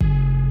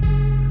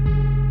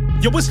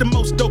Yo, it's the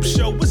most dope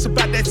show. It's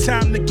about that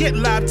time to get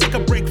live. Take a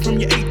break from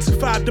your 8 to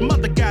 5. Them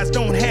other guys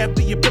don't have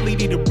the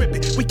ability to rip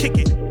it. We kick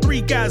it.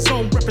 3 guys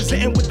on,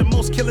 representing with the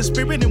most killer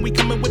spirit. And we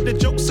coming with the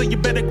jokes, so you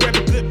better grab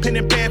a good pen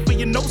and pad for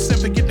your notes. And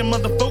forget them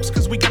other folks,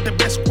 cause we got the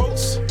best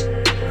quotes.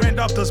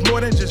 Randolph does more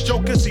than just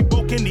jokers. He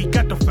woke and he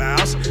got the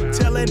files.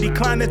 Tell Andy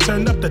Klein to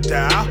turn up the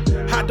dial.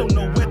 I don't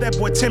know where that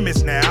boy Tim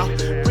is now.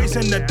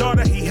 Raising the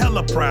daughter, he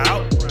hella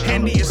proud.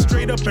 Andy is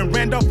straight up and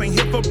Randolph ain't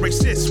here for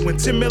racist. When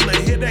Tim Miller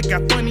hit, that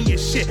got funny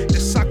as shit. The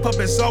sock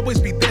puppets always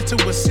be there to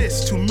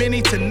assist. Too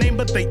many to name,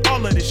 but they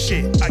all of the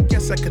shit. I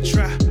guess I could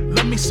try.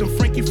 Love me some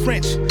Frankie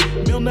French.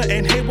 Milner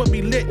and Hayward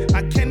be lit.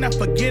 I cannot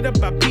forget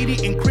about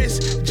Petey and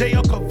Chris.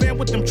 J.L. Covan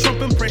with them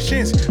Trump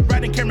impressions.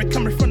 Riding Cameron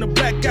coming from the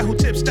black guy who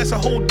tips. That's a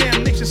whole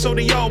damn nation, so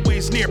they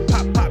always near.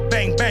 Pop, pop,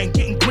 bang, bang.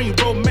 Getting green,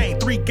 romaine.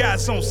 3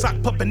 guys on Sock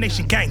Puppet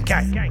Nation, gang,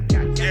 gang.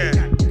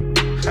 Yeah.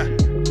 Huh.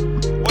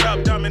 What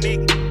up,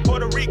 Dominique?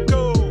 Puerto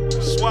Rico,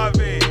 Suave.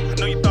 I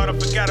know you thought I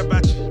forgot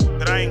about you,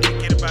 but I ain't gonna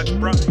get about you,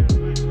 bro.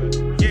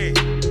 Yeah.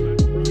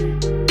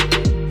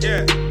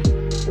 Yeah.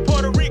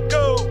 Puerto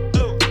Rico,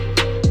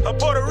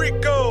 Puerto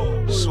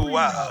Rico,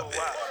 Suave.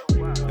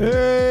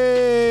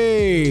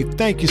 Hey,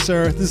 thank you,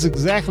 sir. This is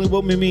exactly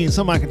what we mean.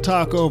 Something I can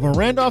talk over.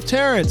 Randolph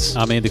Terrence.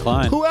 I'm Andy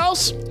Klein. Who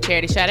else?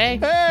 Charity Sade.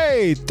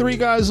 Hey, 3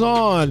 guys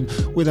on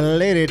with a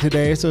lady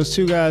today. So it's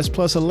 2 guys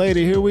plus a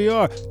lady. Here we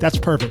are. That's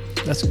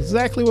perfect. That's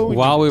exactly what we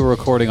While we were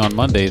recording on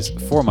Monday's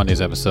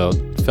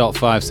episode, Felt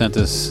 5 sent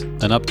us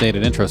an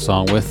updated intro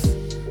song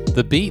with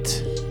the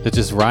beat that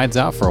just rides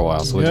out for a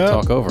while, so we can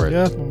talk over it.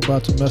 Yeah, I'm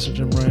about to message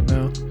him right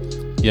now.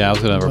 Yeah, I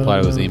was going to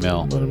reply to his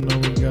email Let him know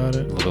we got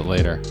it. a little bit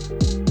later.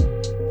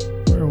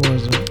 Where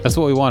was it? That's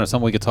what we wanted,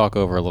 something we could talk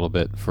over a little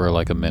bit for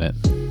like a minute.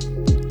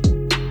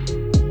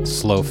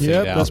 Slow fade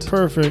out. Yep, that's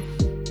perfect.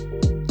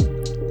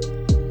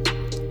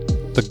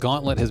 The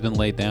gauntlet has been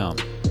laid down.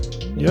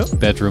 Yep.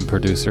 Bedroom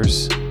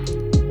producers.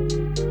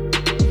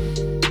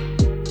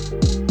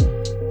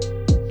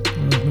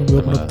 We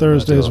open up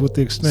Thursdays with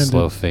the extended.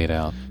 Slow fade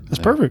out. That's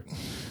perfect.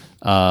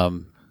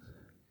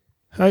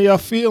 How y'all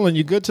feeling?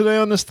 You good today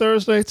on this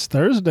Thursday? It's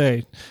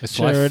Thursday. It's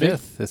July Charity.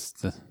 5th. It's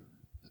the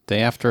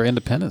day after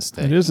Independence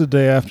Day. It is the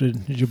day after.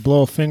 Did you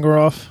blow a finger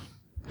off?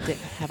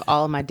 Have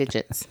all of my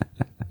digits.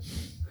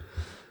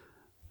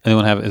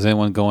 Is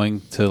anyone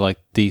going to like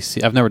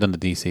DC? I've never done the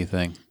DC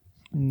thing.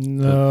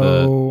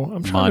 No. The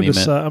I'm trying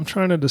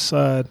monument. to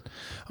decide.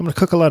 I'm going to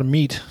cook a lot of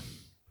meat.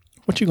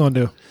 What you going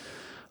to do?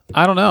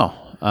 I don't know.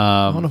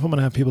 I don't know if I'm going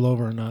to have people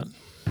over or not.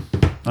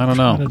 I don't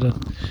know.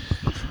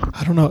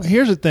 I don't know.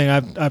 Here's the thing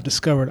I've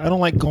discovered. I don't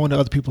like going to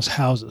other people's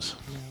houses.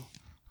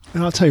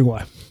 And I'll tell you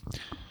why.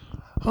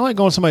 I don't like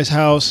going to somebody's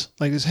house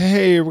like this.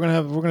 Hey, we're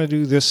gonna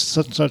do this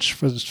such and such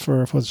for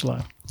 4th of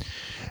July,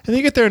 and then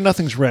you get there and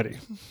nothing's ready.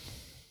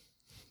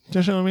 Do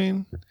you know what I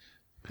mean?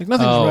 Like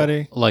nothing's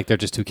ready. Like they're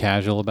just too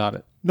casual about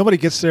it. Nobody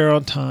gets there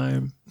on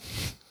time.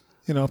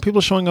 You know, people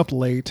are showing up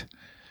late.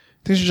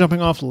 Things are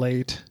jumping off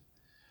late.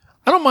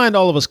 I don't mind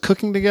all of us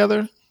cooking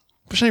together,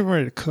 but I'm not even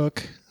ready to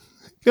cook.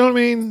 You know what I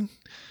mean?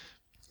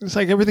 It's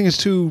like everything is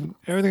too.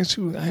 I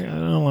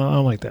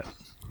don't like that.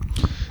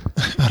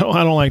 I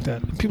don't like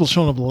that. People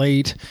showing up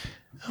late.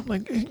 I'm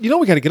like, we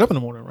got to get up in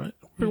the morning, right?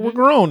 We're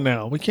grown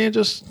now. We can't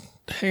just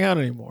hang out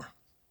anymore.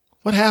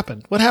 What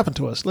happened? What happened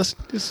to us? Let's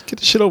just get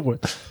the shit over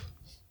with.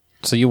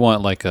 So you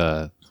want like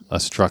a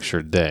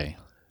structured day.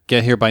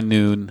 Get here by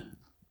noon.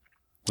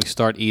 We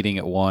start eating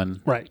at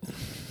 1. Right.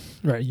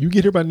 You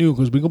get here by noon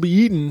because we're gonna be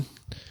eating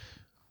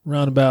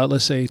around about,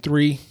 let's say,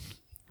 3.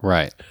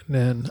 Right.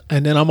 And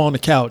then I'm on the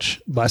couch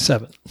by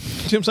 7.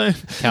 See what I'm saying?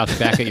 Couch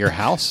back at your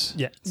house?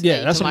 Yeah. So Yeah.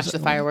 you That's can what watch the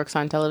fireworks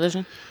on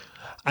television.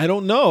 I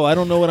don't know. I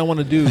don't know what I want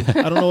to do.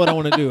 I don't know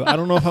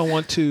if I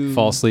want to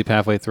Fall asleep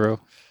halfway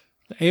through?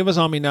 Ava's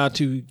on me now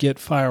to get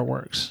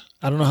fireworks.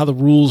 I don't know how the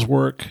rules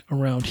work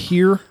around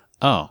here.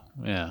 Oh,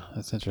 yeah.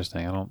 That's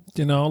interesting. I don't...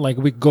 You know, like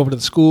we could go over to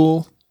the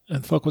school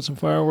and fuck with some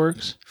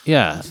fireworks.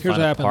 Yeah. Here's what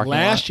happened.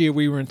 Last year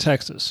we were in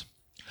Texas.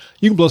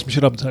 You can blow some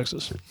shit up in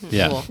Texas.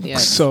 Yeah. Cool. Yeah.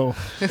 So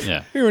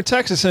Yeah. we were in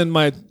Texas and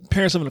my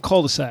parents live in a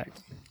cul-de-sac.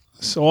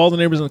 So all the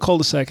neighbors in the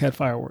cul-de-sac had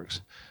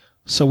fireworks.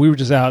 So we were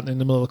just out in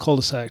the middle of the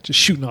cul-de-sac just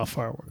shooting off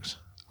fireworks.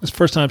 It's the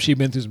first time she'd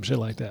been through some shit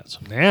like that. So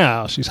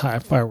now she's high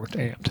fireworks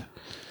amped.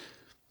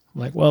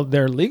 I'm like, well,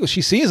 they're legal.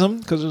 She sees them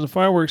because there's a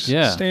fireworks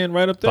stand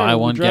right up there. Buy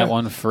one, get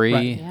one free.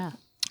 Right. Yeah.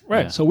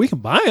 Right. Yeah. So we can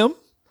buy them.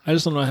 I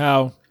just don't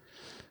know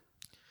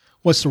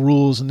what's the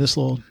rules in this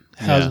little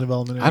housing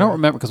development area. I don't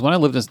remember, because when I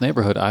lived in this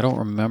neighborhood, I don't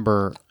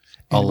remember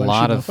Anybody a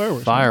lot shooting of off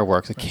fireworks,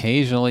 fireworks. right?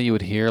 Occasionally you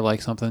would hear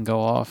like something go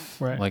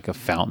off, Right. like a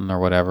fountain or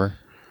whatever.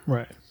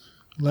 Right.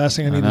 Last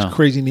thing I need know. is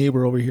crazy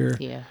neighbor over here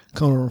Yeah.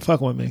 coming over and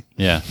fucking with me.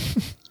 Yeah.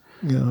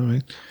 You know what I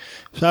mean?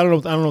 So I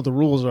don't know what the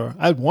rules are.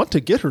 I want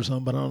to get her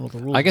some, but I don't know what the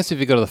rules. I guess if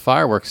you go to the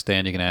fireworks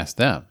stand, you can ask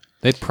them.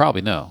 They'd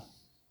probably know.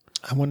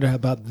 I wonder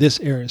about this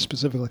area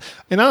specifically.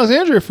 In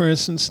Alexandria, for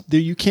instance,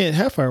 you can't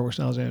have fireworks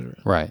in Alexandria.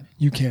 Right.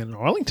 You can in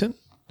Arlington.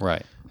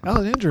 Right.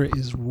 Alexandria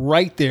is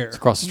right there. It's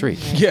across the street.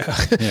 Yeah.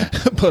 Yeah.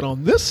 But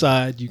on this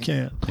side, you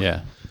can't.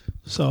 Yeah.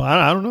 So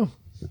I don't know.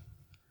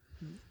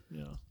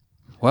 Yeah.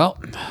 Well,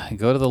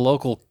 go to the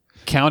local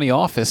county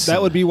office.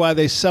 That would be why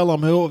they sell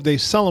them. They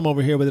sell them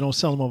over here, but they don't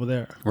sell them over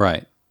there.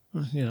 right.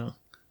 You know.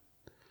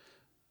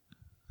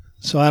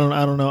 So I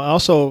don't know.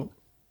 Also,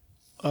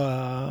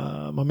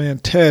 my man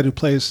Ted, who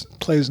plays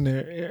in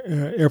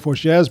the Air Force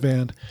Jazz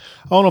Band,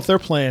 I don't know if they're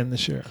playing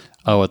this year.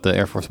 Oh, at the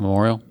Air Force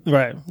Memorial.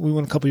 Right. We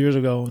went a couple years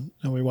ago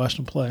and we watched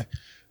them play.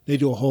 They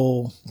do a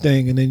whole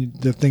thing, and then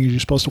the thing is you're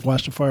supposed to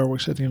watch the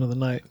fireworks at the end of the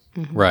night.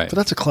 Right. But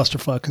that's a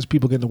clusterfuck because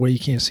people get in the way. You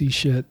can't see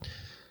shit.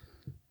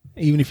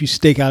 Even if you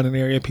stake out an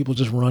area, people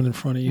just run in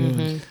front of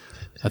you.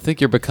 I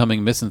think you're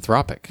becoming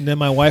misanthropic And then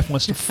my wife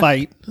wants to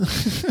fight,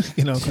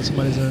 because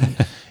somebody's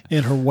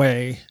in her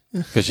way.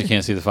 because you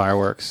can't see the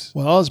fireworks.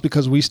 Well, it's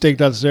because we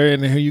staked out this area,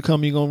 and then here you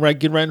come, you're going to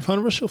get right in front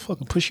of her, she'll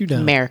fucking push you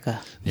down.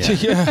 America. Yeah.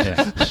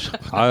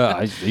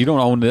 Yeah. You don't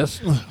own this.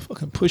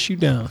 Fucking push you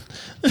down.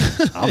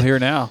 I'm here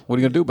now. What are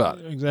you going to do about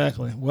it?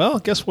 Exactly. Well,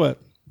 guess what?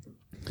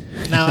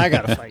 Now I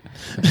got to fight.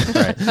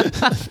 Right.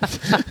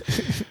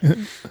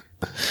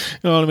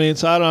 You know what I mean?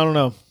 So I don't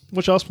know.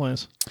 What y'all's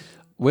plans?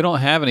 We don't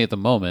have any at the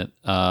moment.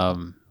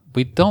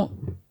 We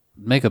don't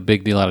make a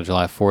big deal out of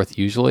July 4th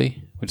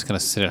usually. We're just going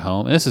to sit at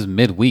home. And this is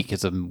midweek.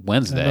 It's a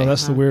Wednesday. No,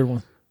 that's the weird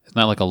one. It's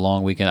not like a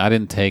long weekend. I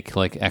didn't take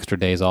like extra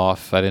days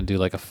off. I didn't do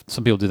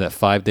some people do that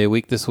 5-day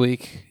week this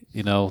week.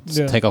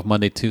 Take off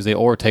Monday, Tuesday,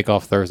 or take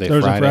off Thursday,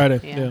 Friday.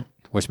 Yeah.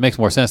 Which makes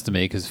more sense to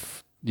me because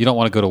you don't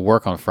want to go to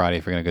work on Friday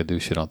if you're going to go do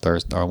shit on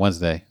Thursday or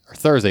Wednesday. Or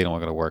Thursday, you don't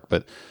want to go to work.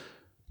 But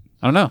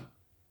I don't know.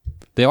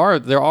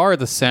 There are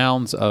the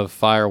sounds of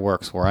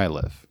fireworks where I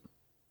live.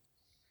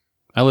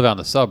 I live out in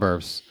the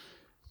suburbs,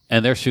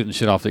 and they're shooting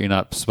shit off that you're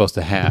not supposed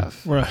to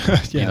have.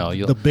 Right. Yeah.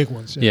 The big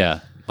ones. Yeah.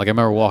 Like I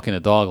remember walking a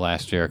dog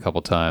last year a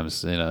couple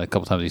times. A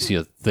couple times you see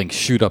a thing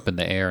shoot up in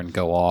the air and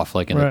go off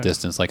like in the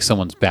distance, like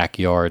someone's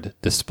backyard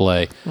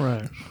display.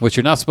 Right. Which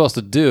you're not supposed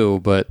to do,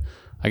 but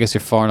I guess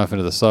you're far enough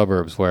into the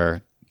suburbs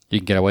where you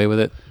can get away with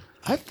it.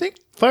 I think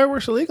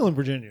fireworks are legal in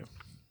Virginia.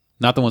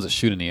 Not the ones that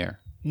shoot in the air.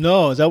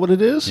 No, is that what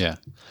it is? Yeah.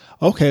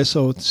 Okay,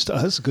 so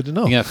that's good to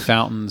know. You can have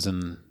fountains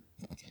and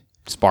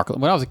sparkle.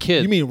 When I was a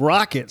kid, You mean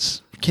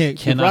rockets? Cannot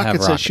have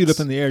rockets that shoot rockets.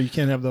 up in the air. You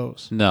can't have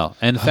those. no.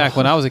 And in fact,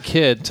 when I was a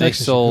kid, they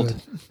Texas, you sold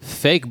could.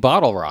 fake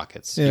bottle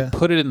rockets. Yeah. You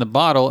put it in the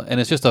bottle, and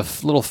it's just a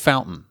little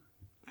fountain.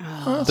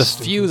 The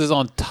fuse is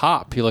on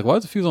top. You're like, why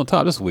is the fuse on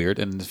top? That's weird.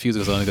 And the fuse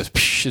goes on and goes,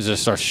 psh, it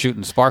just starts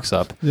shooting sparks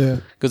up. Yeah.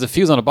 Because the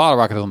fuse on a bottle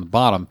rocket is on the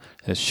bottom,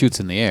 and it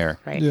shoots in the air.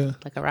 Right. Yeah.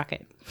 Like a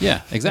rocket.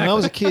 Yeah, exactly. When I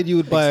was a kid,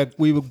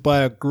 we would buy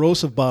a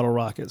gross of bottle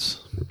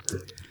rockets.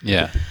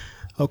 Yeah.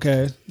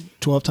 Okay,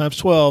 12 times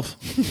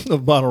 12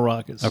 of bottle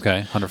rockets. Okay,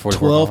 144.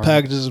 12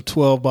 packages of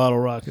 12 bottle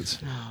rockets.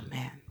 Oh,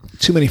 man.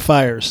 Too many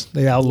fires.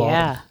 They outlawed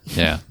them. Yeah.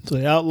 Yeah. So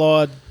they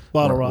outlawed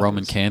bottle rockets.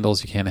 Roman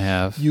candles you can't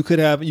have. You could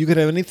have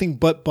anything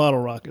but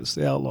bottle rockets.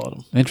 They outlawed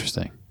them.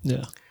 Interesting.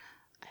 Yeah.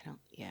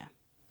 Yeah.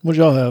 What'd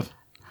y'all have?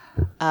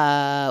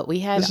 We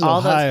had This is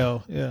all those.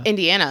 Ohio. Yeah.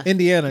 Indiana.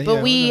 Indiana.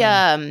 But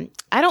yeah,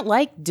 I don't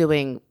like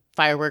doing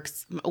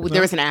fireworks.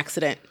 There was an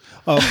accident.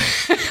 Oh,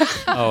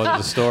 Oh,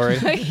 the story?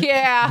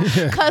 Yeah.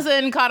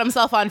 Cousin caught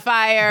himself on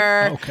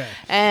fire. Okay.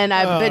 And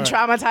I've been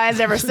traumatized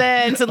ever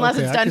since, unless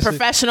Okay, it's I done can see-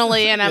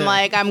 professionally. And I'm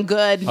like, I'm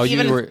good. Oh,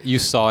 you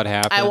saw it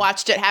happen? I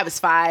watched it. I was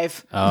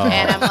 5, Oh.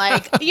 and I'm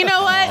like, you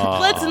know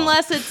what?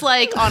 Unless it's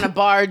like on a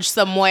barge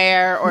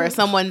somewhere or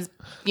someone's,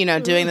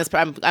 doing this.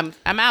 I'm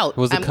out.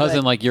 Was the I'm cousin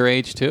good. like your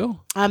age too?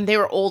 They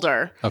were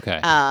older. Okay.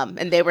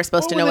 And they were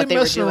supposed to know what they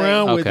were messing doing.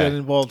 around with Okay. that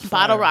involved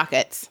Bottle fire?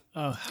 rockets.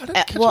 How did it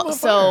catch them on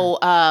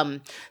So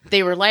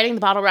they were lighting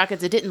the bottle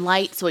rockets. It didn't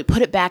light, so he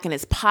put it back in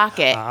his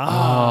pocket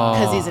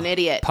because he's an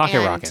idiot. Pocket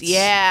And, rockets.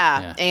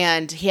 Yeah,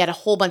 and he had a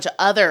whole bunch of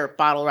other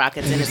bottle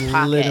rockets in his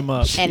pocket. lit 'em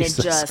up. And Jesus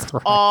it just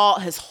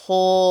Christ. his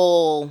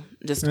whole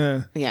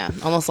Yeah.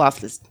 almost lost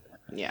his.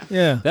 Yeah.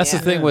 Yeah. That's the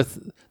thing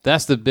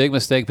that's the big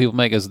mistake people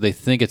make is they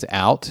think it's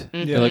out.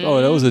 They're like,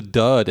 oh, that was a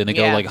dud. And they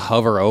go Yeah. like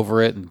hover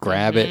over it and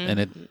grab it and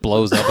it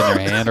blows up in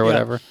their hand or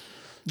whatever.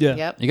 Yeah.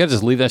 Yep. You got to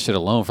just leave that shit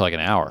alone for like an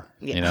hour,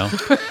 Yeah. you know?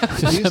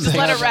 Just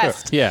let it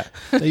rest. Yeah.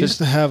 They used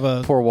to have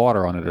Pour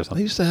water on it or They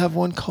something. used to have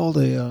one called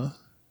a.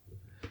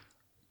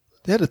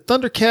 They had a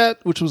Thundercat,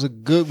 which was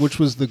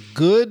the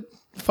good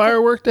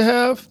firework to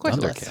have. Of course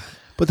it was. Thundercat.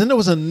 But then there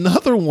was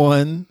another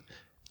one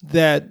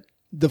that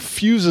the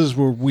fuses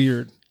were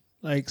weird.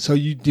 Like, so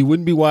you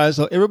wouldn't be wise.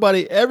 So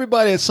everybody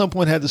at some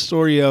point had the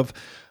story of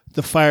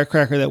the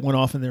firecracker that went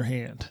off in their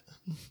hand.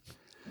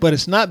 But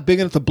it's not big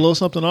enough to blow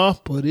something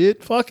off, but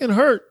it fucking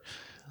hurt.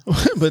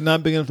 But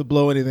not big enough to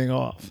blow anything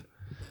off.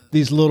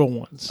 These little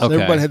ones. So Okay.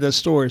 everybody had that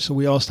story. So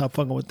we all stopped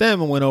fucking with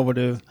them and went over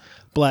to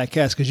Black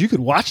Cats because you could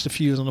watch the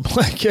fuse on the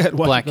Black Cat.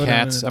 watch Black it go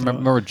down Cats. and I throw it.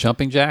 remember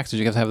jumping jacks. Did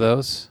you guys have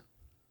those?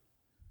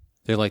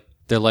 They're like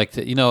like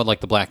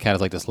the Black Cat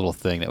is like this little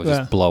thing that would Yeah.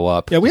 just blow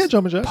up. Yeah, we had Just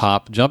jumping jacks.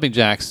 Pop. Jumping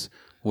jacks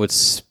would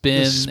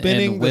spin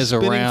and whiz the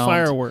spinning around.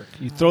 firework.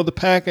 You throw the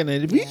pack and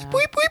it.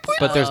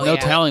 But there's no yeah.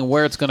 telling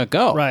where it's going to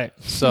go. Right.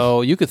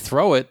 So you could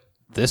throw it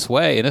this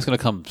way and it's going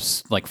to come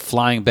like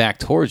flying back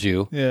towards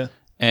you. Yeah.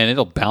 and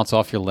it'll bounce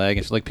off your leg.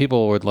 It's like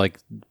people would like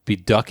be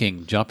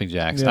ducking jumping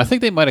jacks. Yeah. I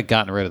think they might have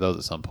gotten rid of those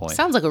at some point.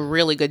 Sounds like a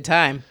really good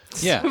time.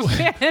 Yeah.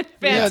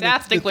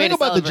 Fantastic the way thing to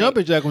about the celebrate.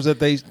 jumping jack was that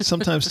they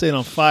sometimes stayed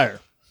on fire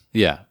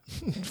Yeah.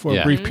 for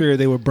Yeah. a brief period.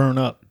 They would burn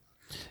up.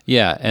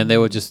 Yeah, and they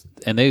would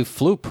they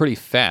flew pretty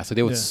fast. Like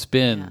they would Yeah.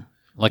 spin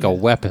like a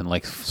weapon,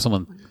 like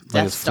someone like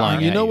Death was Star.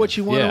 flying. You at know what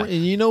you want, Yeah.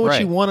 and you know what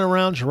you Right. want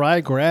around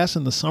dry grass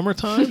in the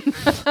summertime.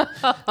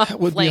 that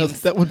would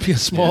Flames. be a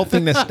small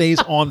thing that stays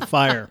on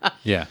fire.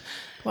 Yeah.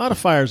 A lot of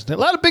fires, a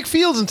lot of big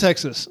fields in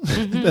Texas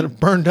that have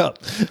burned up.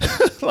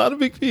 A lot of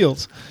big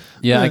fields.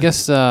 Yeah, I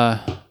guess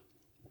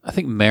I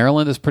think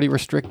Maryland is pretty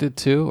restricted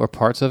too, or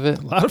parts of it.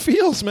 A lot of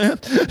fields, man.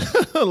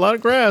 A lot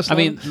of grass. I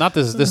mean, not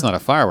this is not a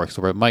fireworks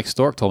store, but Mike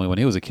Stork told me when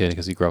he was a kid,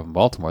 because he grew up in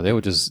Baltimore, they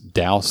would just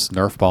douse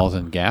Nerf balls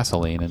in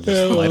gasoline and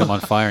just light them on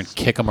fire and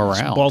kick them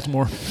around.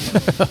 Baltimore.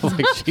 I was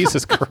like,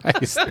 Jesus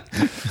Christ.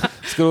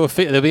 Let's go to a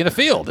field. They'll be in a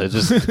field. They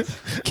just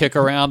kick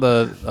around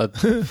a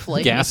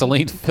Flaming.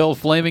 gasoline-filled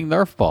flaming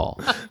Nerf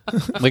ball.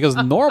 Like it was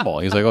normal.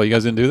 He's like, oh, you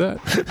guys didn't do that?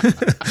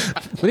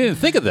 We didn't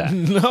think of that.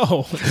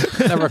 No.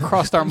 Never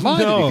crossed our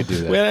mind that No. we could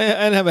do I that.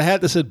 didn't have a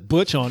hat that said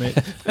Butch on it.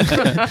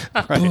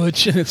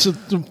 Butch, and it's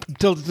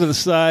tilted to the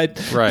side.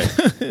 Right.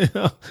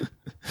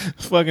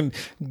 Fucking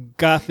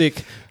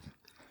gothic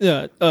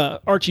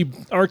Archie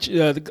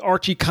the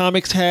Archie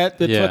Comics hat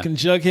that Yeah. fucking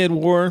Jughead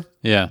wore.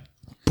 Yeah.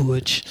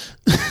 Butch.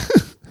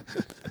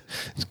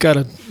 He's got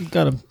a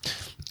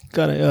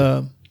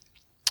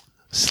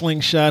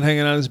slingshot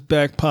hanging out of his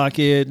back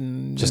pocket,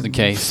 and Just in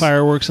case.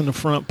 fireworks in the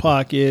front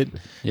pocket.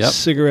 Yep.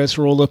 Cigarettes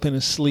rolled up in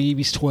his sleeve.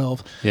 He's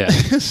 12. Yeah.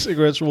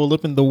 Cigarettes rolled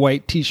up in the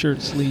white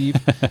T-shirt sleeve.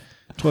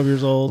 12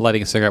 years old.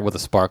 Lighting a cigarette with a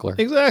sparkler.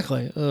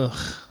 Exactly. Ugh.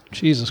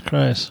 Jesus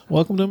Christ.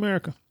 Welcome to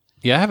America.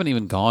 Yeah, I haven't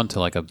even gone to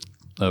like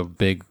a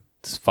big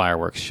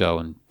fireworks show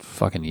in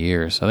fucking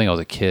years. I think I was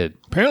a kid.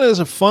 Apparently, there's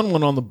a fun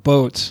one on the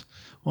boats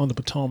on the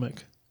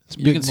Potomac. It's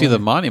You big can see the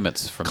money.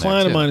 monuments from Client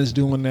there of too. mine is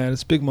doing that.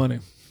 It's big money.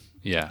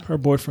 Yeah. Her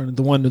boyfriend,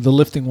 the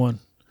lifting one.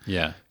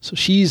 Yeah. So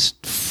she's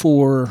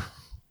 4'9",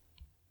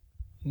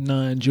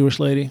 Jewish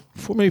lady,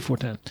 maybe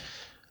 4'10".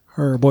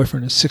 Her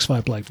boyfriend is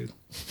 6'5", black dude.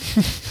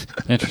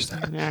 Interesting.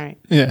 All right.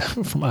 Yeah,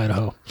 from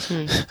Idaho.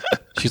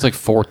 She's like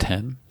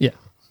 4'10". Yeah,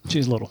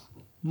 she's little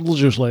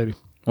Jewish lady.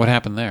 What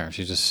happened there?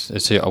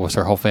 Was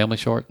her whole family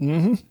short?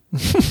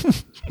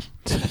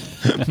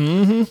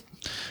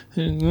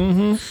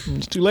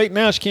 It's too late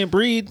now. She can't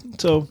breed,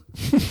 so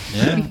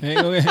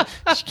Yeah.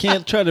 she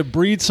can't try to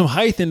breed some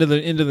height into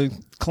the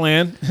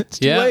clan. It's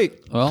too Yeah. late.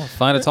 Well,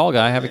 find a tall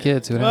guy, have a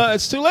kid, see what happens.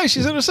 It's too late.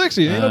 She's in her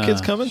 60s. Ain't no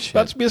kids coming. She's shit.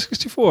 about to be a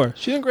 64.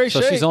 She's in great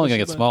So shape. she's only going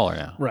to get smaller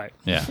now. Right.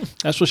 Yeah.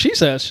 That's what she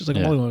says. She's like,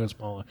 I'm Yeah. only going to get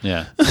smaller.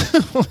 Yeah.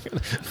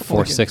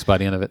 4'6" by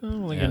the end of it.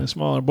 I'm only Yeah. getting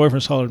smaller.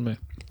 Boyfriend's taller than me.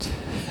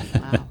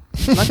 Wow.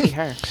 Lucky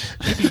her.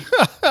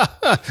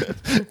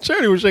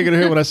 Charity was shaking her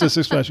head when I said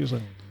 6'5". She was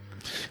like,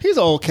 he's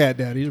an old cat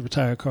daddy. He's a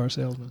retired car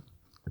salesman.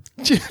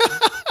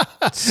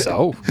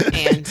 So?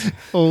 And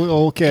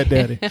Old cat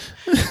daddy.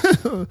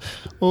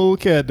 Old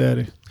cat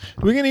daddy. Do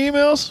we get any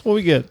emails? What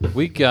we get?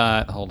 We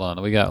got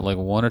like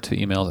one or two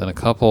emails and a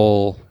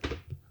couple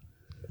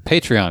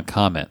Patreon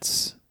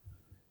comments,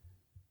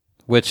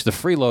 which the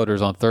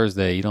freeloaders on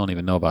Thursday, you don't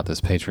even know about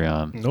this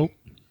Patreon, Nope.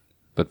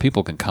 but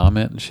people can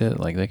comment and shit.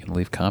 Like they can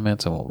leave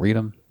comments and we'll read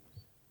them.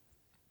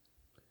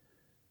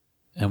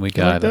 And we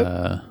got,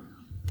 that?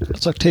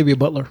 It's Octavia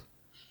Butler.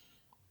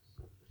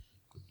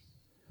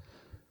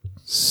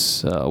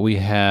 so we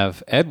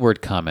have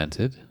Edward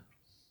commented.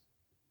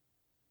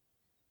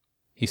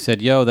 He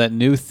said, yo, that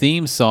new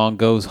theme song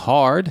goes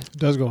hard. It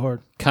does go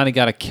hard. Kind of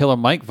got a Killer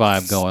Mike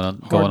vibe going on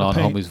to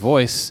paint. Homie's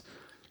voice.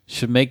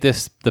 Should make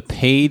this the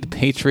paid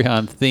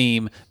Patreon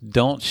theme.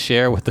 Don't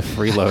share with the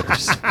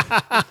freeloaders.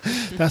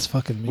 That's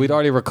fucking mean. We'd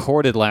already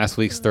recorded last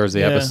week's Thursday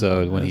Yeah,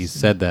 episode when he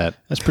said that.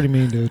 That's pretty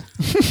mean, dude.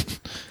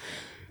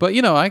 But,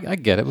 you know, I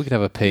get it. We could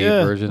have a paid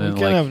version we and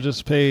can like have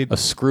just paid. a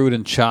screwed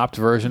and chopped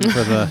version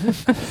for the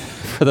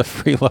for the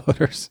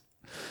freeloaders.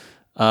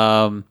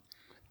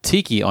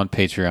 Tiki on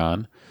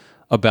Patreon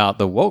about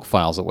the woke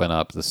files that went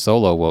up, the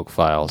solo woke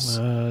files.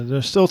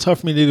 They're still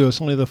tough for me to do.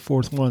 It's only the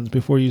fourth ones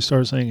before you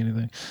start saying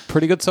anything.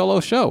 Pretty good solo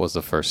show was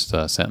the first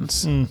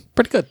sentence.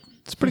 Pretty good.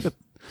 It's pretty good.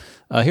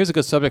 Here's a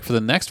good subject for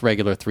the next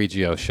regular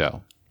 3GO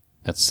show.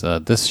 That's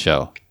this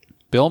show.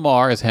 Bill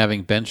Maher is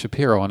having Ben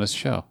Shapiro on his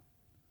show.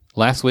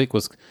 Last week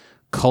was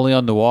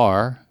Colion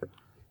Noir.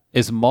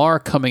 Is Maher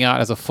coming out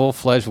as a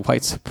full-fledged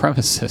white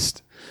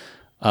supremacist?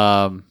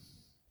 I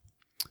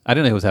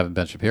didn't know he was having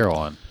Ben Shapiro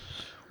on.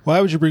 Why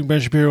would you bring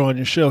Ben Shapiro on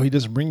your show? He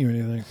doesn't bring you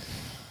anything.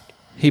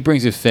 He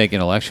brings you fake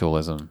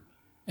intellectualism.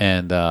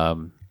 And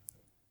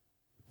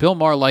Bill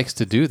Maher likes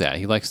to do that.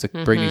 He likes to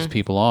bring these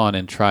people on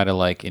and try to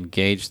like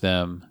engage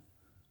them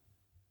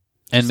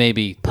and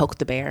maybe poke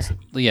the bear.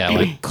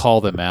 like call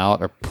them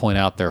out or point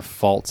out their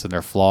faults and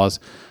their flaws.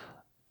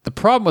 The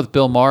problem with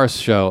Bill Maher's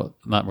show,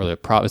 not really a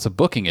problem, it's a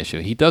booking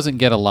issue. He doesn't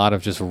get a lot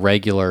of just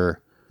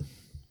regular,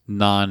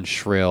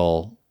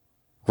 non-shrill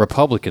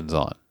Republicans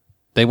on.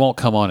 They won't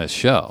come on his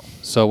show.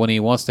 So when he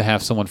wants to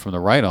have someone from the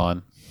right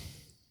on,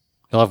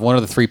 You'll have one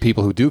of the three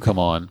people who do come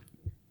on,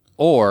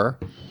 or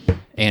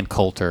Ann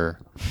Coulter,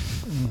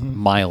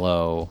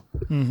 Milo,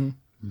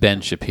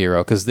 Ben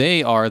Shapiro, because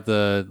they are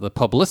the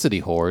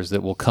publicity whores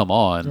that will come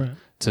on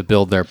to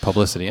build their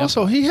publicity.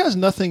 Also, he has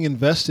nothing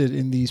invested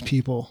in these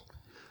people.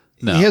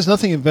 No. He has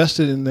nothing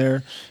invested in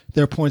their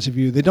points of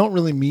view. They don't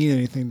really mean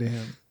anything to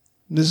him.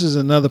 This is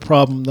another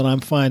problem that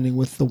I'm finding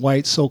with the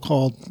white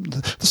so-called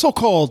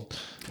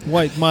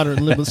white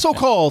moderate liberal, the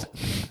so-called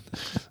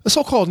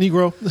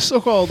Negro, the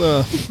so-called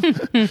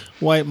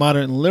white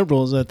moderate and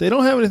liberals, that they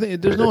don't have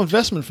anything. There's no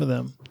investment for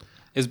them.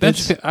 Is Ben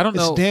Shapiro? I don't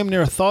know. It's damn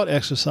near a thought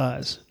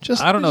exercise.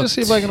 I don't know Just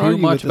see if I can too argue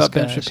much with this about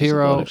Ben guy. It's just a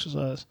Shapiro. thought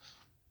exercise.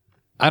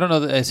 I don't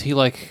know. Is he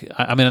like?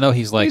 I mean, I know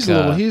he's like.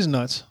 He's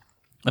nuts.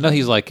 I know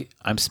he's like.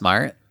 I'm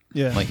smart.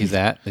 Yeah, Like he's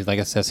that. He's like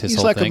that's his he's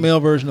whole like thing. a male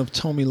version of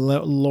Tommy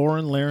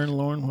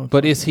Lauren.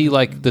 But is he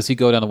like? Does he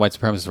go down the white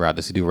supremacist route?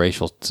 Does he do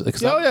racial?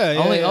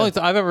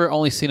 I've ever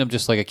only seen him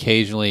just like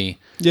occasionally.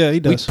 Yeah, he We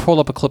does. pulled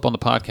up a clip on the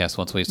podcast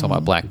once when he was talking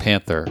about Black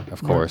Panther.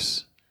 Of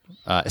course,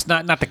 it's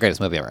not the greatest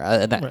movie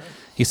ever.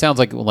 He sounds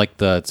like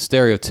the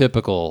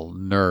stereotypical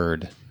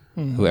nerd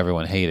who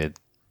everyone hated.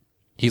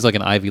 He's like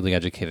an Ivy League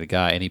educated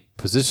guy, and he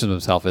positions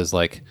himself as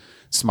like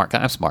smart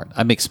guy. I'm smart.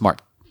 I make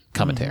smart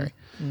commentary.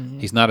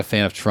 He's not a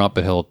fan of Trump,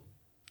 but he'll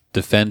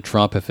defend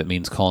Trump if it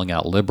means calling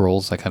out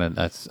liberals.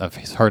 I've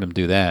heard him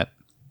do that.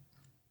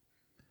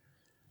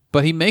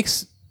 But he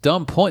makes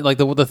dumb point. Like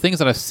the things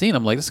that I've seen,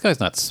 I'm like, this guy's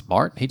not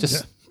smart. He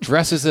just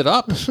dresses it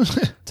up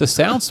to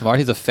sound smart.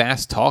 He's a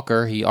fast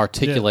talker. He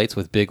articulates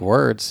with big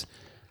words,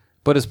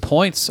 but his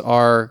points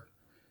are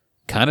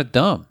kind of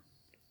dumb.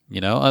 You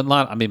know,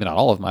 maybe not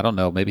all of them. I don't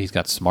know. Maybe he's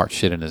got smart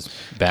shit in his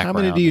background.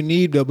 How many do you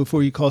need though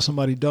before you call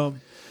somebody dumb?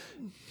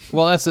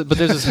 Well, that's it. But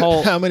there's this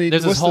whole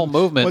There's this whole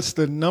movement. What's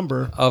the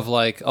number of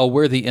like, oh,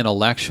 we're the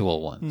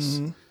intellectual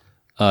ones.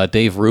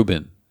 Dave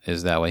Rubin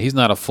is that way. He's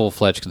not a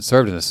full-fledged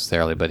conservative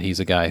necessarily, but he's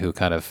a guy who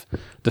kind of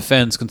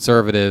defends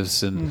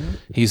conservatives, and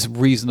he's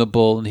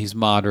reasonable, and he's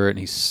moderate, and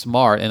he's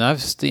smart. And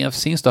I've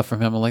seen stuff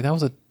from him. I'm like, that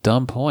was a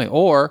dumb point.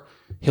 Or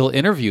he'll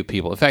interview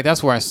people. In fact,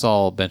 that's where I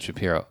saw Ben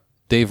Shapiro.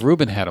 Dave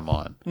Rubin had him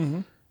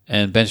on,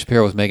 and Ben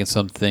Shapiro was making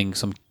some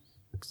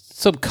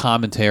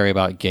commentary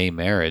about gay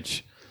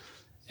marriage,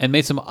 and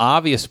made some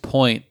obvious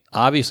point,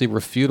 obviously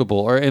refutable,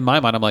 or in my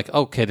mind, I'm like,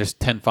 okay, there's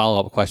 10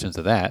 follow-up questions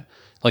to that.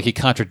 Like he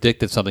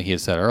contradicted something he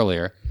had said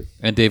earlier,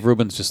 and Dave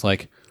Rubin's just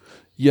like,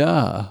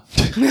 yeah.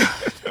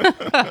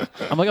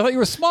 I'm like, I thought you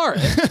were smart.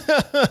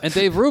 And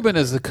Dave Rubin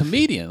is a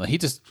comedian. Like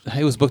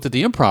he was booked at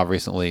the Improv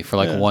recently for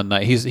like one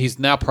night. He's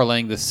now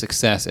parlaying this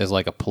success as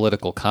like a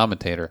political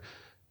commentator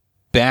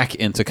back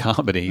into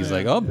comedy. He's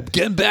like, oh, I'm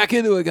getting back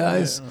into it,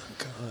 guys. Oh,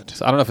 God.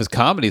 So I don't know if his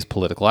comedy is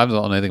political. I don't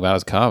know anything about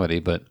his comedy,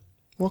 but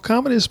Well,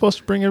 comedy is supposed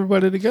to bring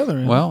everybody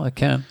together. well, it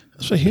can.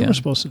 That's what humor's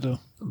supposed to do.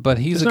 But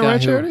he's Isn't a that guy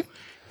right, who Charity?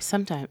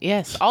 Sometimes,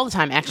 yes, all the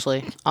time.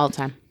 Actually, all the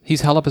time.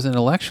 he's held up as an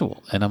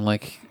intellectual, and I'm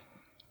like,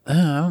 I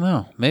don't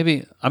know.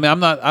 Maybe I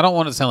mean I don't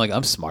want it to sound like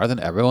I'm smarter than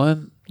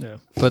everyone. Yeah.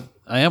 But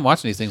I am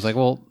watching these things like,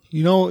 well,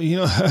 You know.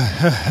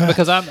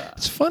 because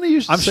It's funny you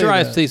should I'm say sure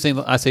I that.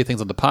 say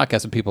things on the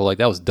podcast and people are like,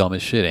 that was dumb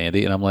as shit,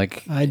 Andy, and I'm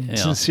like, I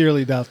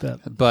sincerely doubt that.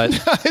 but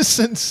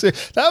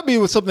That would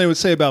be something they would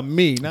say about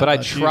me. Not but I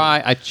about you.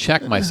 try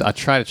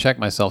to check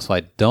myself so I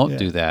don't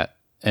do that.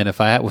 And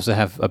if I was to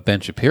have a Ben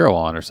Shapiro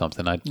on or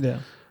something,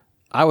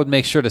 I would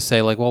make sure to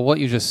say like, well, what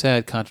you just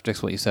said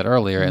contradicts what you said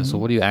earlier, and so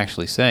what are you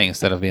actually saying,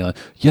 instead of being like,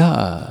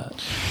 yeah,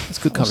 it's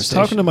good I was conversation.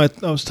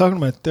 talking to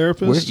my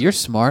therapist. You're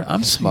smart.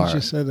 I'm smart. You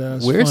just said that.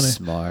 It's We're funny.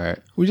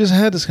 smart. We just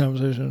had this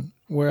conversation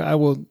where I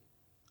will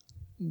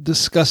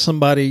discuss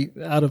somebody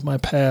out of my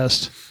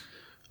past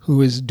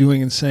who is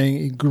doing and saying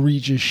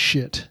egregious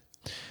shit.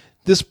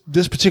 This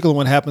particular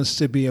one happens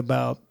to be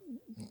about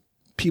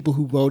people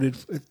who voted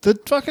the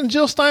fucking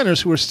Jill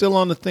Steiners, who are still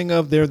on the thing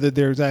of they're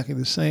exactly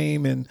the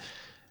same, and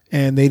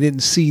they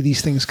didn't see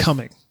these things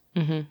coming.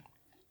 Mm-hmm. You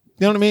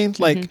know what I mean?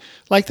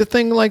 Like the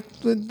thing, like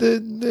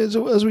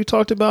as we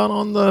talked about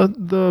on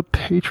the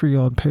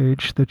Patreon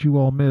page that you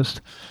all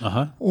missed.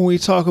 When we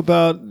talk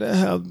about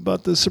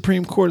the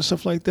Supreme Court and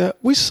stuff like that,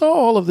 we saw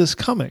all of this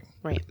coming.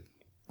 Right.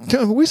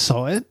 We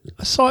saw it.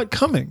 I saw it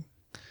coming.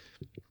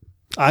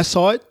 I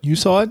saw it. You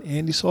saw it.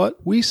 Andy saw it.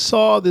 We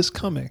saw this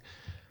coming.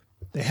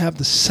 They have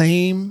the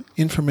same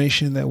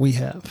information that we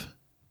have.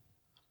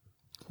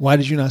 Why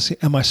did you not see?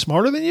 Am I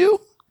smarter than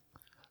you?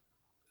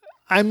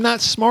 I'm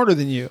not smarter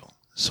than you.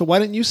 So why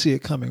didn't you see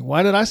it coming?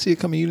 Why did I see it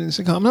coming? You didn't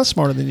see it coming. I'm not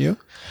smarter than you.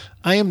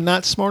 I am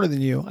not smarter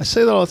than you. I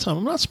say that all the time.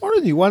 I'm not smarter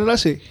than you. Why did I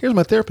say it? Here's what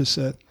my therapist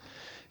said.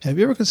 Have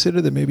you ever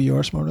considered that maybe you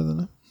are smarter than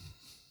them?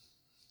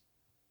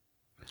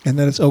 And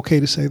that it's okay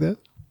to say that?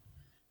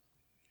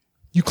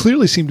 You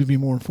clearly seem to be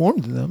more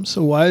informed than them.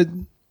 So why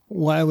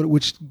would,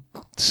 which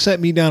set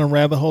me down a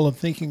rabbit hole of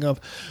thinking of,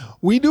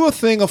 we do a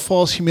thing of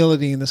false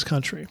humility in this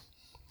country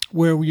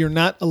where you're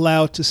not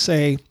allowed to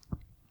say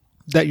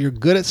that you're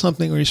good at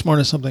something or you're smart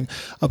at something.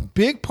 A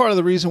big part of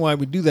the reason why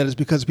we do that is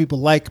because people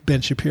like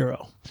Ben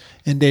Shapiro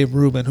and Dave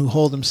Rubin, who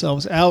hold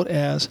themselves out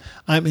as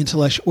I'm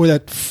intellectual, or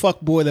that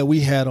fuck boy that we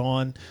had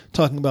on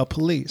talking about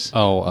police.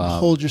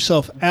 Hold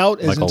yourself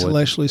out as Michael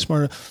intellectually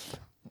smarter.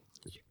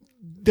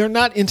 They're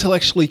not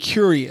intellectually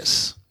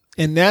curious,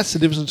 and that's the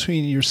difference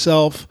between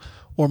yourself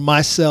or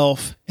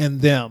myself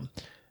and them.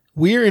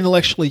 We're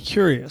intellectually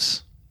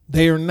curious.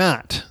 They are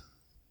not.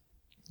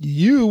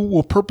 You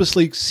will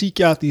purposely seek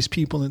out these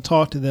people and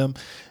talk to them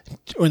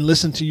and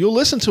you'll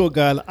listen to a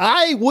guy.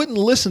 I wouldn't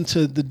listen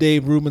to the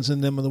Dave Rubins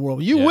and them in the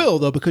world. You will,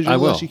 though, because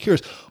you're actually curious.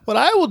 What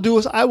I will do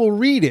is I will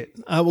read it.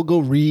 I will go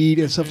read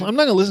and stuff. I'm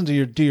not going to listen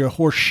to your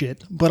horse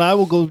shit, but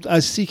I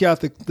seek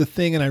out the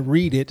thing and I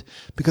read it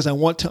because I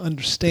want to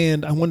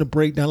understand. I want to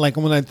break down, like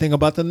when I think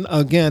about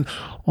again,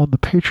 on the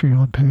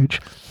Patreon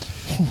page,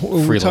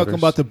 we're talking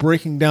about the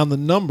breaking down the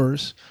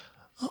numbers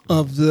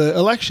of the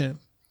election.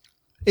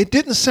 It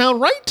didn't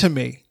sound right to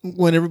me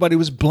when everybody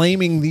was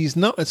blaming these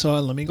numbers. So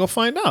let me go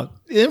find out.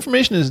 The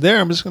information is there.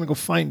 I'm just going to go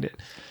find it.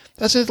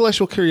 That's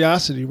intellectual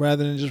curiosity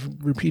rather than just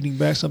repeating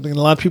back something. And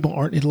a lot of people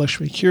aren't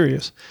intellectually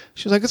curious.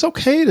 She's like, it's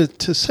okay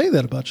to say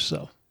that about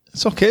yourself.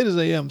 It's okay to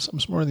say, yeah, I'm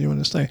smarter than you in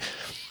this thing.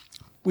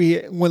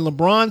 When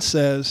LeBron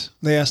says,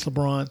 they asked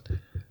LeBron,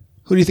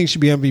 who do you think should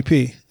be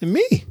MVP? And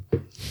me.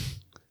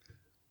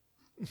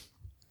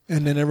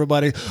 And then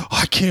everybody,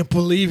 I can't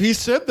believe he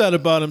said that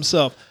about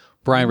himself.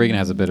 Brian Regan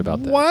has a bit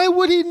about that. Why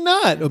would he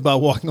not? About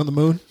walking on the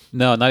moon?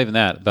 No, not even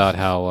that. About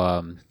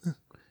how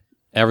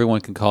everyone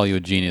can call you a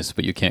genius,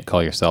 but you can't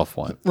call yourself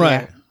one.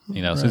 Right.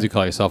 You know, as soon as you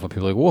call yourself one,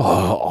 people are like,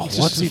 whoa,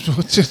 what's he?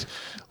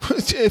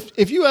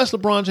 If you ask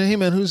LeBron, hey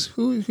man,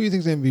 who do you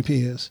think the MVP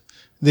is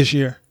this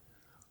year?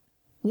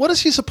 What is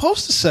he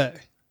supposed to say?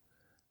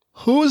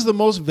 Who is the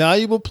most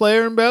valuable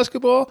player in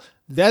basketball?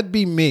 That'd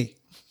be me.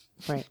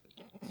 Right.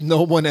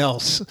 No one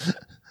else.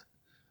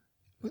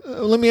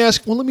 Let me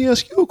ask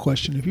you a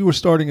question. If you were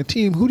starting a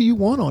team, who do you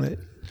want on it?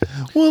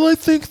 Well, I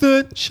think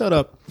that. Shut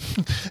up.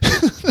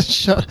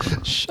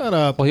 Shut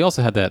up. Well, he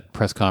also had that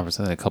press conference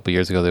I think a couple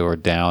years ago. They were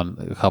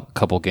down a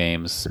couple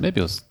games.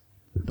 Maybe it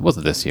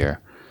wasn't this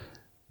year.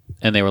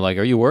 And they were like,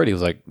 "Are you worried?" He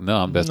was like, "No,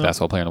 I'm the best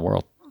basketball player in the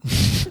world."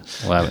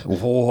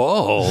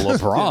 Whoa,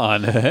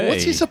 LeBron! Hey,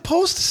 what's he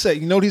supposed to say?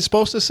 You know what he's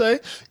supposed to say?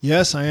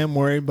 Yes, I am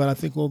worried, but I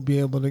think we'll be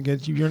able to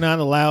get you. You're not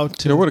allowed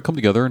to. We're going to come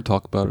together and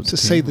talk about it. To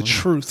say the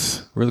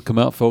truth. We're going to come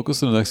out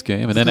focused in the next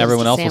game, and then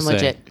everyone else will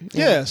say,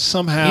 "Yeah,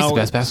 somehow he's the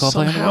best basketball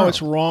player in the world."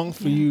 It's wrong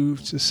for you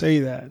to say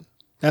that.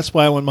 That's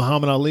why when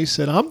Muhammad Ali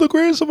said, "I'm the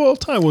greatest of all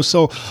time," was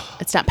so.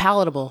 It's not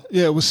palatable.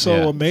 Yeah, it was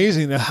so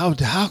amazing that how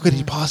could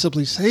he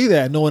possibly say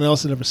that? No one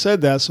else had ever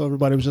said that, so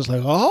everybody was just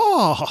like,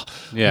 "Oh,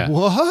 yeah,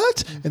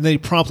 what?" And then he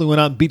promptly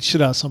went out and beat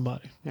shit out of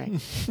somebody. Right.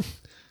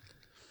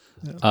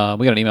 We got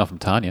an email from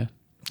Tanya.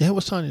 Yeah,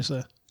 what's Tanya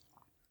say?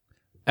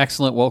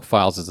 Excellent Woke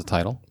Files is the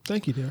title.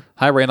 Thank you, dear.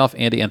 Hi, Randolph,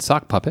 Andy, and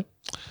Sock Puppet.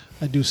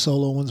 I do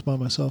solo ones by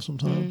myself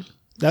sometimes.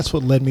 That's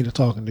what led me to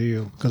talking to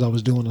you, because I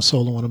was doing a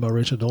solo one about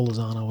Rachel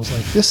Dolezal. I was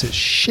like, this is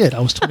shit. I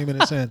was 20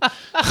 minutes in. I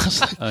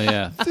was like, oh,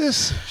 yeah.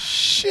 This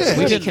shit.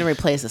 We can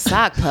replace a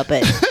sock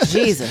puppet.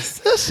 Jesus.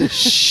 This is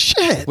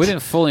shit. We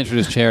didn't fully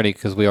introduce Charity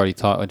because we already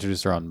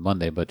introduced her on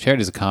Monday, but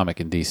Charity's a comic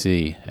in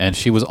D.C., and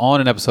she was on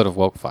an episode of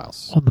Woke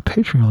Files. On the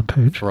Patreon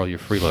page. For all your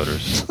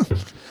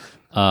freeloaders.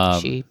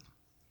 She.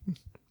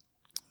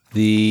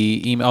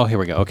 The email, here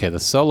we go. Okay, the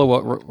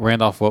solo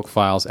Randolph Woke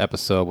Files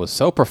episode was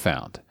so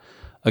profound.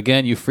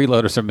 Again, you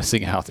freeloaders are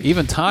missing out.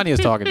 Even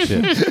Tanya's talking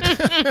shit.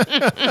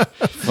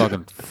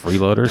 Fucking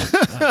freeloaders.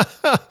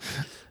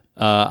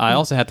 I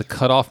also had to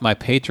cut off my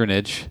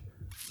patronage,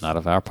 not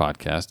of our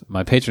podcast,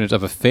 my patronage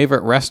of a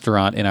favorite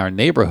restaurant in our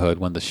neighborhood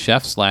when the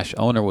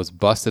chef/owner was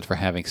busted for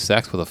having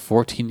sex with a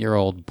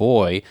 14-year-old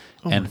boy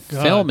and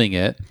filming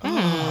it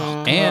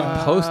and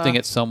posting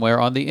it somewhere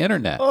on the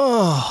internet.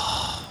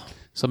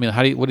 So, I mean,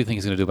 what do you think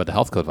he's going to do about the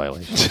health code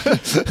violation?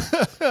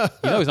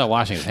 You know he's not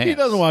washing his hands. He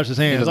doesn't wash his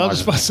hands. I was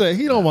just about to say,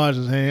 he don't wash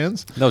his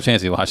hands. No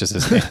chance he washes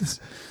his hands.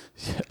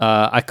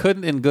 I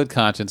couldn't in good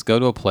conscience go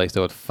to a place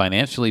that would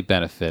financially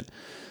benefit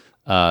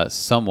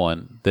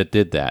someone that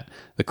did that.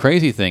 The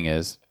crazy thing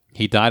is,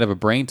 he died of a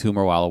brain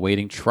tumor while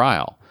awaiting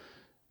trial.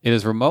 It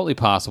is remotely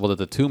possible that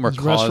the tumor caused...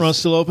 Is the restaurant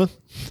still open?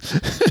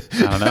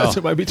 I don't know. So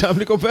it might be time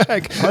to go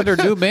back. Under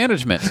new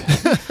management.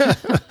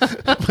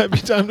 Might be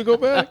time to go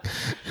back.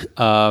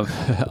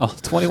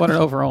 21 and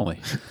over only.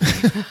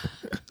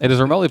 It is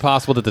remotely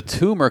possible that the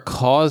tumor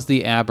caused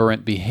the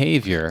aberrant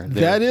behavior.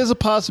 That is a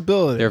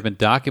possibility. There have been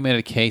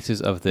documented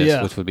cases of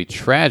this, which would be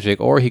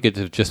tragic, or he could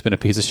have just been a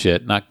piece of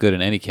shit, not good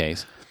in any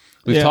case.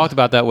 We've talked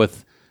about that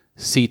with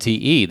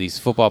CTE, these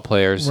football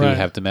players who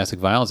have domestic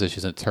violence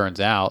issues, and it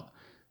turns out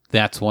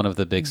that's one of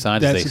the big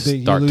signs that they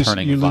start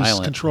turning violent. Lose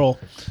control.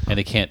 And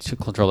they can't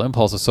control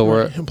impulses. So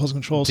we're impulse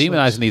control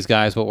demonizing these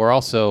guys, but we're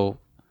also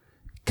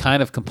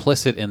kind of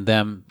complicit in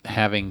them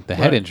having the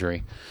head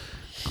injury.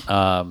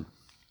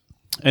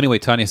 Anyway,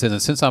 Tanya says,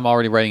 and since I'm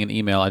already writing an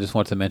email, I just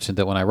wanted to mention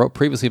that when I wrote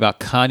previously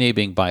about Kanye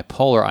being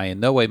bipolar, I in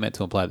no way meant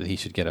to imply that he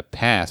should get a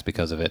pass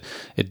because of it.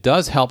 It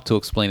does help to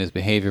explain his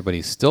behavior, but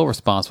he's still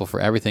responsible for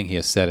everything he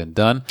has said and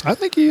done. I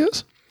think he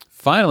is.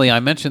 Finally,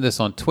 I mentioned this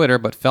on Twitter,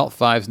 but Felt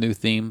 5's new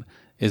theme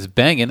is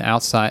banging,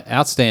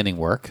 outstanding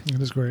work.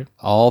 It is great.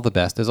 All the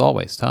best as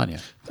always, Tanya.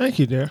 Thank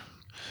you, dear.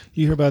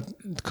 You hear about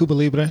Cuba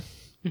Libre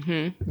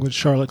with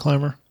Charlotte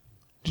Clymer?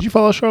 Did you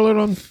follow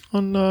Charlotte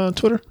on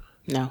Twitter?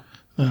 No.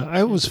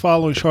 I was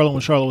following Charlotte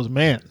when Charlotte was a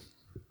man,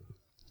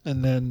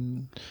 and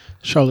then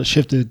Charlotte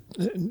shifted,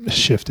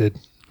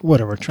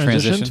 whatever,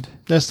 transitioned.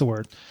 That's the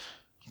word.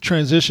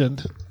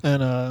 Transitioned,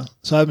 and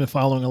so I've been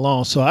following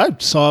along. So I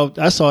saw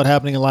it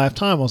happening in live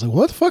time. I was like,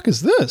 "What the fuck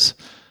is this?"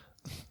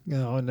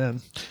 And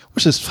then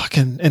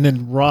and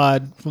then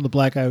Rod from the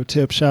Black Eye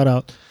Tip, shout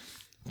out,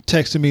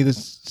 texted me the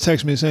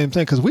same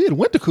thing because we had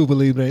went to Cuba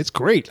Libre. It's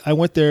great. I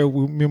went there.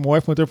 Me and my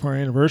wife went there for our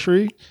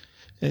anniversary.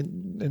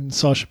 And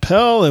saw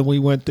Chappelle, and we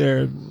went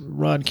there.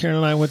 Rod and Karen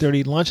and I went there to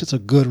eat lunch. It's a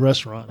good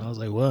restaurant. I was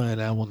like, well, and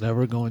I will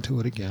never go into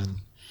it again.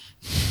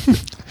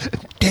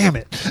 Damn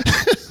it.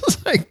 I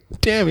was like,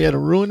 damn, he had to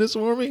ruin this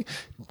for me?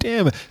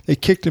 Damn it. They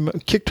kicked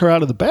her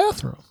out of the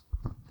bathroom.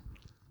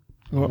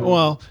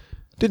 Well,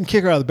 didn't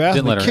kick her out of the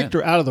bathroom. They kicked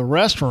her out of the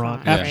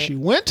restaurant after she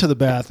went to the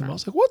bathroom. I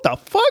was like, what the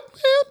fuck,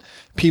 man?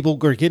 People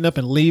were getting up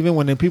and leaving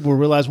when then people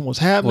realized what was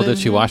happening. Well, did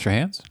she wash her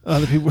hands?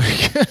 Other people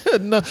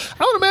no,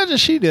 I would imagine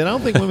she did. I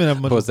don't think women have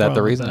much Was that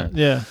the reason? That.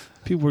 Yeah.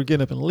 People were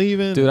getting up and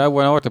leaving. Dude,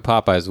 when I worked at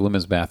Popeyes, the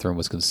women's bathroom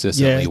was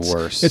consistently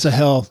worse. It's a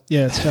hell.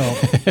 Yeah, it's hell.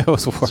 It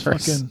was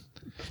worse.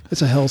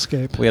 It's a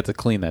hellscape. We had to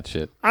clean that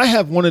shit. I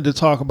have wanted to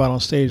talk about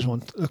on stage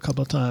a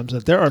couple of times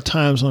that there are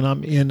times when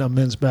I'm in a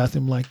men's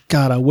bathroom like,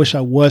 God, I wish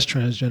I was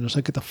transgender so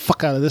I get the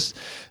fuck out of this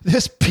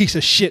piece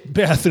of shit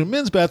bathroom.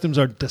 Men's bathrooms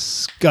are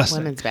disgusting.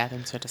 Women's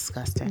bathrooms are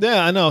disgusting.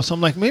 Yeah, I know. So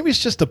I'm like, maybe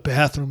it's just a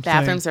bathroom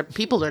thing.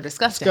 People are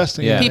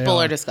disgusting. Yeah, people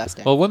are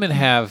disgusting. Well, women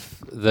have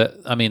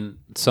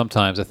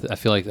sometimes I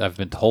feel like I've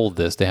been told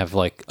this. They have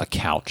like a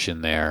couch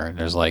in there and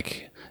there's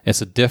like,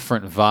 it's a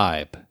different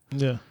vibe.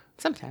 Yeah.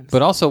 Sometimes.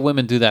 But also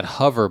women do that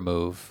hover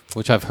move,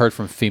 which I've heard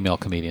from female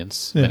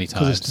comedians many times.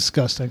 Because it's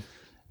disgusting.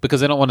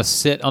 Because they don't want to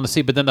sit on the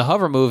seat. But then the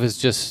hover move is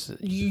just...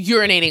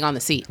 urinating on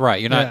the seat.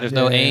 Right. You're not. There's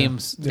no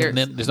aims.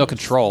 There's no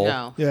control.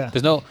 No. Yeah.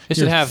 There's no... It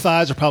should have...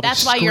 thighs are probably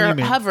That's why you're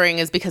hovering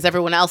is because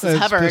everyone else has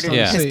hovered and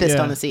is pissed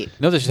on the seat. You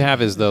know what they should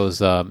have is those,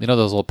 those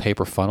little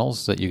paper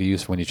funnels that you can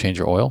use for when you change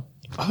your oil?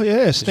 Oh,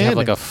 yeah. You have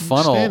like a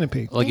funnel.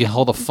 Like you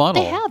hold a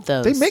funnel. They have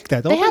those. They make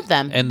that, don't they? They have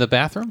them. In the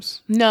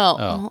bathrooms? No.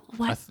 Oh.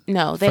 What?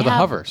 No. For the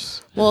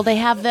hovers. Well, they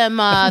have them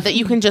that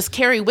you can just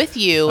carry with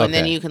you, and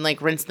then you can like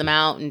rinse them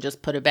out and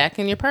just put it back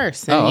in your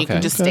purse, and you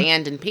can just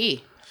stand and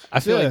pee. I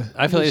feel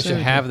like they should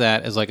have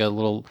that as like a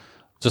little,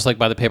 just like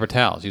by the paper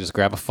towels. You just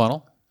grab a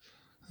funnel,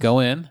 go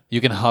in,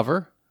 you can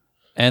hover,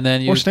 and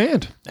then you... Or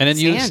stand. And then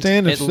you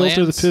stand and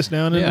filter the piss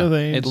down into the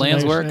thing. It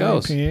lands where it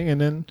goes. And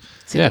then...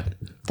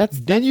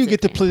 Then you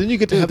get to play. Then you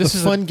get to have the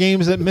fun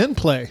games that men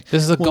play.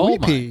 This is a gold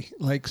mine.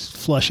 Like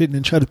flush it and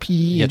then try to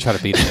pee. Yeah, try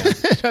to beat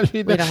it.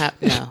 We don't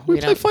have. No, we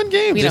play fun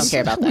games. We don't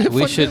care about that.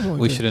 We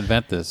should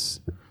invent this.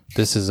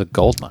 This is a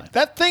gold mine.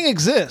 That thing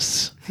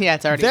exists. Yeah,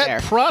 it's already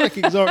there. That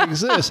product already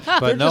exists.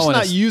 But they're just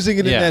not using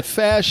it in that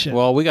fashion.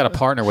 Well, we got to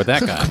partner with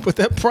that guy. But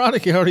that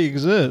product already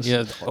exists.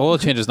 Yeah, oil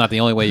change is not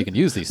the only way you can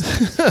use these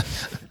things.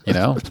 You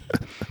know,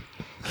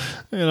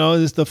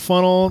 it's the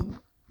funnel.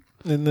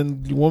 And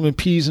then the woman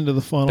pees into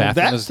the funnel.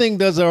 That thing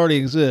does already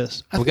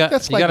exist. I think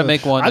that's you got to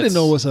make one. I didn't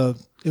know it was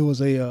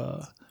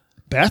a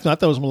bathroom. I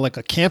thought it was more like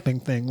a camping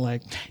thing.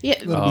 Like be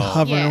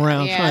hovering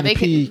around trying to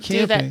pee camping.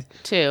 Do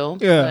that too.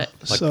 Yeah.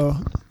 So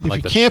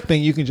if you're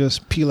camping, you can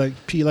just pee like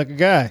a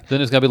guy. Then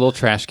there's got to be a little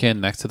trash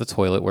can next to the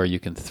toilet where you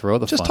can throw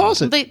the just funnel.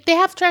 Toss it. They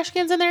have trash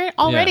cans in there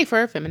already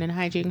for feminine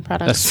hygiene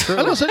products. That's true.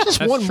 I know, so there's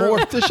just one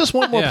more. There's just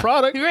one more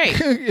product. Right.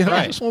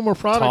 Just one more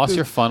product. Toss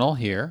your funnel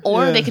here.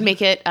 Or they can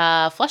make it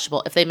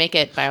flushable if they make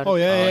it biodegradable. Oh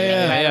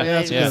yeah.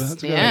 That's good.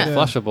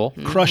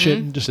 Flushable. Crush it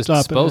and just stop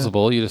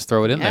disposable. You just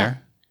throw it in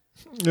there.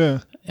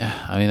 Yeah.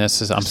 Yeah, I mean that's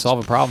just I'm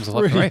solving problems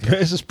left and right.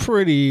 This is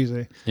pretty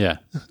easy. Yeah,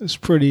 it's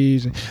pretty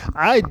easy.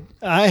 I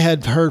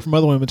had heard from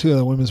other women too that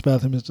the women's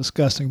bathroom is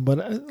disgusting, but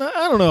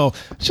I don't know.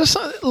 Just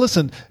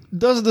listen.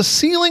 Does the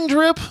ceiling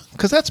drip?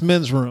 Because that's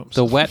men's rooms.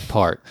 The wet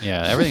part.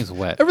 Yeah, everything's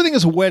wet. Everything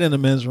is wet in the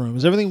men's room.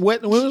 Is everything wet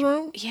in the women's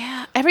room?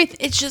 Yeah, everything.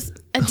 It's just.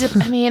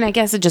 I mean, I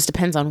guess it just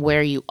depends on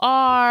where you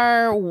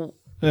are.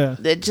 Yeah,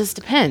 it just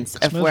depends.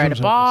 If we're at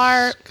a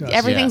bar,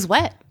 everything's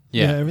wet.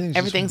 Yeah,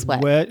 everything's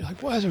wet.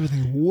 Like, why is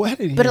everything wet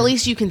in here? But at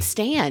least you can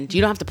stand. You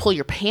don't have to pull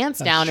your pants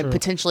down and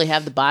potentially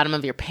have the bottom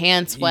of your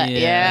pants wet.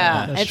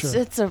 Yeah,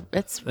 it's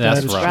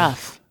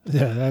rough.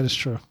 Yeah, that is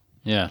true.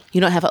 Yeah, you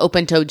don't have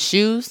open-toed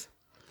shoes.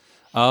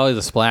 Oh,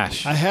 the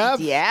splash. I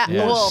have. Yeah.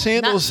 Well,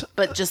 sandals,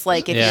 but just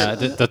like if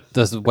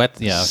the wet.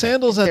 Yeah,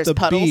 sandals at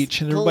the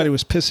beach, and everybody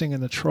was pissing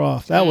in the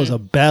trough. That was a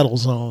battle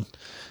zone.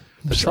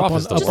 The trough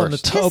is the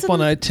worst. Up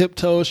on our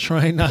tiptoes,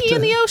 trying not to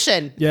in the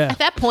ocean. Yeah. At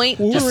that point,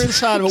 we were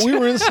inside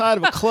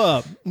of a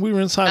club. We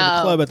were inside of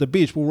a club at the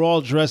beach. We were all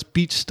dressed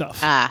beach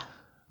stuff.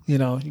 You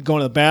know, you go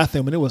into the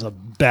bathroom and it was a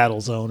battle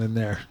zone in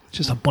there.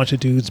 Just a bunch of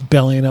dudes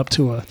bellying up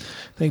to a.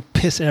 They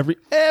piss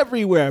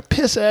everywhere.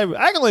 Piss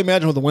everywhere. I can only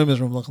imagine what the women's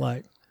room looked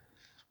like.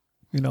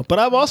 You know, but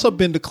I've also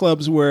been to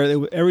clubs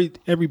where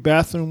every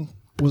bathroom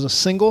was a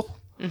single,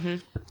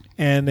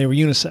 and they were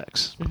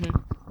unisex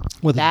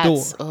with a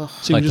door. Ugh.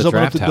 So you Like can just the open up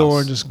draft the door house.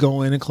 and just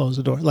go in and close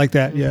the door like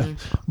that. Yeah,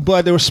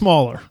 but they were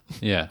smaller.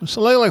 Yeah.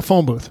 So like a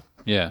phone booth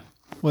Yeah.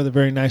 with a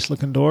very nice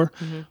looking door.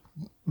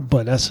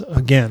 But that's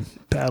again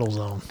battle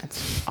zone.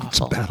 That's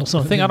awful. Battle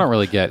zone. The thing I don't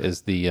really get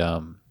is the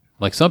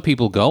like some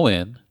people go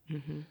in,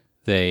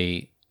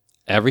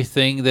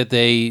 everything that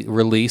they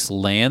release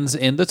lands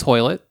in the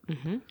toilet,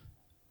 and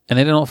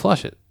they don't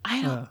flush it.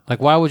 I don't.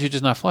 Like, why would you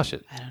just not flush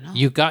it? I don't know.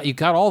 You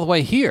got all the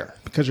way here.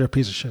 Because you're a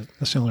piece of shit.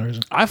 That's the only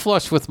reason. I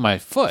flushed with my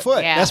foot.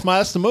 Yeah.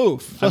 That's the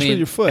move. I Flush mean, with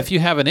your foot. if you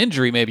have an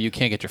injury, maybe you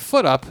can't get your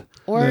foot up.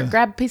 Or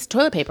grab a piece of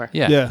toilet paper.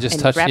 Yeah, Yeah. just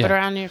And touch. wrap yeah. it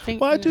around your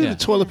finger. well, I do Yeah. the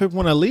toilet paper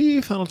when I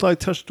leave. I don't like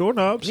touch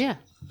doorknobs. Yeah.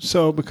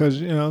 So because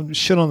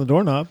shit on the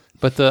doorknob.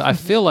 But I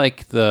feel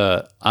like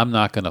I'm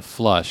not gonna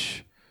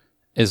flush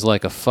is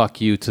like a fuck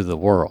you to the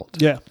world.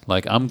 Yeah.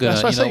 Like I'm gonna.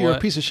 That's why I you say know you're a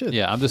what? piece of shit.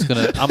 Yeah, I'm just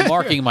gonna. I'm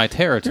marking my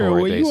territory.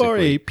 Well, you basically. are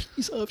a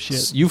piece of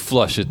shit. You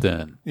flush it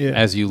then Yeah.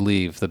 as you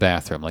leave the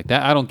bathroom like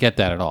that. I don't get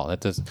that at all.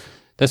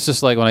 That's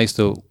just like when I used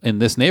to in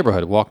this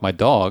neighborhood walk my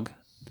dog,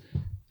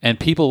 and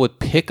people would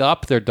pick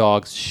up their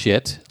dog's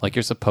shit like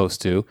you're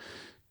supposed to,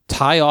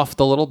 tie off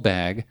the little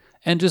bag,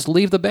 and just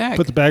leave the bag.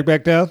 Put the bag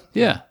back down.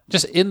 yeah,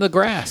 just in the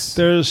grass.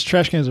 There's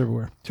trash cans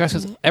everywhere. Trash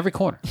cans every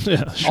corner.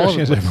 Yeah, All trash over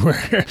cans the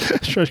place. everywhere.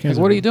 Trash cans.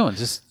 What are you everywhere. doing?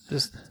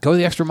 Just go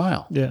the extra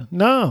mile. Yeah.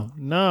 No.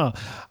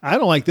 I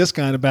don't like this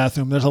guy in the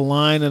bathroom. There's a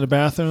line in the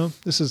bathroom.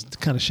 This is the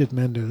kind of shit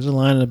men do. There's a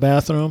line in the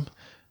bathroom.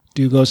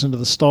 Dude goes into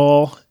the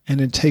stall and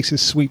then takes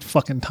his sweet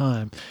fucking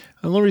time.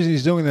 And the only reason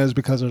he's doing that is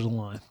because there's a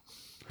line.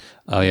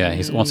 Oh yeah,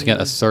 he's once again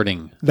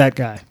asserting. That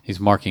guy. He's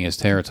marking his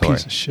territory.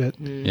 Piece of shit.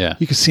 Yeah.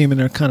 You can see him in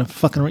there kind of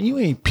fucking around. You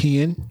ain't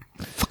peeing.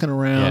 Fucking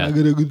around. Yeah. I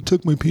gotta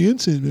tuck my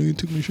pants in. I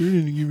gotta tuck my shirt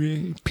in and give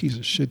me a piece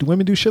of shit. Do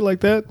women do shit like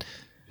that?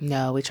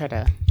 No, we try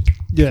to.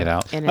 Yeah. Get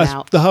out. In and That's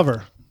out. the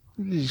hover.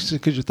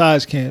 Because your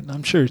thighs can't.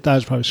 I'm sure your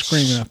thighs are probably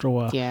screaming after a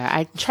while. Yeah,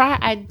 I try.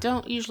 I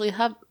don't usually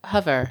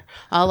hover.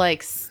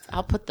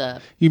 I'll put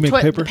the You make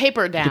paper? the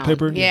paper down. The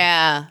paper?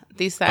 Yeah,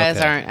 these thighs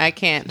Okay. aren't. I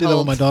can't Did that with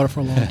hold. my daughter for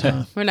a long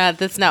time. We're not.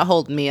 That's not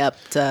holding me up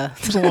to.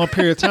 It was a long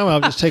period of time. I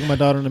was just taking my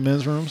daughter in the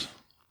men's rooms.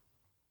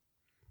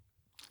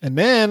 And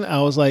then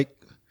I was like,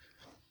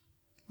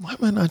 why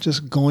am I not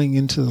just going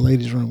into the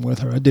ladies' room with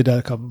her? I did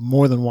that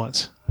more than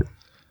once.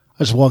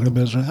 I just walk in the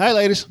men's room. Hi,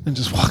 ladies. And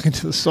just walk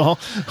into the stall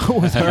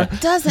with her.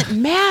 Doesn't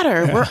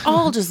matter. We're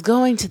all just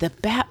going to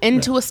the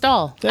into a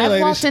stall. Hey, I've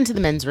ladies. walked into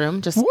the men's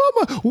room. Just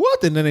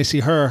What? And then they see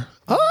her.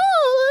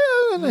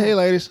 Oh, yeah. Hey,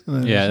 ladies. And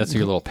then Yeah, that's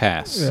your little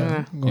pass. Yeah, Your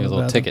go to the little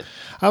bathroom. ticket.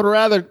 I would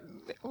rather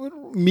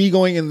me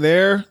going in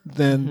there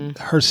than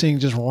her seeing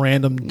just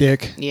random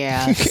dick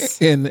yes.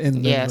 in the men's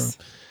Yes.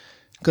 room.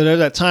 Because there's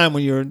that time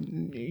when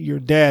you're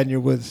dad and you're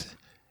with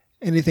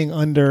anything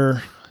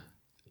under,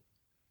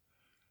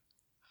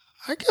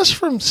 I guess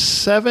from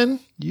 7,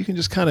 you can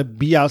just kind of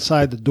be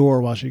outside the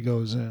door while she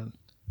goes in.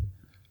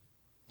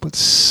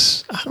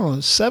 But I don't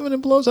know, 7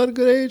 and below's that a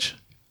good age?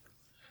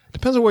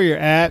 Depends on where you're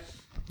at.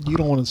 You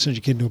don't want to send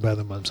your kid to a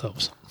bathroom by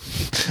themselves.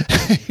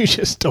 you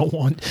just don't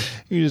want.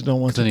 Then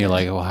to. you're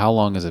like, well, how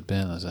long has it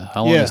been?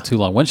 How long Yeah. is too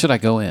long? When should I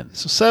go in?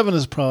 So 7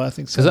 is probably, I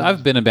think. Because 7.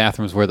 I've been in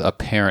bathrooms where a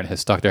parent has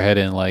stuck their head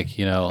in, like,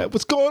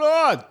 What's going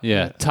on?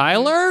 yeah,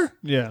 Tyler?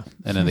 Yeah.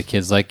 And then the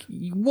kid's like,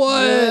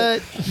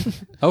 what?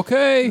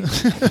 Okay.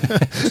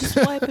 Just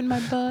wiping my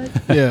butt.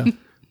 Yeah.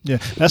 Yeah.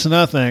 That's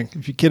another thing.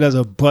 If your kid has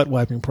a butt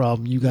wiping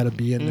problem, you got to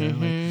be in there.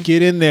 Like,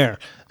 get in there.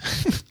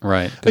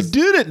 Right. I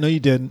did it. No, you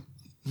didn't.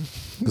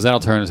 Because that'll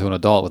turn into an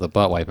adult with a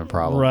butt wiping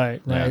problem.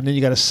 Right. Yeah. And then you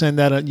got to send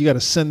that. You got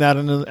to send that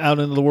out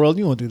into the world.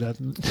 You won't do that.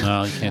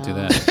 No, you can't do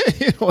that.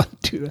 you don't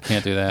want to do that.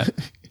 Can't do that.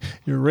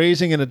 You're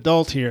raising an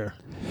adult here.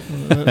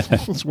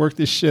 Let's work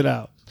this shit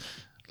out.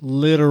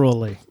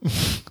 Literally.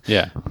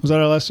 Yeah. Was that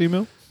our last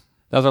email?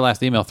 That was our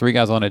last email.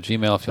 3guyson@gmail.com if you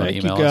want to Thank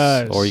you, email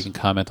guys. us. Or you can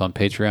comment on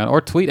Patreon or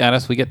tweet at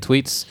us. We get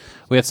tweets.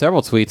 We had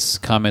several tweets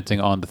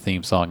commenting on the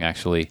theme song,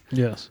 actually,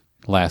 Yes.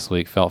 last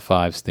week, Felt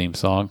 5's theme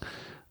song.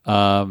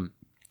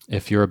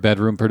 If you're a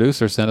bedroom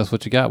producer, send us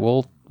what you got.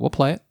 We'll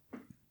play it.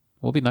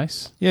 We'll be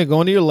nice. Yeah. Go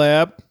into your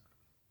lab.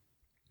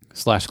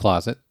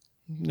 /closet.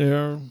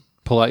 There.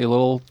 Pull out your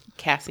little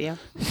Casio.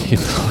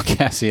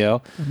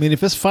 Casio. I mean,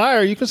 if it's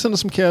fire, you can send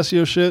us some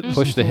Casio shit.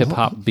 Push the hip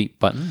hop beat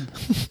button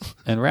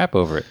and rap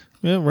over it.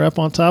 Yeah, wrap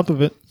on top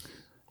of it.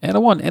 And a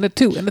 1, and a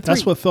 2, and a 3.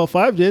 That's what Fel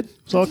 5 did.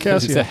 It's all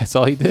Casio. That's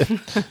all he did.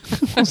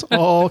 It's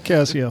all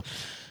Casio.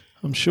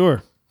 I'm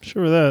sure.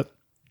 Sure of that.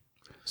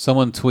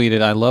 Someone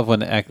tweeted, I love when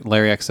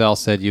Larry XL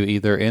said you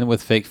either in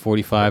with fake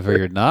 45 or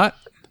you're not.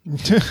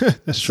 That's true.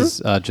 This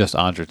is, just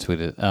Andra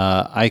tweeted.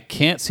 I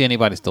can't see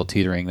anybody still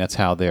teetering. That's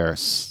how their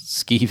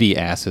skeevy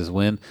asses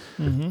win.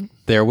 Mm-hmm.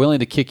 They're willing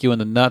to kick you in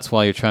the nuts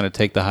while you're trying to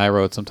take the high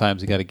road.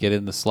 Sometimes you got to get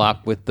in the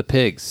slop with the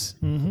pigs.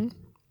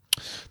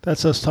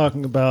 That's us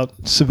talking about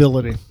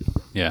civility.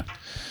 Yeah.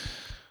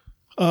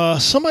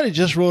 Somebody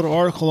just wrote an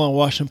article on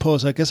Washington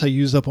Post. I guess I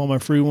used up all my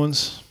free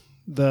ones.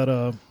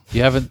 That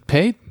You haven't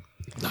paid?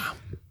 No.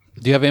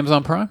 Do you have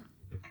Amazon Prime?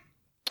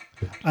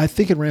 I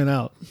think it ran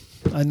out.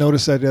 I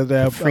noticed that the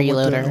other day.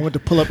 Freeloader. I went to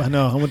pull up. I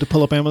know. I went to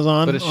pull up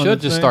Amazon. But it on should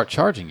the just thing. start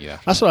charging you.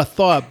 That's what I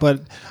thought,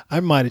 but I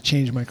might have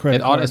changed my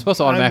credit card. It's supposed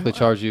to automatically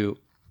charge you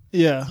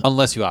Yeah.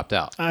 unless you opt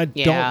out. I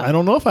Yeah.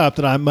 don't know if I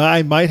opted. I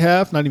might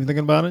have. Not even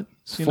thinking about it.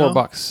 It's you $4.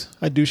 know?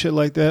 I do shit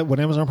like that. What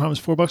Amazon Prime is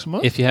 $4 a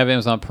month. If you have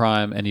Amazon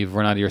Prime and you've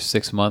run out of your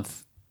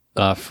 6-month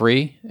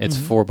free, it's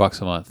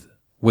 $4 a month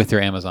with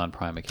your Amazon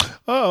Prime account.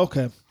 Oh,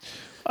 okay.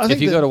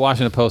 If you go to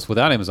Washington Post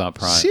without Amazon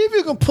Prime, see if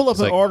you can pull up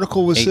an like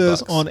article which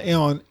says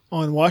 $8.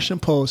 on Washington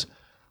Post,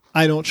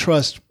 I don't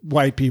trust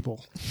white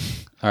people.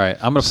 all right,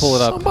 I'm going to pull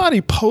it up. Somebody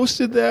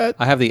posted that.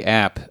 I have the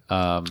app.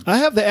 I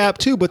have the app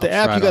too, but the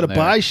I'll app try you it got to on there.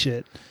 buy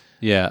shit.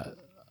 Yeah.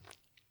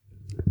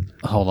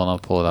 Hold on, I'll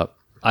pull it up.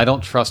 I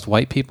don't trust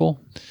white people.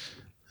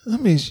 I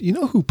mean, you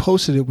know who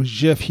posted it was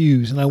Jeff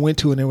Hughes, and I went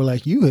to it and they were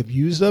like, "You have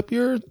used up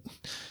your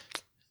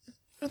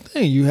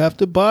thing. You have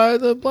to buy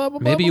the blah blah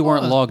blah." Maybe you blah,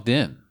 weren't blah." logged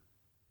in.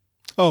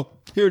 Oh,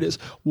 here it is.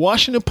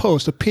 Washington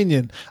Post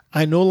opinion.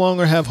 I no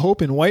longer have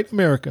hope in white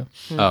America.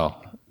 Oh,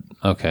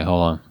 okay,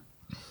 hold on.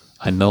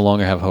 I no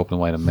longer have hope in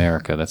white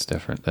America. That's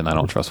different than I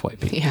don't trust white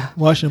people. Yeah.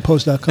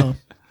 WashingtonPost.com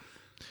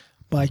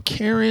by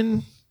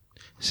Karen.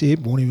 See, it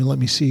won't even let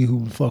me see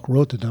who the fuck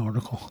wrote the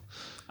article.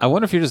 I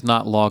wonder if you're just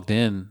not logged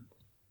in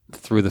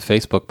through the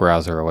Facebook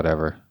browser or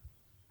whatever.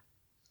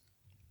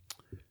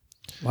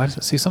 Why does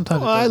it see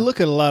sometimes? Well, I look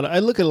at a lot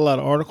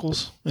of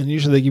articles, and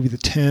usually they give you the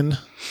 10.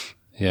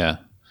 Yeah.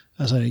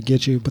 That's how they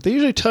get you. But they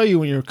usually tell you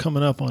when you're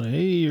coming up on it.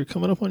 Hey, you're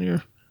coming up on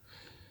your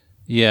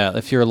Yeah,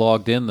 if you're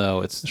logged in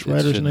though, this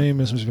writer's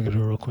name is. Let's make it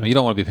real quick. You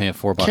don't want to be paying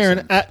 $4. Karen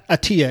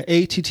Attiah,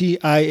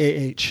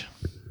 Attiah.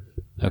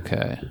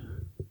 Okay.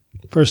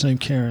 First name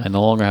Karen. I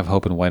no longer have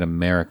hope in white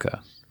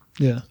America.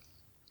 Yeah.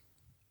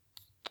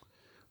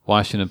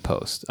 Washington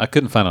Post. I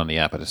couldn't find it on the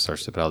app. I just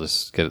searched it, but I'll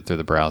just get it through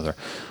the browser.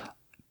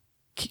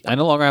 I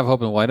no longer have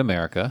hope in white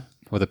America,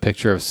 with a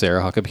picture of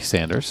Sarah Huckabee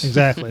Sanders.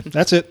 Exactly.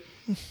 That's it.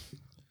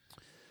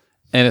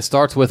 And it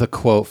starts with a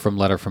quote from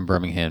Letter from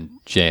Birmingham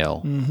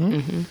Jail.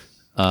 Mm-hmm. You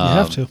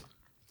have to.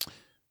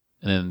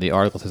 And then the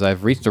article says,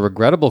 I've reached a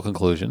regrettable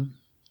conclusion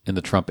in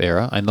the Trump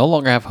era. I no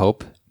longer have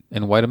hope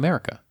in white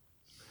America.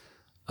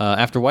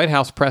 After White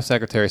House Press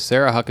Secretary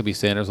Sarah Huckabee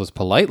Sanders was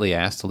politely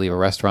asked to leave a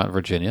restaurant in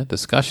Virginia,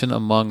 discussion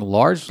among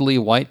largely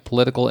white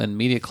political and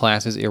media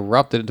classes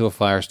erupted into a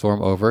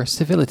firestorm over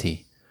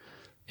civility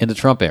in the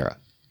Trump era.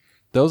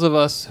 Those of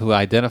us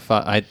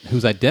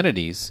whose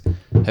identities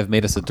have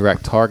made us the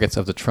direct targets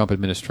of the Trump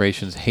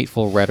administration's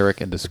hateful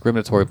rhetoric and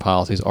discriminatory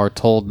policies are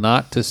told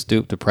not to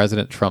stoop to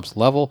President Trump's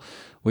level.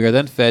 We are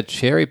then fed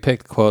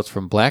cherry-picked quotes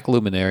from black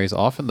luminaries,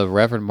 often the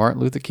Reverend Martin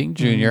Luther King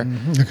Jr.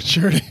 Look at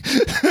Charity.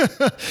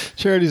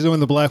 Charity's doing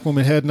the black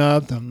woman head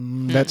nod.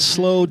 That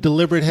slow,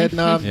 deliberate head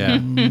nod. Yeah.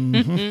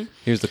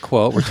 Here's the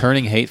quote.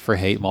 Returning hate for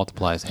hate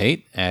multiplies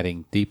hate,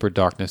 adding deeper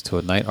darkness to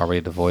a night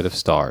already devoid of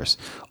stars.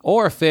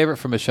 Or a favorite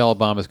from Michelle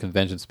Obama's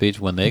convention speech,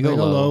 when they go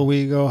low,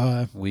 we go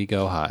high. We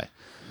go high.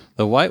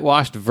 The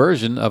whitewashed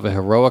version of a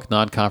heroic,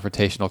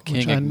 non-confrontational king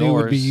Which I knew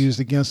would be used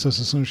against us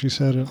as soon as she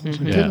said it.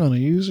 They're going to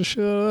use the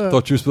shit out of that.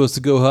 Thought you were supposed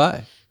to go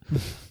high.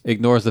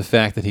 Ignores the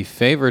fact that he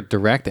favored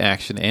direct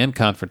action and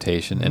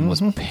confrontation and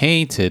was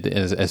painted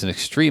as an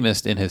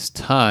extremist in his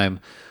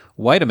time.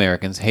 White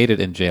Americans hated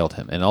and jailed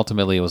him, and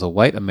ultimately it was a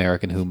white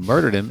American who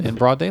murdered him in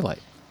broad daylight.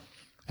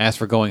 As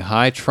for going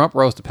high, Trump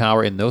rose to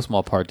power in no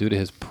small part due to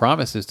his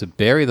promises to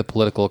bury the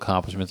political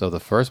accomplishments of the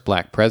first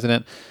black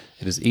president.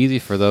 It is easy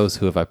for those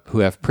who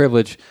have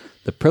privilege,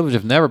 the privilege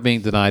of never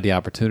being denied the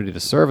opportunity to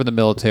serve in the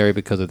military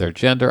because of their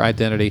gender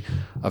identity,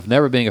 of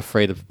never being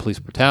afraid of police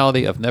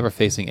brutality, of never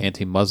facing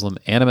anti-Muslim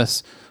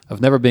animus,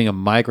 of never being a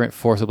migrant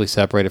forcibly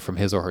separated from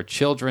his or her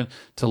children,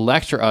 to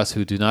lecture us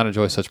who do not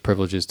enjoy such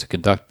privileges to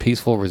conduct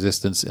peaceful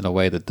resistance in a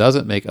way that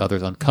doesn't make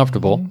others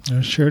uncomfortable.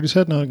 There's Charity's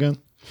head nod again.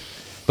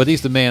 But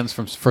these demands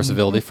for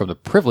civility from the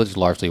privileged,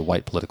 largely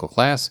white political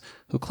class,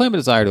 who claim a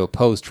desire to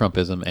oppose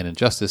Trumpism and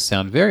injustice,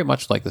 sound very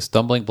much like the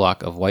stumbling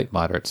block of white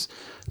moderates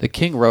that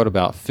King wrote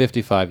about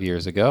 55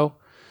 years ago.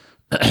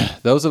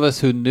 Those of us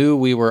who knew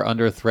we were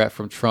under threat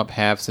from Trump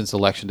have, since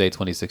Election Day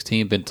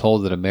 2016, been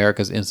told that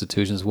America's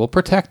institutions will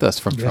protect us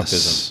from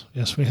Trumpism.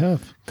 Yes, we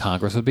have.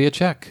 Congress would be a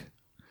check.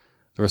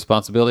 The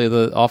responsibility of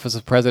the office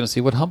of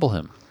presidency would humble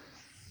him.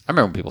 I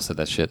remember when people said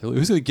that shit.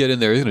 Who's going to get in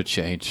there? Who's going to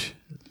change?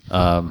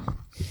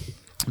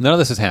 None of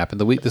this has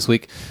happened. This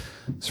week,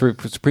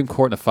 Supreme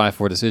Court in a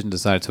 5-4 decision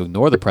decided to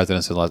ignore the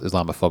president's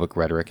Islamophobic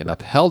rhetoric and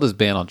upheld his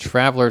ban on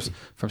travelers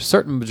from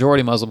certain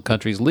majority Muslim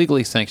countries,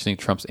 legally sanctioning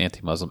Trump's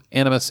anti-Muslim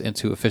animus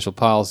into official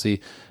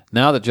policy.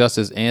 Now that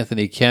Justice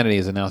Anthony Kennedy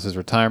has announced his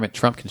retirement,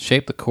 Trump can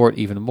shape the court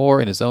even more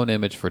in his own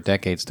image for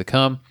decades to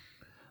come.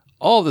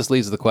 All of this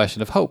leads to the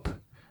question of hope.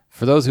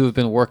 For those who have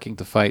been working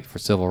to fight for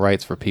civil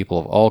rights for people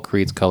of all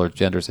creeds, colors,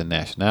 genders, and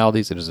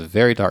nationalities, it is a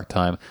very dark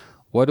time.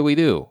 What do we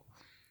do?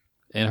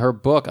 In her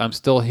book, I'm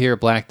Still Here,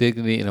 Black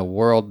Dignity in a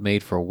World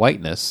Made for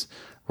Whiteness,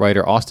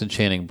 Writer Austin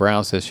Channing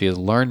Brown says she has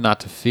learned not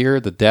to fear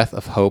the death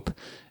of hope.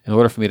 In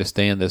order for me to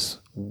stay in this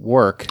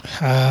work,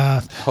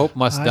 hope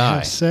must die.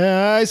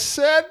 I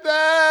said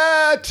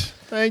that.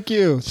 Thank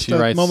you. She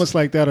writes, moments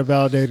like that are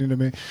validating to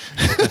me.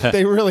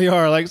 They really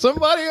are. Like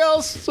somebody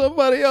else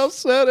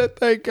said it.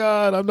 Thank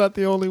God, I'm not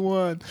the only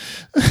one.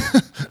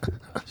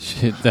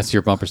 That's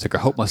your bumper sticker.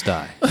 Hope must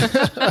die.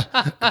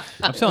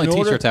 I'm selling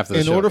T-shirts after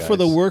the show. In order guys. for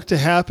the work to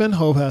happen,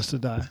 hope has to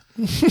die.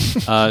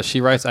 She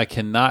writes, I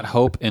cannot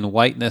hope in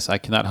whiteness. I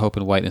cannot hope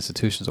in white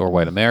institutions or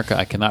white America.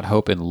 I cannot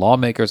hope in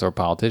lawmakers or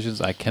politicians.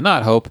 I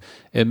cannot hope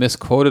in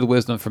misquoted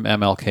wisdom from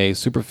MLK,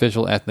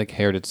 superficial ethnic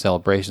heritage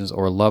celebrations,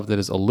 or love that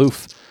is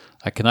aloof.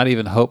 I cannot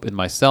even hope in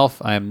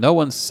myself. I am no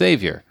one's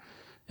savior.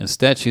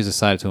 Instead, she's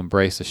decided to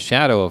embrace the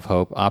shadow of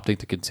hope, opting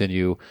to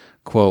continue,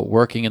 quote,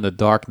 working in the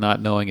dark,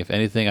 not knowing if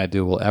anything I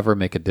do will ever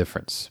make a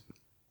difference.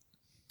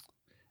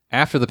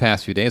 After the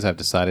past few days, I've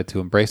decided to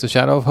embrace the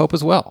shadow of hope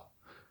as well.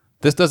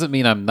 This doesn't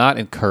mean I'm not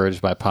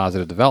encouraged by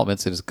positive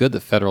developments. It is good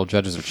that federal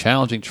judges are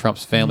challenging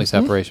Trump's family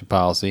separation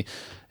policy.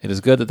 It is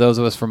good that those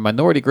of us from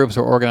minority groups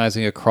are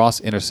organizing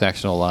across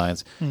intersectional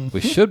lines. We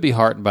should be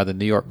heartened by the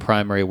New York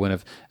primary win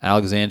of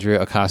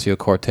Alexandria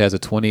Ocasio-Cortez, a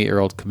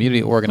 28-year-old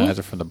community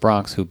organizer from the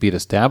Bronx who beat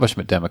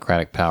establishment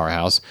Democratic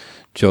powerhouse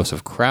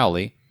Joseph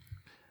Crowley.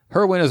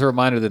 Her win is a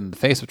reminder that in the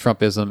face of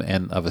Trumpism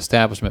and of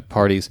establishment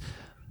parties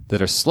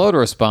that are slow to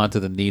respond to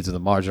the needs of the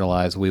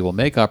marginalized, we will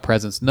make our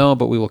presence known,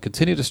 but we will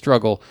continue to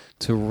struggle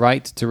to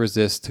write, to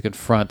resist, to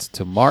confront,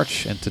 to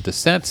march, and to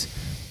dissent,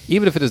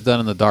 even if it is done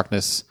in the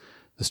darkness.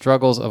 The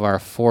struggles of our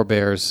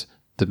forebears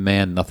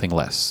demand nothing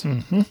less.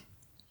 End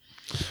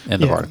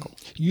of article.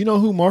 You know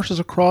who marches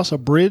across a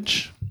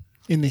bridge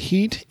in the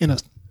heat in a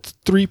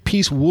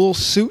 3-piece wool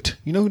suit?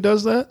 You know who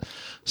does that?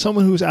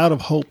 Someone who's out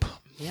of hope.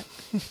 Yep.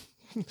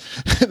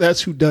 That's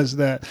who does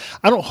that.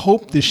 I don't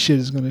hope this shit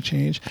is going to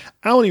change.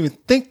 I don't even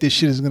think this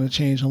shit is going to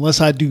change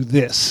unless I do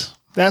this.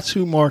 That's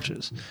who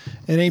marches.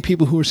 It ain't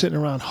people who are sitting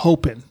around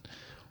hoping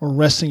or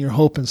resting your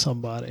hope in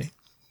somebody.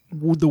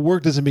 The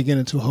work doesn't begin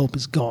until hope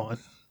is gone.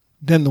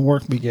 Then the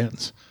work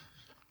begins.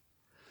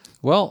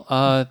 Well,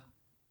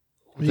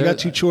 You got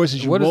two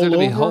choices. You what is roll there to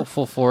be over,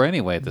 hopeful for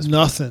anyway at this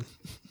point?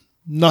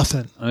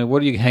 Nothing. I mean,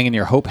 what are you hanging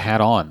your hope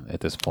hat on at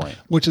this point?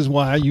 Which is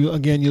why you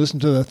listen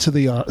to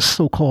the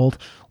so-called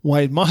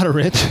white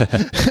moderate,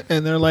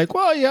 and they're like,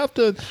 well, you have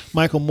to,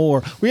 Michael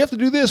Moore, we have to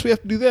do this, we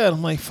have to do that.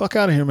 I'm like, fuck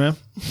out of here, man.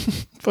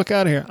 Fuck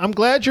out of here. I'm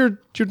glad you're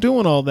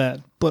doing all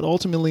that, but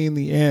ultimately in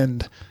the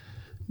end,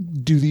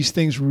 do these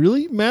things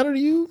really matter to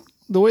you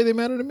the way they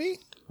matter to me?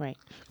 Right.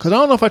 Because I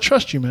don't know if I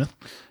trust you, man.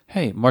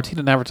 Hey,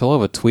 Martina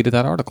Navratilova tweeted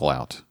that article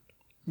out.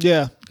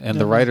 Yeah. And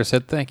the writer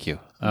said thank you.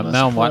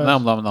 Now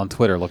I'm on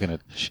Twitter looking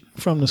at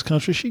From this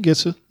country, she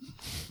gets it.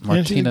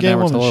 Martina gay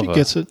woman. Navratilova. She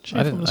gets it. She's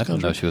I from this didn't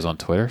know country. she was on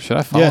Twitter. Should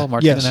I follow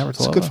Martina Navratilova?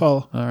 It's a good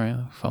follow. All right,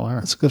 I'll follow her.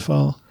 It's a good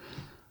follow.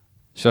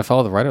 Should I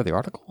follow the writer of the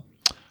article?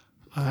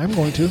 I'm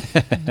going to.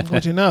 I'm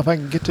going to now. If I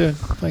can get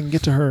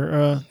to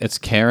her. It's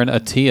Karen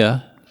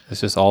Attiah.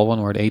 It's just all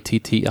one word,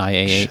 ATTIAH.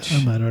 I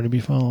might already be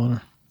following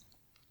her.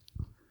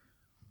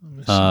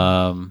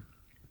 No,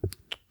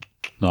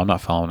 I'm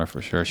not following her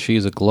for sure.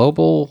 She's a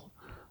global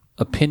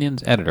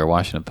opinions editor,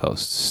 Washington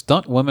Post.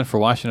 Stunt Women for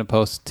Washington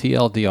Post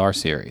TLDR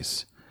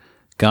series.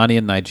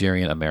 Ghanaian,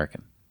 Nigerian,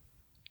 American.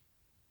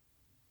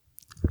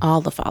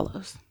 All the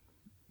follows.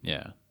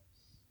 Yeah.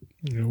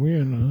 Yeah,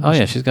 weird. Oh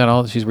yeah, she's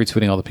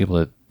retweeting all the people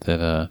that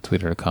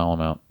tweeted her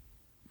column out.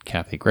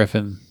 Kathy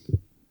Griffin.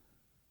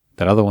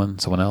 That other one,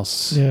 someone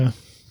else. Yeah.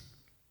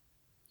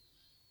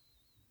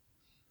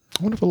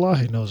 I wonder if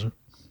Elahi knows her.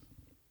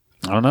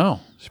 I don't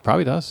know. She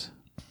probably does.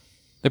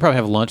 They probably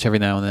have lunch every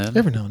now and then.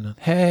 Every now and then.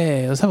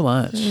 Hey, let's have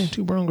lunch. Hey,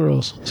 two brown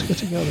girls. Let's get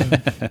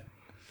together.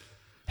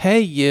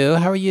 Hey, you.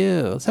 How are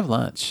you? Let's have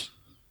lunch.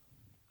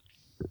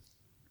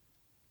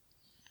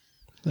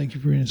 Thank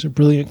you for reading. It's a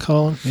brilliant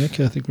column. Yeah,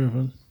 Kathy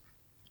Griffin.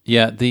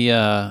 Yeah,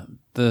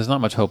 there's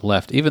not much hope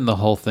left. Even the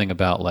whole thing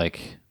about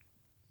like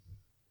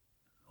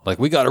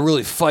we got to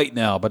really fight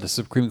now about the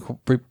Supreme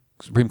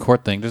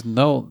Court thing. There's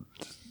no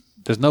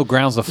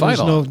grounds to fight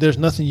on. There's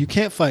nothing you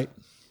can't fight.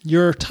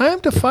 Your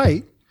time to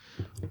fight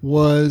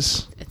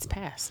was It's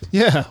past.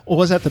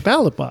 was at the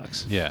ballot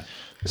box. Yeah.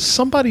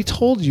 Somebody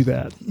told you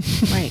that.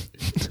 Right.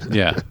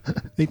 Yeah.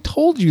 They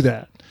told you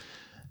that.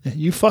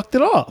 You fucked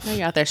it off. Now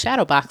you're out there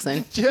shadow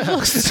boxing.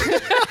 Yeah.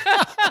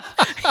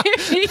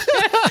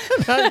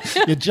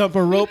 You're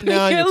jumping rope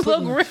now. You You're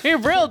look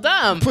real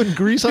dumb. putting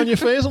grease on your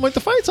face. I'm like, the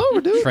fight's over,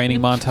 dude.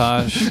 Training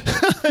montage.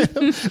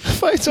 The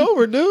fight's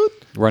over, dude.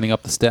 Running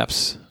up the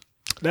steps.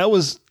 That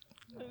was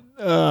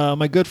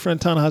my good friend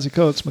Ta-Nehisi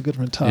Coates, my good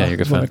friend Todd, Yeah, your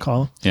good is what I friend.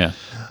 call him, Yeah.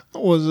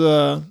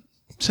 was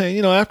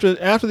saying, after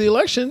the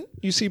election,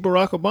 you see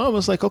Barack Obama.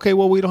 It's like, okay,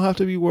 well, we don't have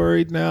to be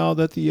worried now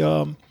that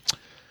the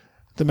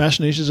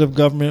machinations of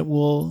government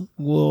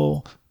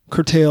will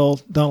curtail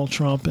Donald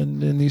Trump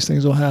and these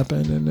things will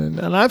happen.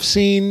 And I've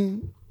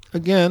seen,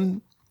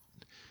 again,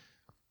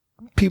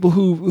 people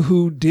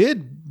who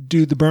did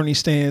do the Bernie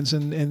stands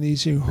and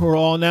these who are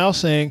all now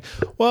saying,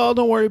 well,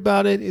 don't worry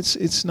about it.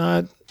 It's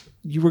not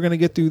You were going to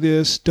get through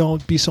this.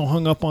 Don't be so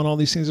hung up on all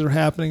these things that are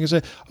happening. It's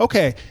like,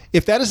 okay,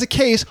 if that is the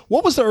case,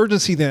 what was the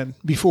urgency then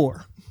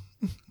before?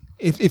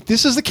 If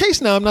this is the case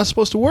now, I'm not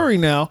supposed to worry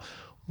now.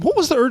 What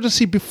was the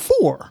urgency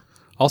before?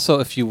 Also,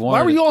 if you want,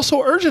 Why were you all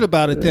so urgent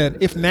about it then?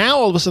 If now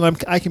all of a sudden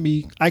I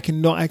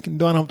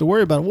don't have to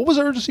worry about it. What was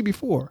the urgency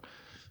before?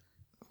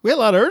 We had a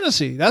lot of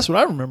urgency. That's what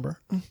I remember.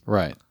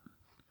 right?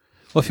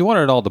 Well, if you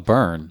wanted it all to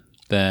burn,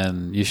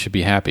 then you should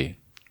be happy.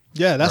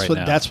 Yeah, that's Right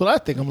now. that's what I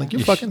think. I'm like,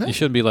 you're fucking. You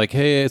shouldn't be like,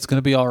 hey, it's going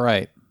to be all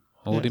right.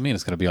 Well, what do you mean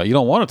it's going to be all? You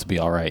don't want it to be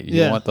all right.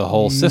 You Yeah. want the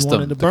whole You system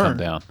want it to to burn. come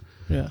down.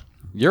 Yeah,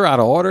 You're out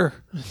of order.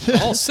 The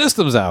whole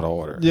system's out of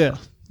order. yeah,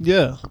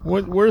 yeah.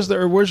 Where's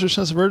your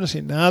sense of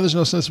urgency? Now there's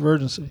no sense of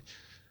urgency.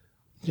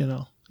 You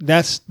know,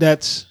 that's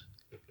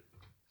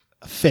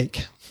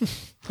fake.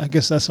 I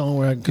guess that's the only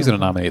way I can. He's going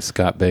to nominate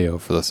Scott Baio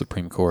for the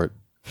Supreme Court.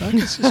 I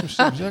can see some shit.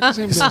 I can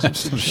see him doing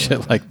Some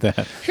shit like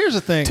that. Here's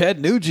the thing. Ted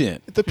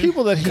Nugent. The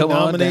people that he Come on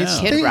nominates,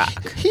 down. Kid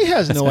Rock. he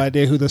has no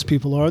idea who those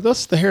people are.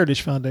 That's the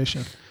Heritage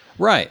Foundation.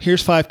 Right.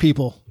 Here's 5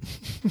 people.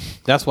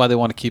 That's why they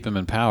want to keep him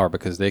in power,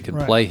 because they can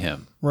Right. play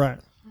him. Right.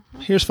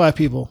 Here's 5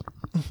 people.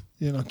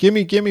 You know, give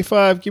me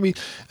 5, give me,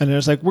 and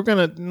there's like, we're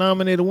going to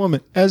nominate a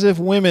woman, as if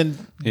women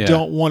Yeah.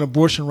 don't want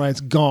abortion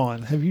rights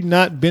gone. Have you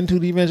not been to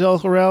the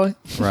evangelical rally?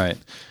 Right.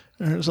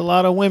 There's a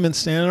lot of women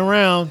standing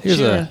around. Here's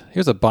cheering.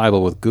 here's a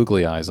Bible with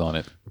googly eyes on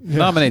it.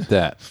 Nominate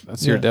that.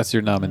 That's Yeah.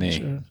 your nominee.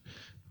 Sure.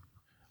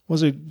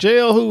 Was it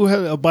JL who had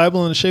a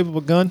Bible in the shape of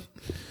a gun?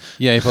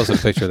 Yeah, he posted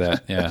a picture of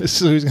that. Yeah. This is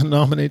who he's going to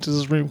nominate to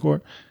the Supreme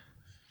Court.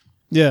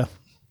 Yeah.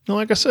 No,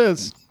 like I said,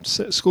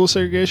 school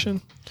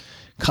segregation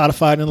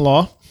codified in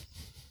law.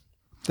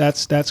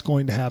 That's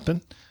going to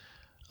happen.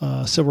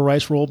 Civil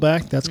rights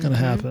rollback. That's going to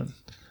happen.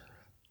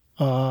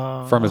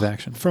 Affirmative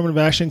action. Affirmative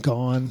action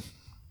gone.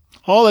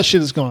 All that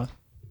shit is gone.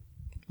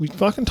 We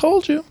fucking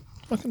told you.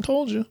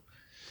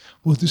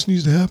 Well, this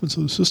needs to happen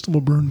so the system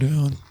will burn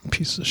down.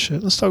 Piece of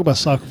shit. Let's talk about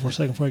soccer for a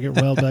second before I get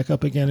riled back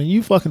up again. And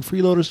you fucking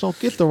freeloaders don't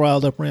get the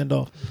riled up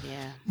Randolph.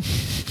 Yeah.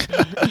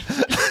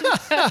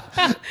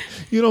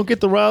 You don't get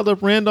the riled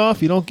up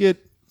Randolph. You don't get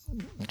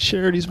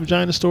Charity's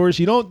vagina stories.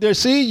 You don't. There.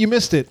 See, you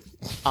missed it.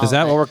 Is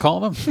that what we're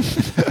calling them?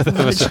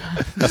 My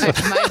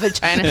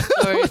vagina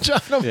story.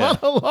 Vagina Yeah.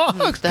 monologue.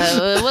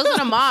 It wasn't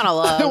a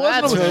monologue. It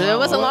wasn't It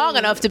wasn't long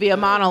enough to be a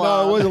No,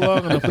 monologue. it wasn't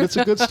long enough, but it's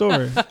a good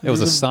story. It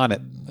was a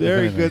sonnet.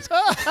 Very good.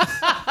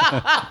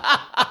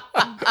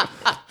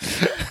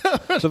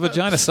 The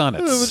vagina The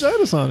sonnets.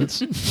 vagina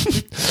sonnets. A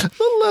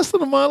little less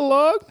than a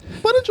monologue,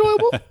 but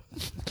enjoyable.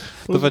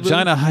 The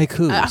vagina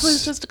haikus. I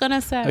was just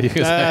gonna say. you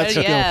gonna That's,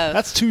 Yeah.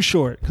 that's too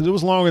short because it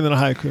was longer than a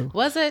haiku.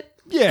 Was it?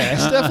 Yeah,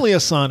 it's definitely a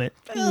sonnet.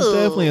 It's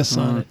definitely a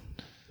sonnet.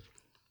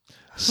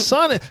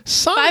 Sonnet.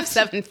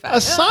 575.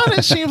 A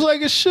sonnet seems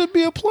like it should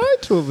be applied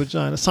to a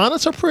vagina.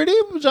 Sonnets are pretty.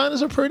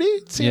 Vaginas are pretty.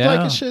 It seems like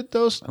Yeah. it should.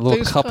 Those A little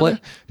things couplet.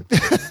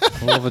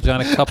 A little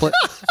vagina couplet.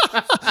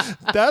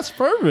 That's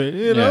perfect.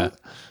 You know, Yeah.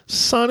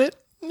 sonnet.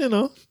 You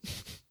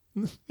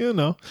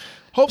know.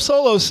 Hope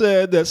Solo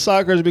said that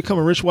soccer has become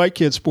a rich white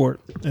kid sport,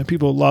 and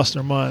people have lost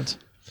their minds.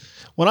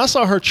 When I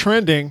saw her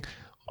trending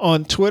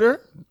on Twitter,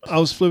 I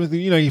was flipping through.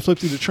 You flip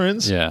through the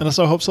trends, Yeah. and I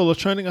saw Hope Solo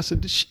trending. I said,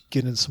 "Did she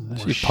get in some more?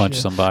 She punched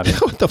shit? somebody.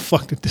 What the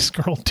fuck did this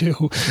girl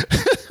do?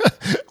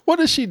 What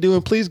is she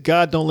doing? Please,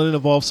 God, don't let it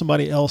involve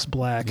somebody else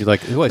black." You're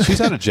like, what? She's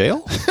out of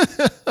jail?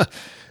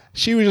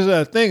 She was just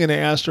at a thing, and they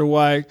asked her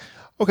why.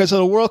 Okay, so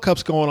the World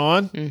Cup's going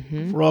on.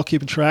 We're all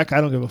keeping track.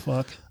 I don't give a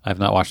fuck. I've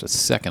not watched a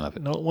second of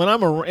it. No, when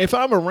if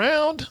I'm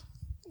around,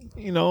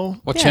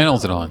 What channel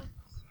is it on?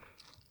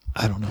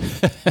 I don't know.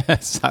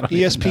 I don't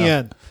even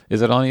ESPN. know.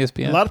 Is it on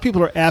ESPN? A lot of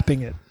people are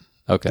apping it.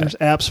 Okay. There's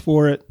apps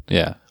for it.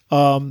 Yeah.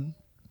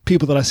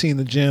 People that I see in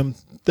the gym,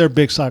 they're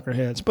big soccer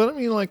heads. But I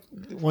mean, like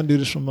one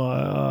dude is from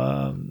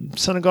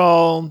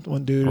Senegal.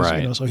 One dude is,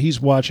 Right. so he's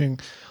watching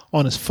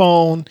on his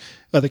phone.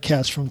 Other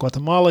cat's from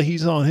Guatemala.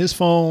 He's on his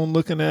phone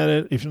looking at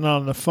it. If you're not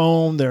on the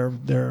phone,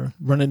 they're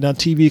running down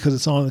TV because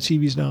it's on. The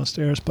TV's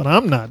downstairs. But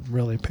I'm not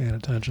really paying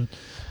attention.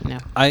 No.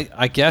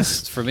 I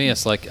guess for me,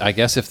 it's like, I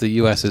guess if the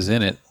U.S. is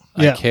in it,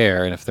 Yeah. I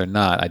care. And if they're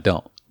not, I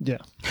don't. Yeah,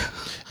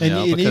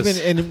 know, and because-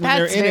 even when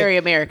they're That's in very it,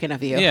 American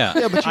of you. Yeah.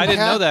 but you I didn't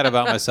have- know that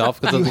about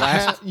myself because You the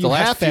last few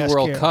half-ass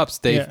World care. Cups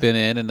they've Yeah. been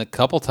in, and a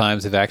couple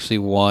times they've actually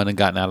won and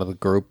gotten out of the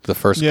group, the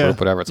first yeah, group,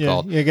 whatever it's yeah,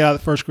 called. Yeah, get out of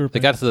the first group.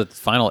 They got to the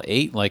final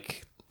 8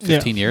 like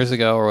 15 years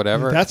ago or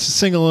whatever. That's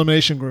single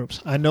elimination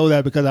groups. I know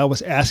that because I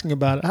was asking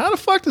about it. How the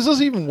fuck does this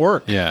even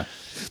work? yeah.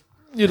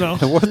 You know.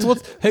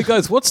 Hey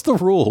guys, what's the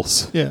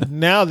rules? Yeah.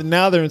 Now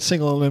they're in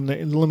single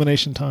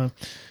elimination time,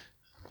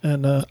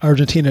 and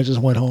Argentina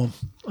just went home.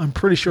 I'm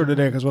pretty sure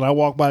today because when I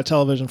walked by the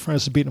television,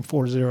 France is beating them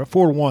 4-0,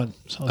 4-1.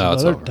 So I was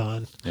it's they're over.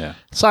 done. Yeah.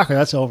 Soccer,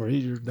 that's over.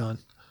 You're done.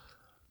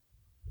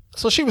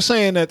 So she was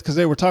saying that because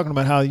they were talking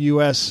about how the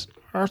U.S.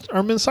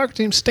 our men's soccer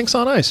team stinks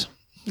on ice.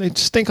 They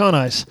stink on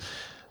ice.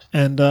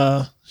 And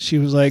she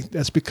was like,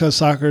 that's because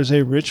soccer is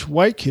a rich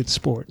white kid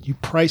sport. You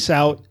price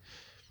out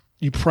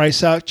You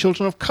price out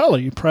children of color.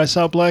 You price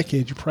out black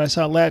kids. You price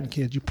out Latin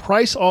kids. You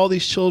price all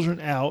these children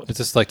out. It's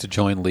just like to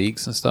join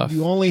leagues and stuff.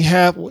 You only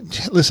have.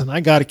 Listen, I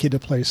got a kid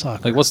that plays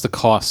soccer. Like, what's the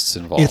costs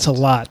involved? It's a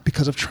lot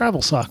because of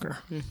travel soccer.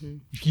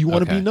 If you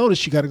want to Okay. be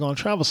noticed, you got to go on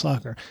travel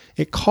soccer.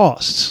 It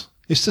costs.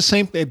 It's the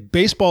same.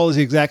 Baseball is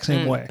the exact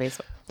same way.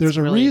 baseball. There's It's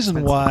a really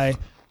reason why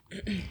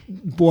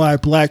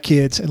black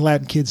kids and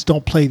Latin kids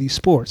don't play these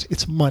sports.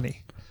 It's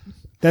money.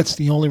 That's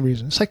the only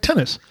reason. It's like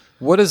tennis.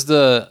 What is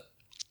the,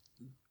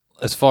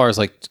 as far as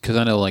like, because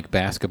I know like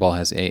basketball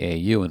has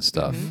AAU and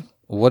stuff.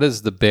 What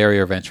is the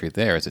barrier of entry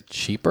there? Is it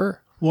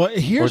cheaper? Well,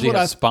 here's do you what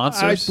have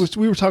sponsors?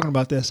 we were talking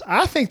about this.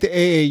 I think the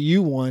AAU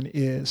one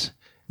is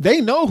they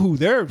know who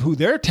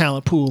their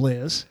talent pool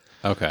is.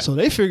 Okay. So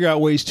they figure out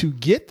ways to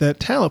get that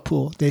talent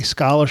pool. They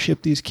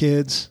scholarship these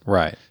kids,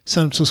 Right.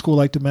 send them to a school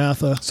like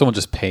DeMatha. Someone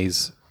just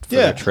pays for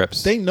their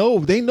trips. They know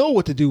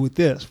what to do with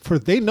this.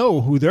 They know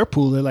who their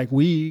pool is. Like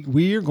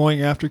we are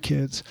going after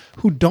kids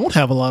who don't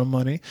have a lot of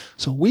money,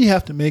 so we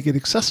have to make it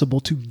accessible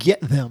to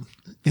get them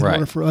in Right.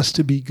 order for us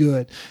to be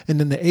good. And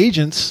then the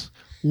agents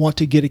want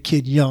to get a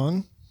kid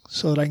young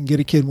so that I can get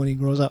a kid when he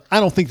grows up. I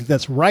don't think that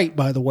that's right,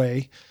 by the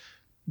way.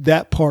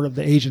 That part of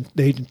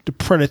the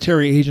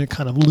predatory agent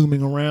kind of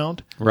looming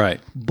around. Right.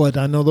 But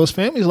I know those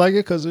families like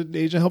it because the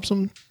agent helps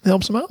them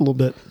out a little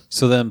bit.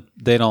 So then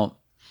they don't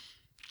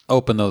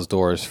open those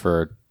doors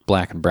for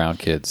black and brown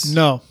kids.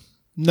 No.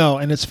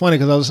 And it's funny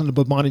because I was listening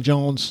to Bomani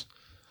Jones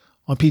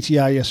on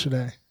PTI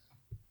yesterday.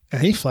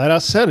 And he flat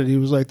out said it. He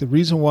was like, the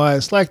reason why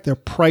it's like they're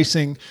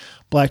pricing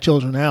black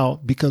children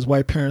out because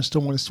white parents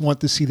don't want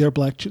to see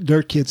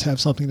their kids have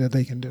something that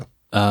they can do.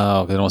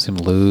 Oh, they don't want to see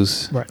them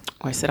lose. Right.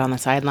 Or sit on the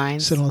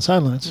sidelines. Sit on the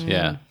sidelines.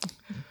 Yeah.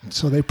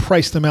 So they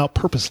price them out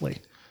purposely.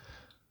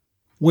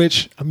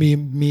 Which, I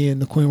mean, me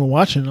and the Queen were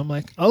watching. I'm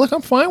like, oh, look,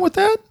 I'm fine with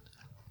that.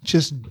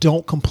 Just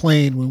don't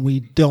complain when we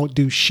don't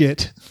do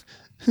shit.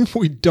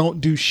 We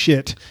don't do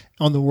shit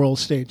on the world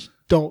stage.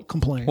 Don't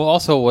complain. Well,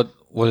 also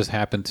what has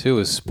happened too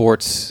is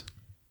sports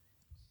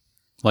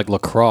like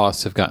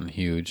lacrosse have gotten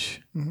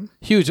huge.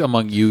 Huge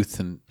among youth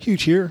and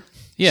Huge here.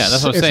 yeah,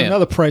 that's what I'm it's saying.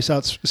 Another price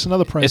out. It's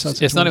another price out.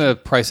 It's not situation. even a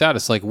price out.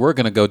 It's like we're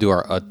going to go do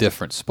a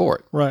different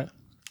sport. Right.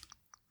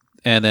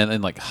 And then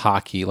in like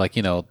hockey, like,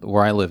 you know,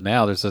 where I live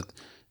now, there's a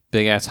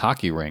big ass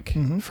hockey rink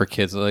Mm-hmm. for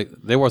kids. Like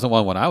there wasn't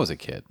one when I was a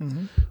kid.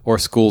 Or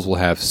schools will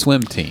have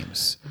swim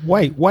teams,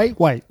 White.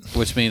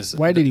 which means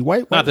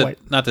White. not that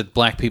White. not that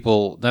black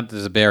people, not that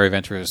there's a barrier of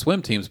entry for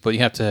swim teams, but you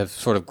have to have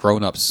sort of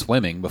grown up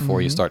swimming before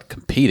Mm-hmm. you start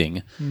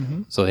competing.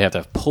 So they have to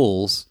have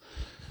pools.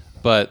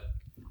 But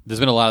there's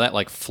been a lot of that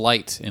like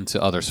flight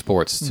into other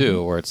sports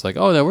too, where it's like,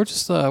 oh no, we're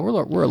just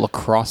we're a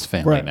lacrosse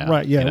family Right. now.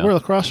 Right. Yeah. you know? We're a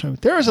lacrosse room.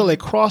 There is a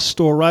lacrosse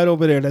store right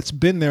over there that's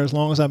been there as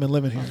long as I've been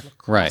living here.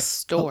 right.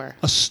 Store.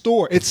 A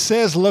store. It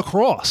says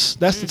lacrosse.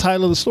 That's the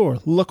title of the store.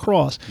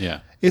 Lacrosse. Yeah.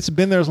 It's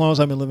been there as long as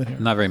I've been living here.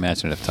 Not very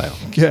imaginative title.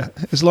 Yeah.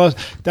 As long as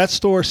that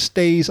store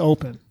stays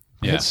open.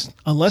 Yeah.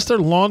 Unless they're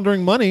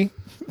laundering money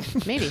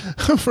Maybe.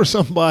 for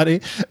somebody,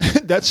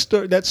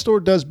 that store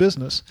does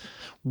business.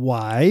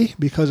 Why?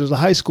 Because there's a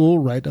high school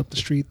right up the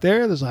street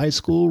there. There's a high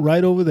school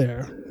right over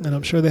there. And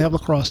I'm sure they have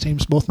lacrosse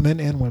teams, both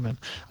men and women.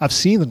 I've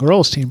seen the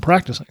girls team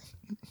practicing.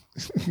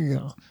 You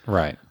know.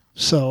 Right.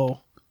 So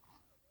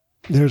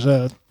there's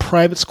a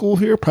private school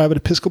here, private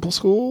Episcopal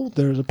school.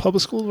 There's a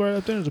public school right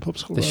up there. There's a public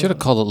school. They right should have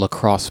up called it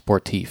lacrosse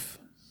sportif.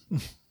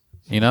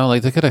 You know,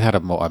 like they could have had a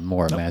more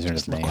imaginative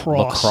just name.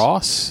 lacrosse.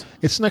 Lacrosse? there.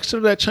 It's next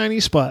to that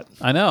Chinese spot.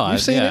 I know.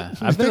 You've seen yeah. it?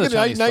 I've been to the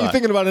Now Chinese you're spot.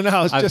 thinking about it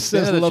now. It I've just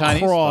been says to the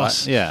Chinese lacrosse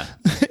spot. Yeah.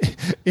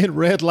 in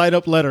red light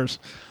up letters.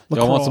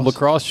 Y'all want some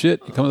lacrosse shit?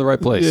 You come to the right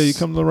place. Yeah, you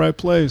come to the right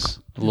place.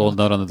 A little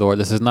note on the door.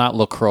 This is not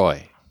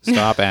LaCroix.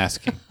 Stop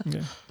asking.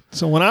 Yeah.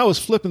 So when I was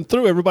flipping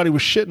through, everybody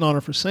was shitting on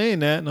her for saying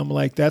that, and I'm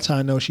like, that's how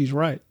I know she's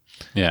right.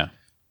 Yeah.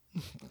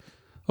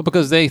 Well,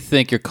 because they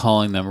think you're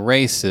calling them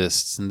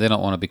racists, and they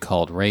don't want to be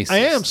called racist. I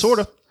am, sort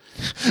of.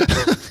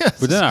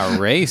 But they're not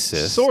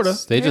racist. Sorta.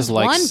 They just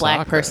like One black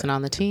soccer. person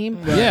on the team.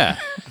 Yeah.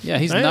 Yeah,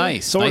 he's I am,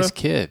 nice. sorta. Nice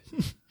kid.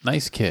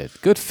 Nice kid.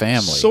 Good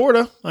family. Sort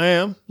of. I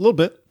am. A little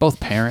bit. Both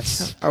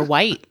parents. Or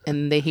white,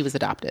 and he was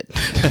adopted.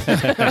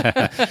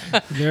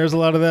 There's a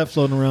lot of that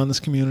floating around this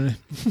community.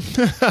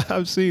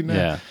 I've seen that.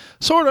 Yeah.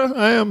 Sort of.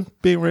 I am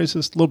being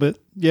racist a little bit.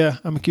 Yeah,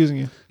 I'm accusing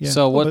you. Yeah,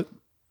 So a little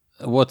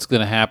bit. what's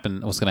going to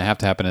happen? What's going to have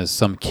to happen is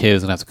some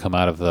kid's going to have to come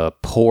out of the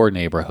poor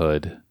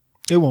neighborhood,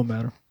 It won't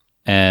matter.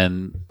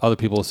 and other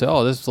people will say,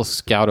 "Oh, this will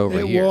scout over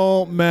It here."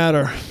 won't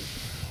matter.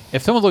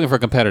 If someone's looking for a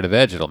competitive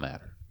edge, it'll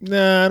matter.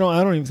 Nah, I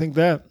don't even think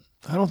that.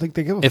 I don't think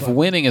they give a If fuck.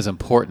 winning is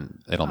important,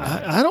 it'll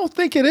matter. I don't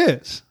think it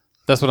is.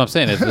 That's what I'm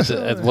saying.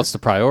 What's the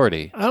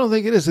priority? I don't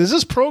think it is. Is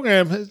this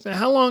program?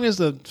 How long is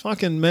the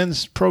fucking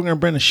men's program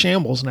been a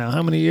shambles now?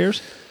 How many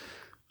years?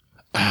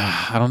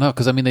 I don't know,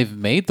 because I mean they've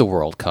made the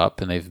World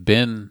Cup and they've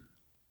been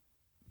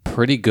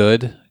pretty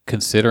good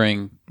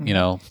considering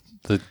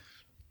they're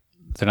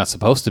not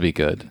supposed to be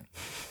good.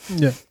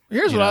 Yeah.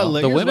 Here's what I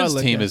like. The here's what I women's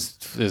look team at.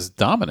 is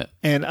dominant.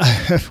 And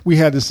we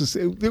had this.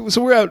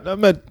 So we're out.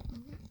 I'm at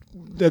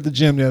the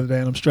gym the other day,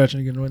 and I'm stretching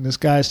again. When this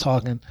guy's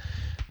talking,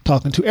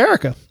 talking to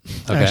Erica,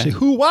 Okay. actually,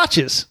 who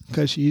watches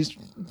because she's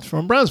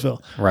from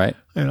Brownsville. Right.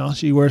 You know,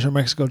 she wears her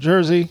Mexico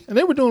jersey, and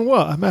they were doing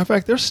well. As a matter of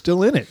fact, they're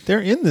still in it.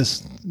 They're in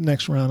this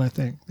next round, I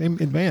think. They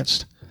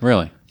advanced.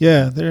 Really?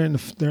 Yeah, they're in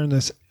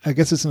this. I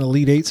guess it's an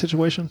Elite Eight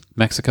situation.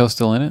 Mexico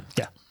still in it?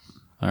 Yeah.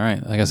 All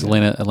right. I guess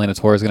Elena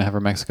Torres is going to have her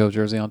Mexico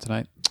jersey on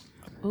tonight.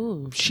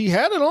 Ooh. She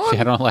had it on. She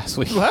had it on last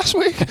week. last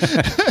week.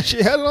 She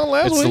had it on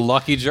last It's week. the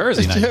lucky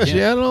jersey night. Yeah, she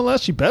had it on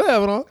last. She better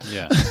have it on.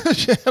 Yeah.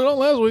 She had it on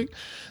last week,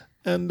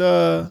 and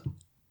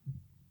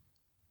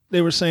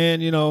they were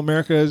saying, you know,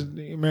 America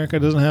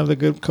doesn't have the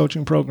good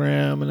coaching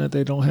program, and that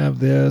they don't have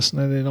this,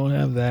 and that they don't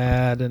have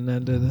that, and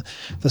then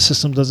the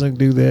system doesn't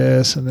do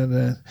this, and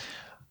then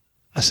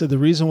I said the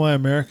reason why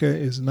America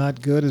is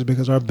not good is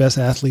because our best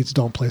athletes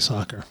don't play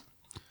soccer.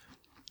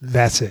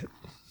 That's it.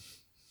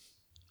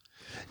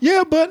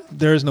 Yeah, but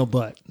there is no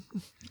but.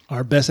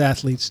 Our best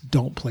athletes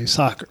don't play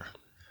soccer.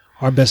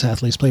 Our best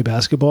athletes play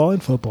basketball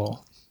and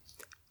football.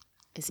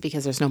 Is it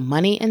because there's no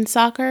money in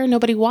soccer?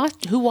 Nobody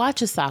who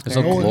watches soccer?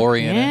 There's no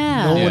glory in it.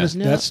 Yeah. No Yeah. one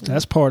is.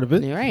 That's part of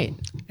it. You're right.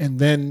 And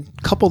then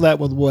couple that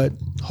with what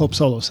Hope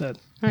Solo said.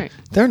 All right.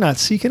 They're not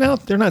seeking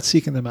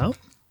them out.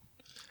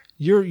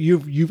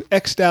 You've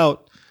X'd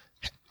out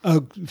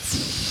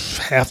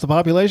half the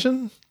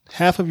population,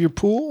 half of your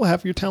pool, half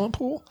of your talent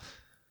pool.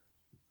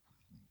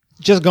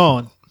 Just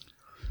gone.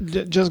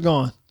 Just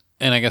gone.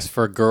 And I guess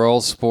for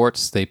girls'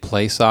 sports, they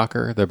play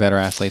soccer. They're better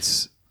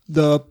athletes.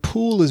 The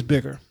pool is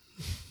bigger.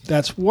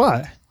 That's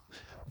why.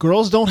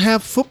 Girls don't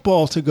have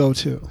football to go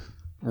to.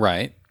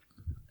 Right.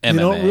 They MMA.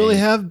 don't really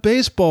have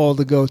baseball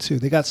to go to.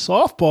 They got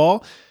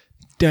softball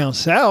down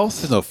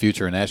south. There's no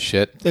future in that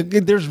shit.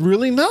 There's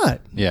really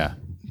not. Yeah.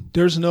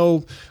 There's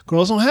no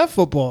girls don't have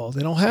football.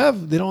 They don't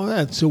have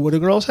that. So what do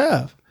girls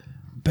have?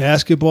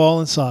 Basketball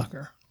and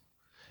soccer.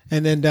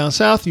 And then down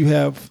south you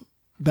have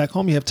back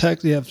home you have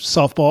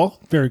softball,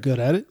 very good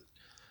at it.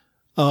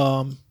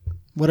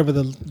 Whatever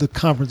the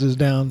conference is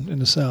down in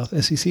the south,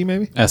 SEC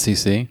maybe?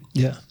 SEC.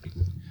 Yeah.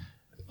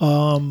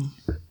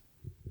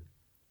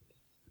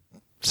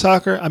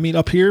 Soccer, I mean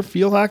up here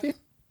field hockey,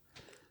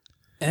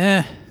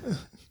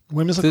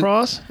 women's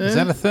lacrosse. Is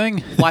that a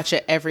thing? Watch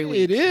it every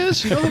week. It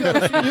is. You know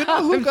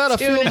who got a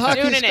field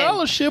hockey tuning in.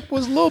 scholarship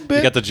was a little You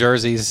bit. got the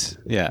jerseys.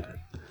 Yeah.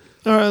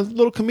 A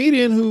little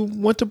comedian who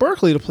went to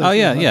Berkeley to play. Oh, field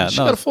yeah, hockey. yeah, She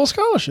no. got a full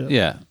scholarship.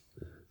 Yeah.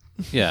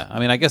 Yeah. I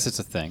mean, I guess it's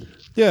a thing.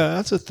 Yeah,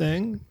 that's a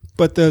thing.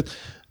 But the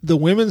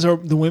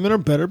women are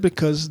better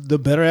because the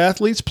better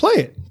athletes play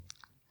it.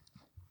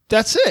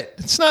 That's it.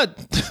 It's not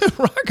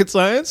rocket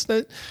science.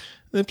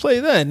 They play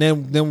that, and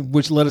then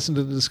which led us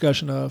into the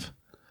discussion of.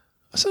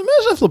 I said,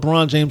 imagine if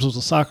LeBron James was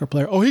a soccer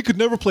player. Oh, he could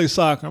never play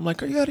soccer. I'm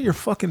like, are you out of your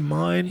fucking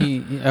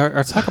mind?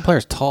 Are soccer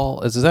players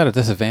tall? Is that a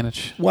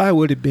disadvantage? Why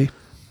would it be?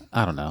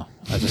 I don't know.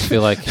 I just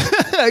feel like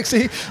Like,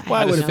 see,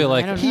 why I would just it feel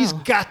like I don't He's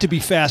know. got to be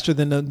faster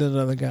than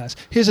other guys.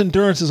 His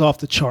endurance is off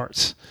the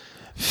charts.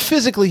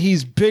 Physically,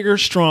 he's bigger,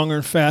 stronger,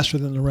 and faster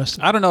than the rest of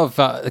them. I don't know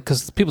if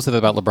because people say that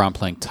about LeBron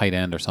playing tight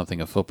end or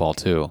something of football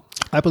too.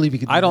 I believe he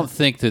could. I don't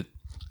think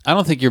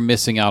you're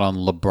missing out on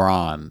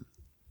LeBron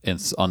in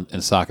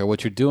soccer.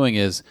 What you're doing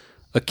is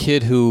a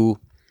kid who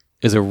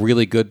is a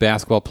really good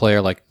basketball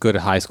player, like good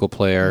high school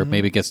player,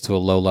 maybe gets to a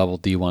low level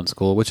D1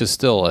 school, which is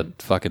still a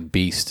fucking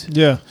beast.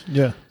 Yeah,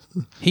 yeah,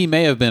 He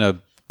may have been a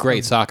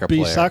great soccer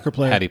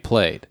player had he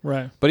played.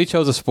 Right. But he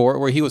chose a sport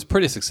where he was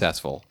pretty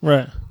successful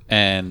right.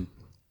 and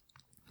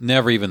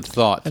never even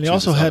thought. And to he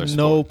choose also this had other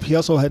no. sport. He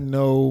also had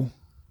no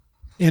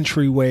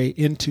entryway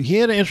into. He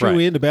had an entryway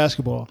Right. into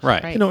basketball.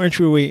 Right. He had no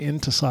entryway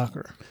into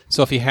soccer.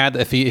 So if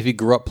he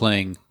grew up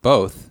playing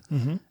both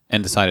Mm-hmm.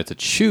 and decided to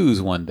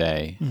choose one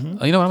day,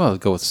 oh, you know what, I'm going to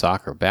go with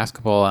soccer,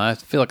 basketball. I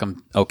feel like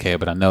I'm okay,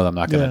 but I know I'm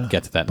not going to Yeah.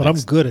 get to that. But I'm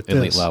next good at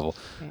elite this. level.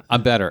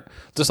 I'm better.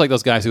 Just like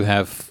those guys who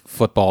have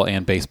football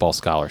and baseball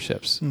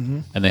scholarships,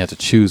 and they have to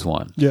choose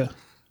one. Yeah.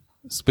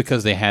 It's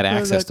because they had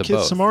access that to kid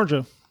both.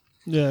 Samardzija.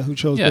 Yeah, who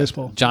chose Yeah,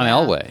 baseball. John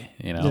Yeah.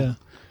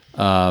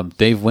 Elway,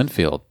 Dave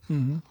Winfield,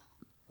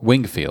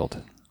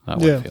 Wingfield, not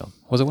Mm-hmm. Yeah. Winfield.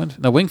 Was it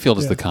Winfield? No, Wingfield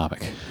is Yeah. the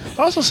comic.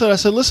 I also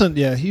said, listen,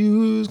 yeah, he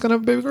was gonna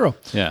have a baby girl.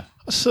 Yeah,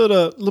 I said,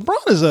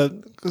 LeBron is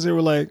because they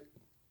were like,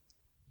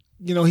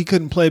 he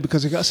couldn't play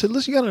because I said,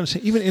 listen, you got to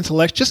understand, even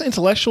just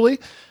intellectually,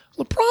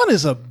 LeBron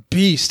is a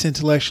beast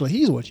intellectually.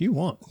 He's what you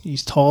want.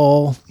 He's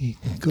tall,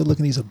 good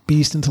looking. He's a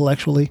beast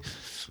intellectually.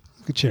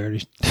 Look at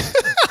Charity.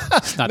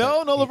 it's not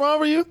No, LeBron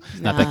for you?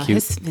 not that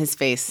cute. His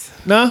face.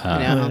 No, No,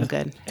 I'm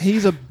good.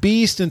 He's a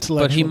beast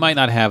intellectually. But he might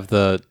not have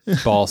the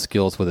ball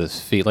skills with his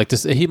feet. Like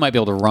this, he might be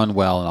able to run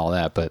well and all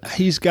that. But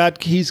He's got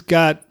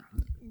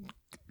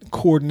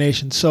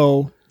coordination.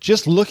 So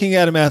just looking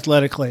at him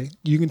athletically,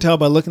 you can tell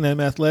by looking at him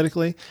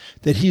athletically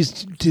that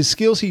his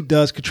skills he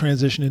does could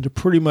transition into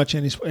pretty much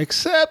any sport,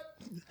 except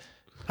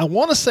I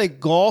want to say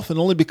golf, and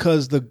only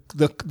because the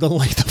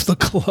length of the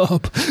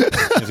club.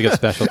 if you get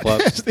special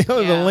clubs, It's the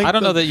length I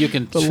don't know of- that you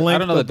can. the I length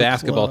don't know of that the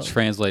basketball club.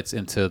 translates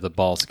into the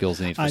ball skills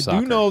you need for I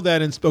soccer. do know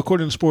that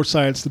according to sports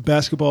science, the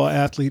basketball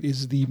athlete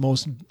is the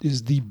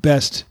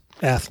best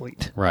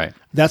athlete. Right.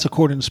 That's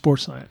according to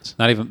sports science.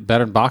 Not even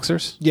better than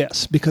boxers?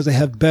 Yes, because they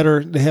have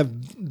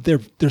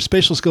their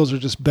spatial skills are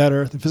just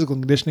better. Their physical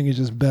conditioning is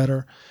just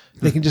better.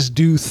 They can just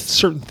do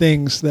certain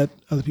things that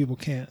other people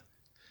can't.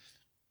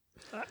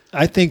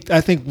 I think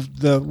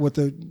what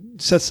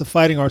sets the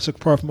fighting arts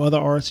apart from other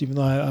arts, even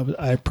though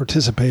I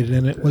participated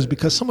in it, was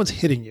because someone's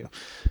hitting you.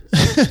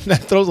 That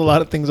throws a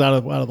lot of things out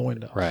of the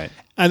window. Right.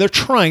 And they're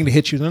trying to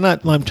hit you. They're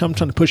not. I'm trying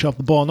to push you off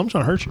the ball, and I'm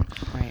trying to hurt you.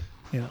 Right.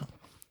 You know.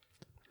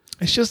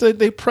 It's just that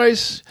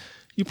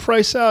you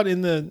price out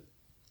in the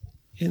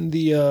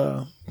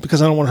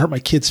because I don't want to hurt my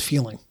kid's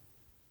feeling.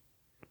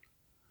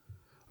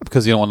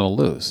 Because you don't want them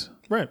to lose.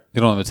 Right.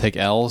 You don't want them to take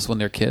L's when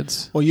they're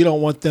kids. Well, you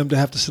don't want them to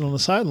have to sit on the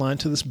sideline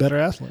to this better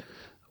athlete.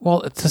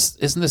 Well,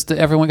 isn't this the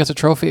everyone gets a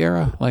trophy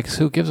era? Like,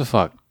 who gives a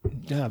fuck?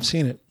 Yeah, I've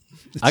seen it.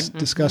 It's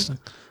disgusting.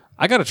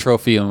 I got a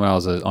trophy when I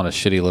was on a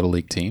shitty little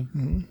league team.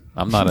 Mm-hmm.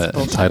 I'm not an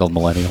entitled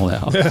millennial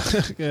now.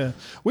 Yeah,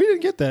 we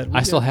didn't get that.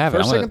 I still have it.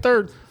 First, second,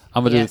 third.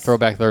 I'm gonna do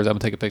throwback thirds. I'm gonna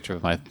take a picture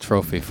of my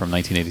trophy from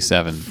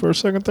 1987. First,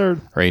 second, third.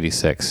 Or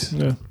 86.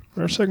 Yeah,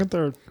 first, second,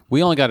 third.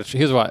 We only got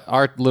here's why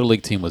our little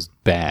league team was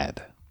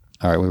bad.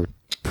 All right, we were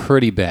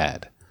pretty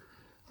bad.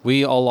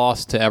 We all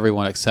lost to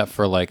everyone except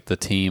for like the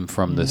team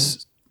from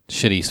this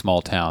shitty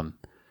small town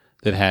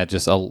that had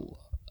just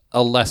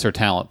a lesser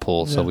talent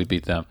pool, so we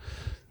beat them.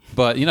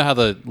 But you know how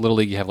the little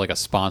league you have like a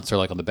sponsor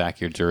like on the back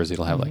of your jersey.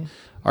 It'll have like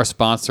our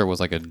sponsor was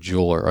like a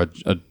jeweler,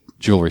 a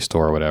jewelry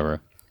store or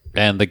whatever,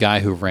 and the guy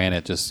who ran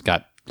it just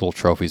got little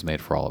trophies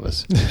made for all of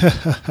us.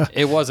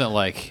 It wasn't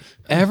like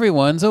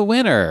everyone's a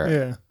winner.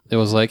 Yeah, it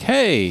was like,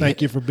 hey,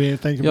 thank you.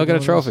 Y'all got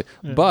a trophy,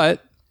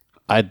 but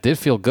I did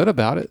feel good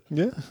about it.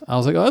 Yeah. I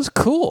was like, oh, that's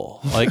cool.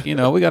 Like, we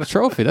got a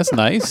trophy. That's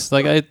nice.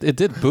 Like, it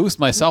did boost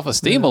my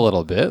self-esteem a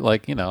little bit.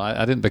 Like,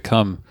 I didn't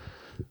become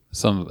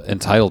some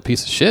entitled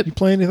piece of shit. You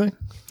play anything?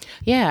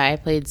 Yeah, I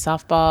played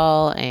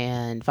softball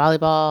and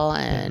volleyball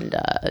and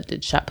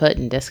did shot put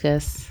and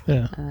discus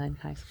in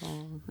high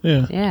school.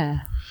 Yeah.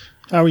 Yeah.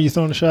 How were you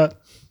throwing the shot?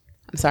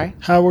 I'm sorry?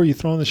 How were you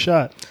throwing the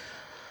shot?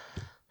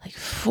 Like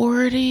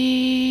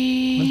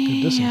 40. That's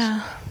good distance.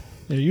 Yeah.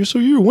 Yeah,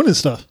 you were winning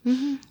stuff.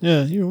 Mm-hmm.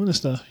 Yeah, you were winning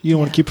stuff. You don't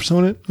want to keep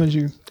pursuing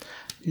it?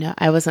 No,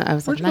 I wasn't. I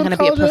was like, I'm not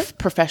going to be a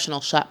professional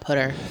shot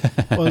putter.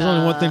 Well, there's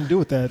only one thing to do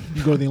with that.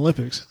 You go to the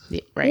Olympics.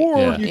 Yeah, right.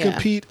 Or you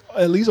compete,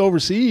 at least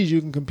overseas, you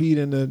can compete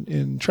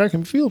in track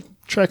and field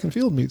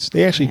meets.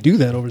 They actually do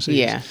that overseas.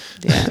 Yeah.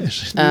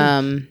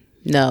 Yeah.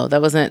 No, that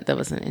wasn't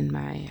in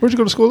my... Where'd you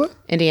go to school at?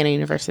 Indiana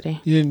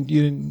University. You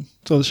didn't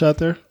throw the shot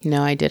there?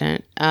 No, I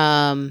didn't.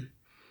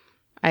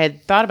 I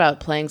had thought about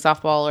playing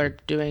softball or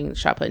doing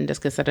shot put and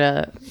discus at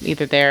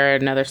either there or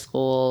another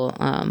school.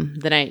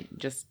 Then I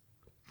just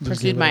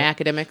pursued my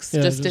academics.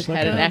 Yeah, just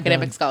had an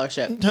academic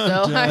scholarship. So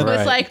I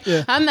was like,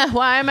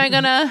 why am I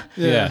gonna?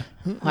 Yeah.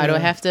 Why do I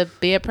have to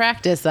be at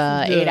practice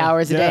 8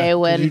 hours a day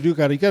when you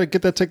got to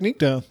get that technique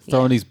down?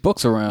 Throwing these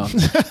books around.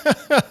 Trying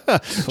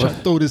to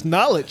throw this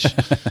knowledge.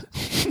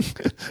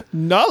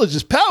 Knowledge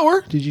is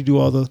power. Did you do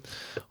all the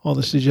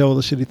did you have all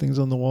the shitty things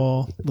on the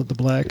wall with the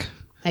black?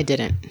 I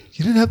didn't.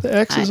 You didn't have the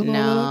X's and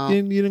all that?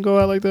 You didn't go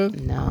out like that?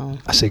 No.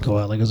 I say go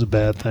out like it was a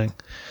bad thing.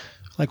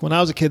 Like when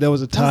I was a kid, there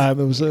was a time,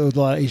 it was a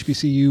lot of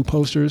HBCU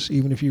posters.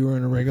 Even if you were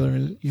in a regular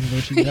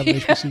university, you have an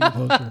HBCU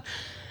poster.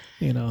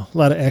 A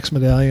lot of X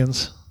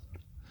medallions.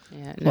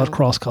 Yeah, a lot of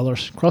cross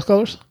colors. Cross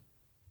colors?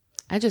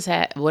 I just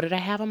had, what did I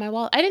have on my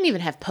wall? I didn't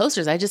even have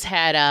posters. I just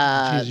had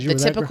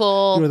Jesus, the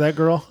typical. You were that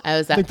girl?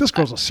 I think this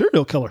girl's a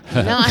serial killer.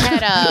 No, I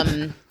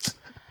had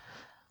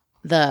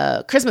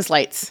the Christmas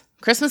lights.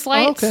 Christmas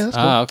lights. Oh, okay, that's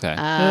cool. Okay.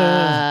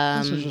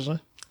 That's interesting.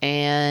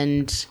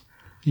 And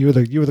you were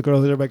the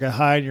girl that everybody got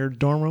high in your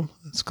dorm room.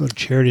 Let's go to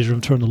Charity's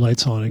room, turn the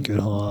lights on, and get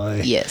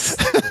high. Yes.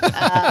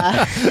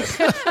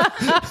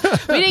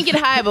 We didn't get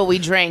high, but we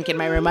drank in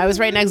my room. I was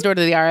right next door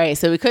to the RA,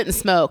 so we couldn't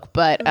smoke.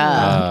 But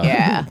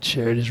yeah.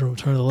 Charity's room,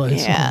 turn the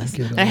lights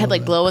on. And I had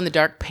like glow in the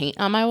dark paint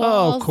on my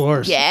walls. Oh, of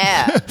course.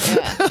 Yeah.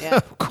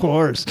 Of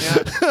course.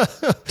 Yeah.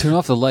 Turn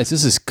off the lights.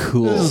 This is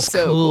cool. This is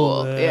so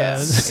cool. Yeah.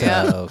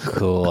 So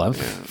cool. I'm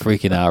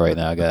freaking out right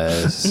now,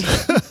 guys.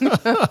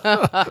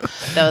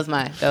 That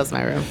was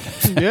my room.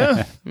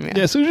 Yeah.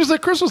 Yeah. So you just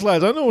like Christmas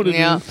lights. I know what it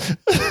is.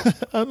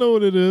 I know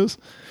what it is.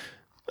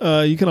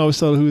 You can always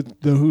tell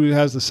who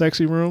has the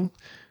sexy room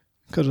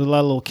because there's a lot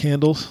of little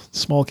candles,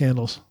 small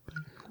candles.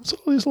 What's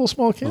all these little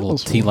small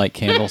candles? Little tea light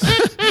candles.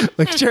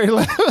 Like cherry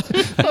light.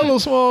 Little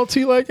small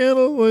tea light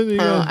candles.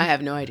 I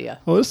have no idea.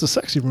 Oh, this is the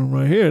sexy room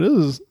right here.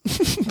 This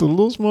is the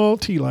little small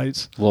tea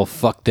lights. Little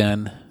fuck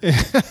den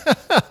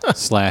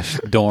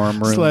 / dorm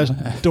room.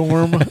 /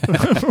 dorm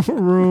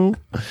room.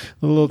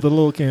 The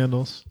little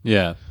candles.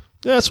 Yeah.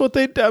 Yeah, that's what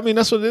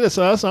that's what it is.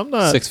 So I'm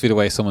not 6 feet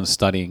away. Someone's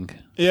studying.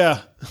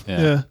 Yeah.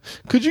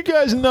 Could you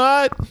guys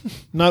not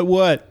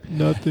what?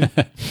 Nothing.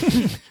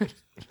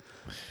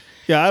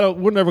 Yeah,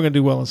 we're never going to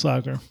do well in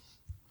soccer.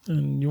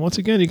 And once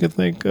again, you can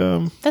think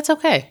that's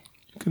okay.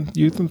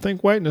 You can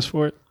thank whiteness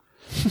for it.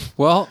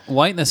 Well,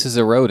 whiteness is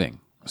eroding.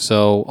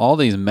 So all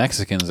these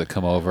Mexicans that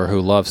come over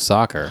who love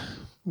soccer,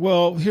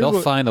 Well,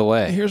 They'll find a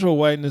way. Here's what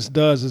whiteness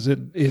does: is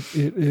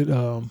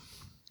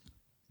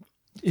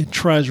it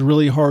tries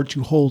really hard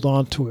to hold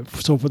on to it.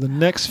 So for the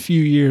next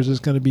few years, it's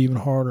going to be even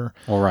harder.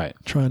 All right.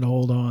 Trying to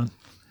hold on.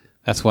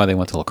 That's why they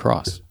went to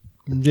lacrosse.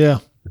 Yeah.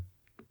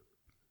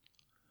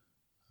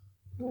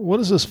 What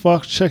is this?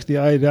 Fox check the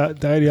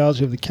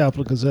ideology of the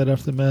Capital Gazette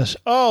after the mass.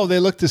 Oh, they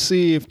look to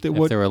see if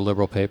they're a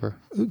liberal paper.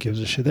 Who gives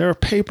a shit? They're a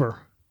paper.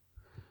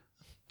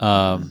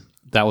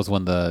 That was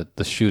when the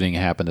shooting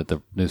happened at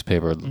the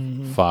newspaper.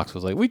 Fox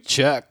was like, we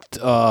checked.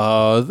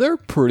 They're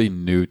pretty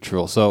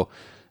neutral. So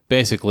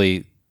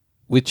basically,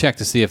 we checked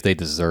to see if they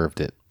deserved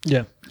it.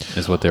 Yeah.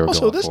 Is what they were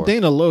also, going this for.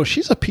 Dana Lowe,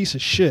 she's a piece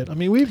of shit. I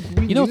mean, we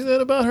knew that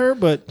about her,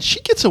 but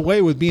she gets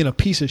away with being a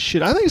piece of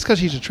shit. I think it's because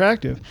she's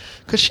attractive.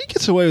 Because she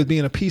gets away with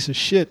being a piece of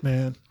shit,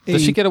 man.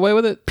 Does she get away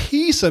with it?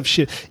 Piece of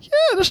shit. Yeah,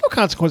 there's no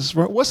consequences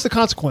for her. What's the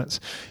consequence?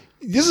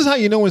 This is how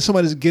you know when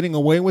somebody's getting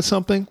away with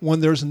something, when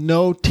there's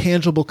no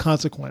tangible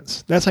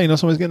consequence. That's how you know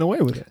somebody's getting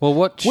away with it. Well,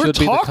 what should We're be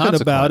the talking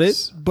consequence? about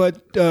it, but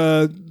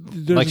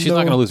like she's not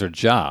going to lose her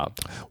job.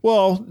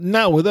 Well,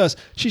 not with us.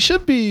 She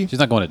should be. She's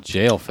not going to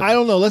jail for that. I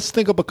don't know. Let's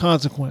think up a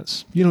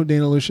consequence. You know who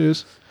Dana Lucia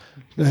is?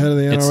 The head of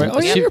the NRA.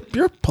 Oh, yeah,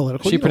 you're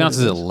political. She You know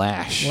pronounces what it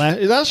lash. Is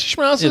that how she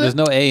pronounces it? There's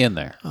no A in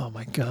there. Oh,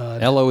 my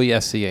God.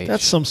 Loesch.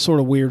 That's some sort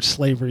of weird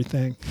slavery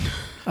thing.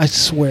 I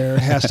swear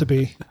it has to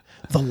be.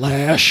 The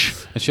lash.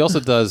 And she also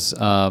does...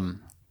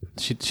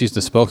 she's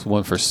the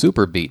spokeswoman for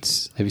Super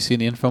Beats. Have you seen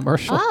the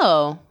infomercial?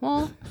 Oh,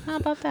 well, how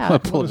about I'm gonna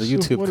that? pull the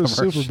YouTube what is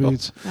commercial. Super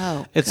Beats?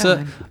 Oh, It's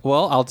God.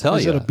 I'll tell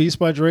Is you. it a Beats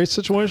by Dre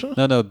situation?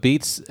 No,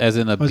 Beats as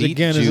in a Or is beet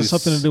again, juice. is it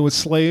something to do with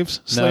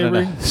slaves? No, no,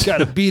 Slavery? no. Got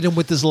to beat him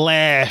with this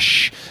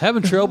lash.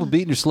 Having trouble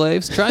beating your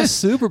slaves? Try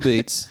Super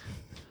Beats.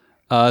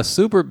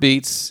 Super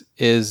Beats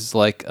is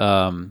like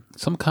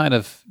some kind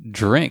of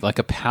drink, like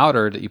a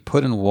powder that you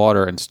put in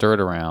water and stir it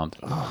around.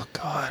 Oh,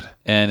 God.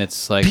 And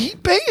it's like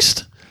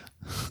Beat-based?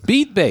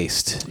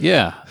 beet-based.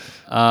 Yeah.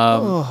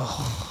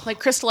 Like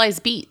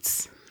crystallized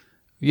beets.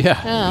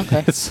 Yeah. Oh,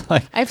 okay. It's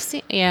like I've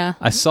seen, yeah.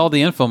 I saw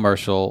the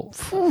infomercial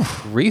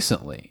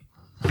recently,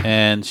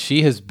 and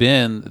she has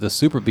been the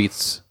Super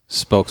Beats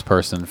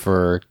spokesperson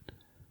for,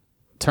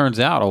 turns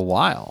out, a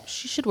while.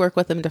 She should work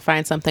with them to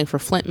find something for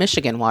Flint,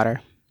 Michigan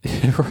water.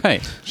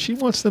 Right. She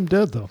wants them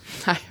dead, though.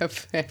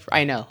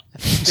 I know.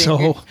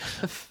 So,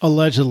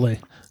 allegedly.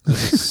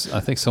 I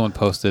think someone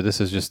posted, this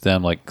is just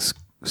them like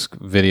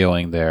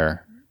videoing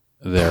their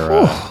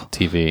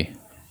TV.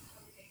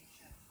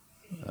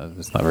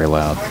 It's not very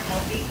loud.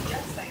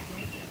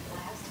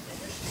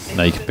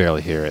 No, you can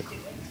barely hear it.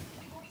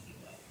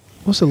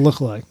 What's it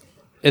look like?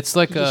 It's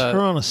like Just her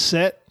on a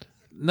set?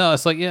 no,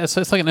 it's like it's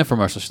like an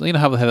infomercial. You know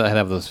how they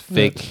have those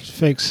fake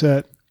Fake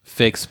set.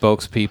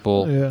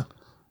 spokespeople, Yeah.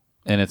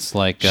 and it's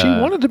like She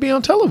wanted to be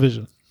on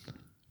television.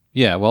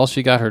 yeah. Well,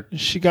 she got her.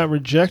 She got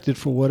rejected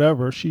for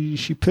whatever. She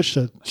pitched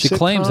a She sitcom.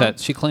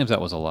 claims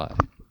that was a lie.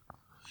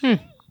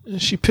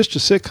 She pitched a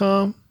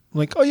sitcom.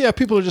 Like, oh, yeah,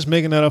 people are just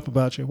making that up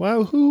about you.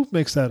 Wow, who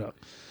makes that up?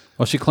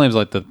 Well, she claims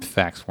like the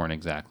facts weren't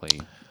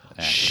exactly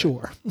accurate.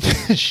 Sure.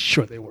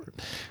 Sure they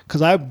weren't.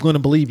 Because I'm going to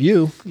believe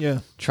you. Yeah.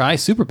 Try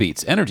Super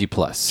Beats Energy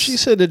Plus. She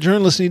said that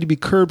journalists need to be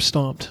curb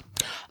stomped.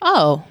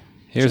 Oh.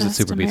 Here's Just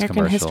the Super Beats American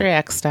commercial. History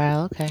X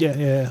style. Okay.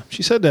 Yeah.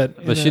 She said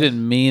that. But she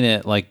didn't mean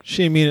it like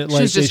She didn't mean it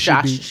like was they just should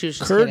Josh. be She was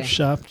just curb kidding.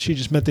 stomped. She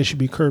just meant they should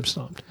be curb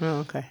stomped.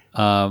 Oh, okay.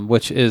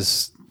 which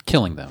is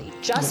killing them.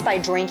 Just by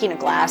drinking a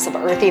glass of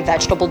earthy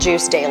vegetable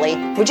juice daily.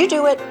 Would you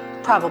do it?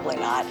 Probably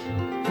not.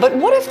 But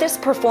what if this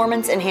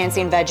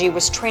performance-enhancing veggie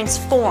was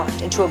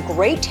transformed into a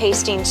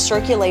great-tasting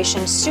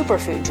circulation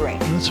superfood drink?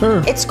 That's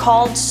her. It's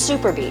called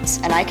Super Beets,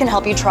 and I can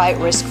help you try it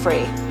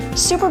risk-free.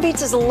 Super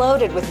Beets is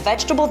loaded with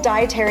vegetable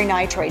dietary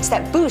nitrates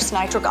that boost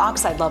nitric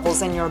oxide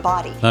levels in your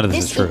body. None of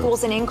this is true.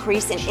 equals an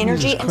increase in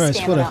energy Jesus and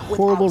Christ, what a stamina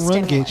horrible without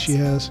run gait stimulants. she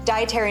has.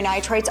 Dietary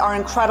nitrates are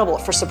incredible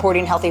for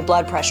supporting healthy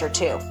blood pressure,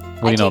 too.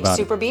 What do you know I about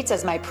take Super Beets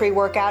as my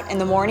pre-workout in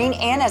the morning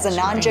and as a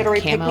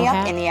non-jittery camo pick-me-up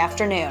hat? in the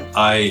afternoon.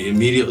 I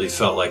immediately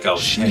felt like I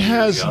was She 10 years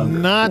has younger.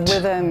 not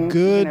Within,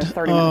 good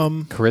 30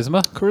 minutes.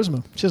 Charisma?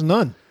 charisma. She has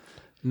none.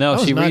 No, That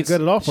was she not reads.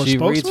 good at all for a she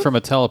reads spokesman? from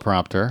a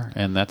teleprompter,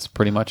 and that's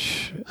pretty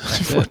much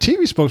For a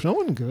TV spokesman, that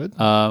wasn't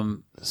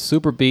good.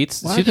 Super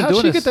Beats. Why, She's been how'd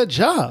doing she this. get that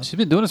job? She's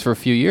been doing this for a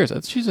few years.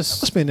 She's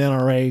just. Must be an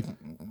NRA.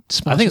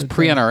 I think it's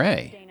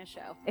pre-NRA. Dana Show.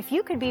 If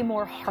you could be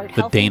more heart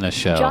The healthy Dana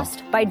Show.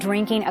 just by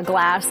drinking a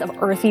glass of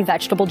earthy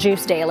vegetable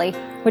juice daily,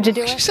 would you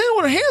do She's it? saying it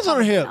with her hands on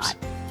her hips.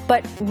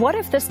 But what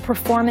if this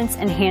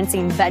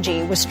performance-enhancing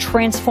veggie was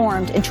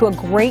transformed into a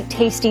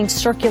great-tasting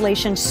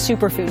circulation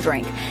superfood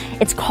drink?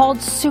 It's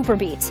called Super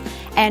Beets,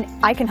 and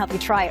I can help you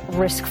try it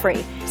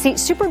risk-free. See,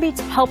 Super Beets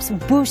helps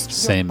boost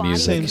Same your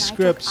body's music. Same nitric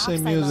script, same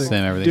oxide music. levels.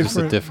 Same everything, just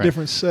a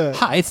different set.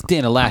 Hi, it's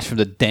Dana Lash from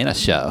the Dana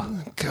Show.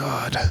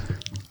 God.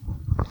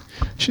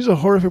 She's a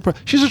horrific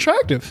person. She's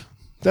attractive.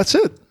 That's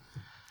it.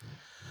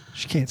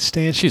 She can't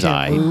stand. She She's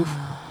can't aight. move.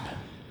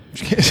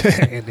 She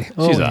can't, Andy.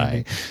 Oh, She's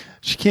Andy. aight.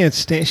 She can't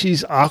stand.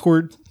 She's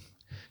awkward.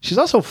 She's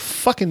also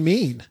fucking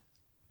mean.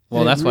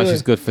 Well, And that's it why really-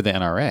 she's good for the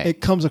NRA.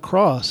 It comes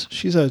across.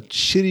 She's a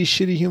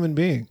shitty human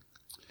being.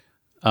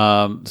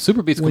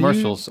 Super Beats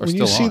commercials are when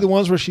still you see on. the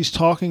ones where she's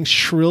talking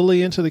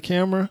shrilly into the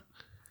camera,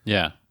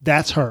 Yeah.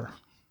 that's her.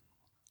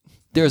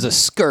 There's a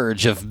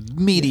scourge of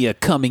media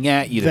coming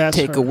at you to That's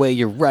take her. away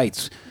your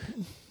rights.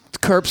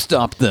 Curb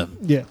stomp them.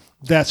 Yeah,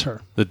 that's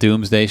her. The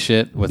doomsday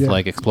shit with Yeah.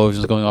 like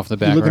explosions going off in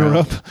the You background.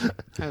 looking her up?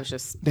 I was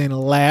just Dana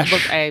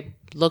Lash. I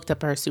looked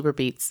up her Super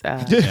Beats.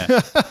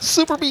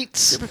 Super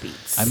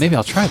Beats. Maybe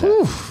I'll try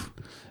that.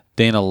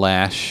 Dana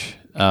Lash.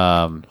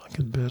 Fucking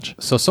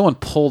bitch. So someone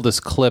pulled this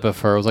clip of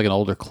her. It was like an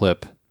older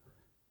clip.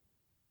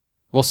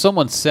 Well,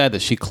 someone said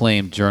that she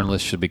claimed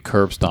journalists should be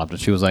curb stomped, and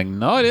she was like,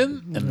 "No, I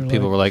didn't." And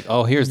people were like,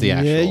 "Oh, here's the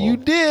actual." Yeah, you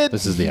did.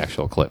 This is the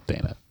actual clip,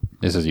 Dana.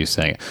 This is you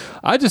saying it.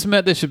 I just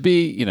meant they should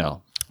be,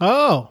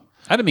 Oh,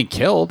 I didn't mean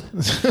killed.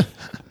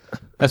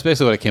 That's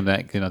basically what it came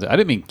back. I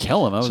didn't mean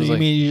kill him. I was so you like,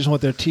 mean you just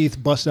want their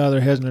teeth busted out of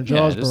their heads and their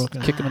jaws just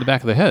broken? kick him in the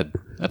back of the head.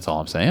 That's all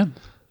I'm saying.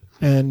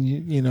 And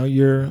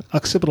your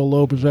occipital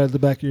lobe is right at the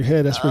back of your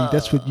head. That's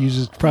what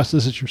uses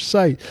processes your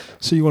sight.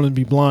 So you want to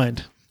be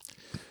blind.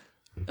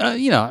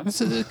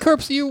 Curb.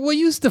 What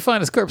you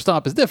define as curb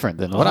stomp is different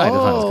than what I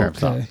define as curb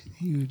stomp.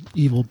 You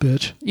evil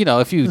bitch.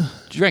 If you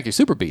drank your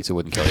Super Beats, it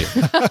wouldn't kill you.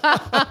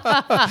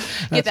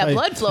 Get that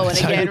blood flowing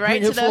again,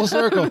 right to full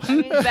circle.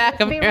 the back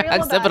of Be your real about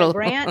occipital. it,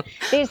 Grant.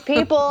 These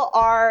people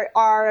are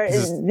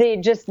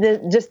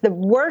the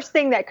worst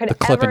thing that could The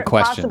clip in ever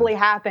question. possibly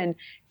happen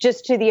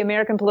just to the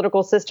American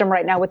political system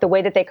right now with the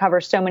way that they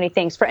cover so many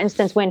things. For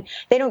instance, when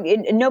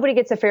nobody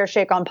gets a fair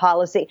shake on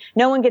policy.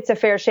 No one gets a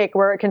fair shake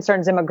where it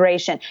concerns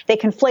immigration. They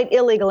conflate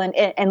illegal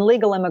and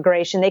legal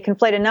immigration. They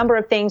conflate a number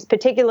of things,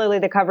 particularly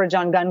the coverage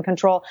on gun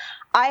control.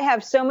 I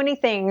have so many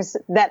things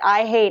that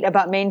I hate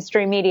about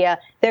mainstream media.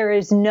 There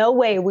is no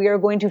way we are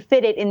going to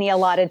fit it in the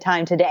allotted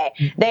time today.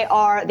 They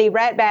are the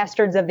rat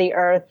bastards of the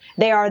earth.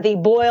 They are the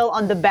boil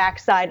on the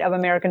backside of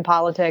American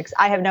politics.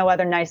 I have no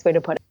other nice way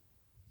to put it.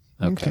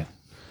 Okay.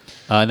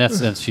 And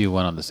that's she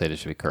went on to say they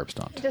should be curb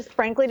stomped. Just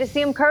frankly to see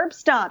him curb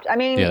stomped. I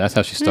mean, Yeah, that's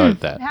how she started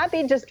that.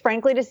 happy just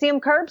frankly to see him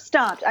curb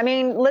stomped. I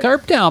mean,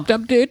 Curb stomped.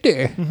 I'm dead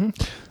there.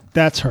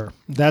 That's her.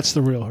 That's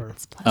the real her.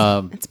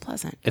 It's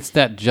pleasant. It's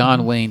that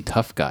John Wayne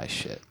tough guy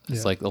shit.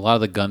 It's like a lot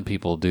of the gun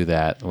people do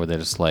that, where they're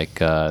just like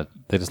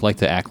they just like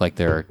to act like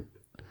they're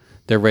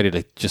ready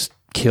to just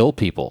kill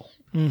people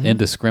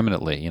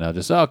indiscriminately.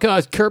 Just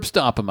guys, curb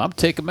stomp them. I'm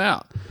take them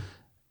out.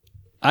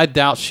 I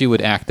doubt she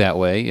would act that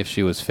way if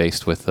she was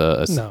faced with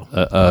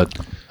a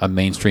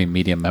mainstream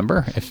media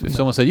member. If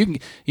someone said you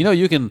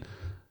can,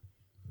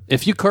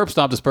 if you curb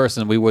stomp this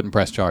person, we wouldn't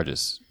press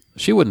charges.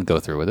 She wouldn't go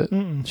through with it.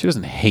 She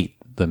doesn't hate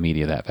the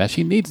media that bad.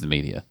 She needs the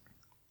media.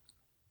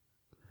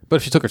 But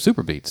if she took her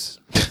Super Beats,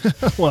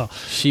 Well,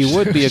 she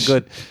would be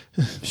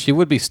she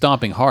would be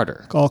stomping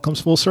harder. all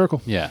comes full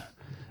circle. Yeah.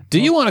 Do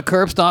you want to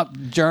curb stomp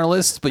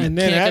journalists, but you can't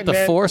get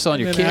the force on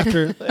your kid?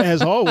 After,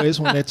 as always,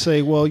 when they'd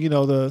say, "Well,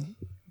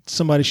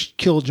 somebody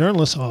killed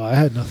journalists," I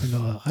had nothing.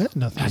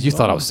 You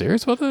thought I was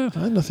serious about that?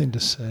 I had nothing to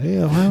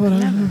say. Why would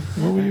I?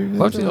 What were you? Why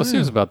would you know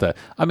serious about that?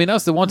 I mean,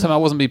 that's the one time I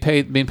wasn't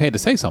being paid to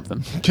say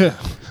something. Yeah.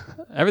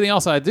 Everything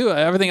else I do,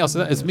 everything else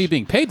is me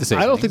being paid to say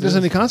I don't things. think there's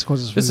any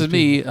consequences. For This these is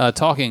me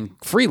talking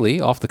freely,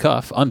 off the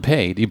cuff,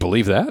 unpaid. Do you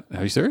believe that?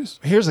 Are you serious?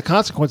 Here's the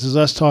consequences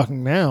of us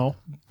talking now,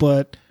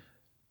 but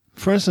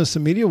for instance,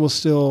 the media will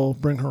still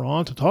bring her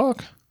on to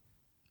talk.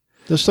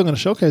 They're still going to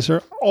showcase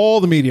her.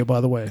 All the media, by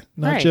the way,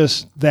 not Right.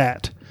 just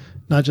that,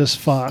 not just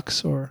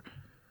Fox or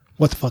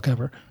what the fuck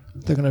ever.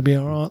 They're going to be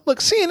on. Look,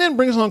 CNN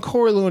brings on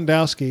Corey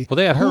Lewandowski. Well,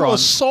 they had her who on.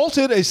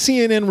 assaulted a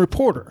CNN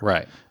reporter.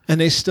 Right. And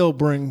they still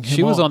bring him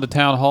She was on the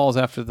town halls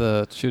after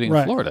the shooting in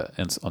Right. Florida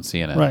on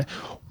CNN. Right.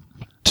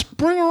 To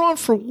bring her on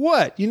for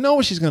what? You know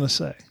what she's going to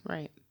say.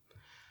 Right.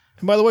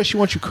 And by the way, she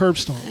wants you curb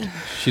stomped.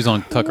 She's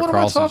on Tucker What am I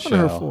Carlson's talking to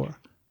her show. for?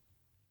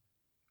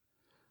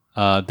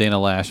 Dana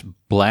Lash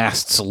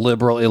blasts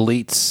liberal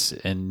elites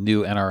in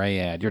new NRA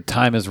ad. Your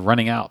time is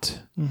running out.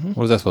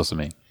 What is that supposed to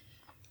mean?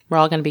 We're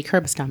all going to be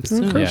curb stomped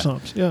soon. Curb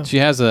stomps, yeah. She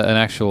has an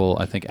actual,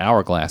 I think,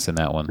 hourglass in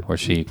that one where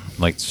she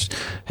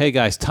hey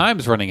guys,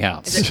 time's running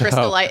out. Is it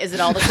crystallite? Is it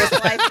all the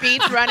crystallite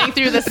beats running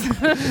through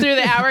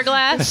the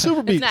hourglass?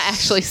 Super beats. It's not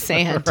actually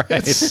sand.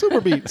 It's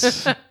Super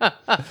Beats.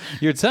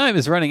 Your time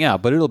is running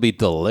out, but it'll be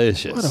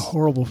delicious. What a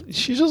horrible.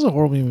 She's just a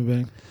horrible human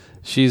being.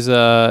 She's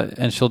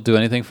and she'll do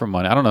anything for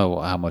money. I don't know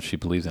how much she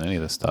believes in any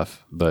of this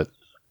stuff, but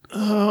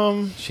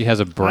she has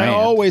a brand. I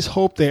always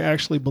hope they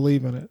actually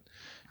believe in it,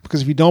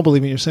 because if you don't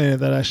believe in it, you're saying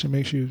that actually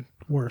makes you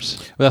worse.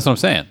 Well, that's what I'm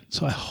saying.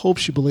 So I hope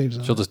she believes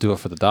in She'll it. just do it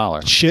for the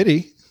dollar.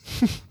 Shitty,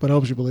 but I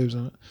hope she believes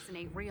in it.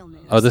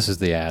 Oh, this is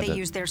the ad. They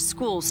use their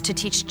schools to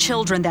teach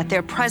children that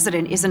their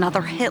president is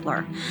another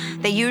Hitler.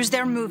 They use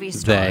their movie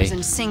stars They.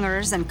 and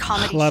singers and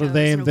comedy A lot of shows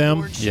they and and them.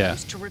 award shows Yeah.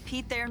 to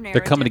repeat their narrative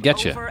They're coming to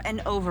get you. over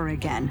and over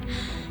again.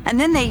 And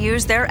then they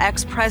use their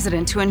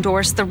ex-president to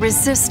endorse the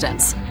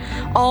resistance,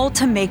 all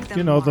to make them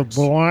You know, the march,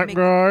 black make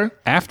guy.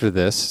 After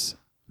this,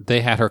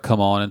 they had her come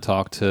on and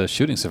talk to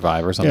shooting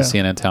survivors on the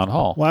CNN town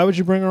hall. Why would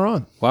you bring her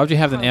on? Why would you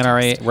have an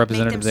NRA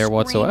representative there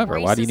whatsoever?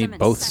 Why do you need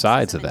both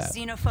sides of that?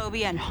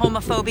 Xenophobia and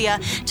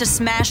homophobia, to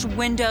smash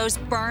windows,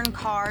 burn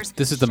cars.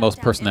 This is the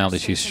most personality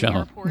she's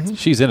shown.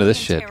 She's into this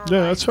shit.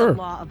 Yeah, that's her.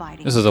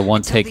 This is a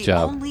one-take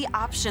job. The only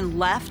option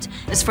left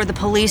is for the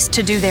police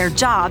to do their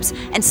jobs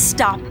and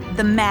stop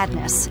the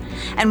madness.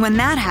 And when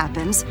that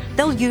happens,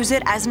 they'll use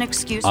it as an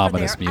excuse for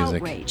their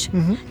outrage.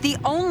 The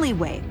only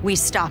way we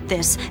stop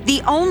this,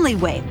 the only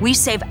way we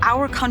save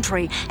our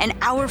country and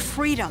our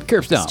freedom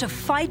is to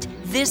fight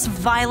this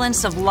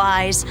violence of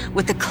lies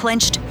with the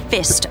clenched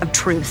fist of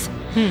truth.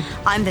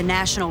 I'm the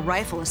National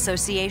Rifle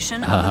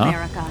Association of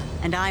America,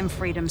 and I'm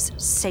freedom's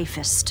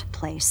safest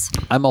place.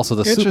 I'm also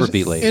the Super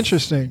Beat lady.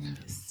 Interesting.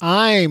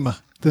 I'm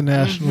the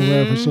National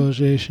Rifle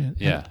Association.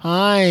 Yeah.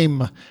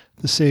 And I'm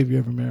the savior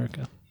of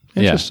America.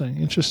 Interesting.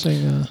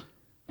 Interesting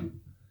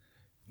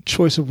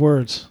choice of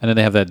words. And then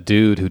they have that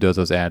dude who does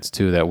those ads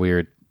too, that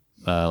weird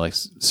like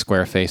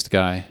square-faced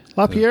guy.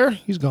 LaPierre?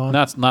 He's gone.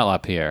 Not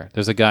LaPierre.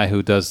 There's a guy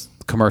who does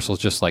commercials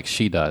just like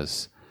she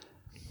does.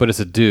 But it's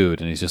a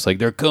dude, and he's just like,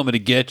 they're coming to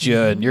get you,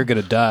 and you're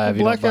going to die if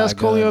you don't buy Black-ass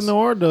Coleon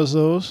Noir does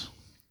those.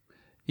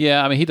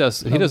 Yeah, I mean, he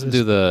does. He doesn't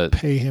do the...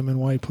 Pay him in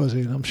white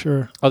pussy, I'm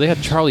sure. Oh, they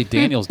had Charlie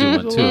Daniels do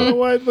one, There's a lot of too.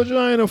 white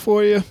vagina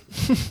for you.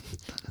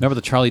 Remember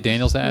the Charlie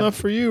Daniels ad? Not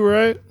for you,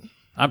 right?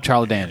 I'm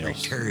Charlie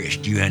Daniels.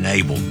 Terrorist you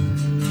enable.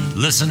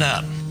 Listen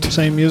up.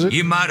 Same music?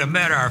 You might have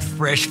met our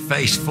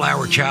fresh-faced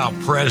flower child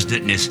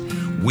president and his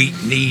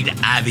weak-kneed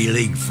Ivy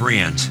League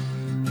friends.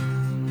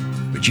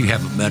 But you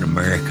haven't met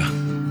America.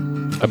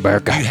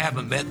 America. You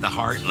haven't met the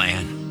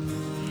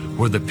heartland,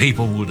 where the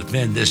people will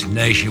defend this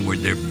nation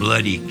with their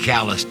bloody,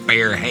 calloused,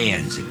 bare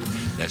hands.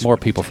 That's more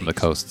people from the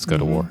coasts go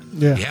to war.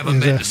 Yeah, you haven't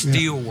met the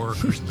steel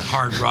workers, and the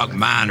hard rock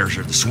miners,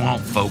 or the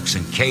swamp folks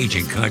in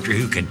Cajun country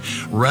who can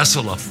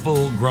wrestle a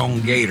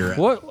full-grown gator.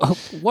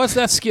 What's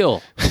that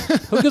skill?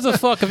 Who gives a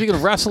fuck if you can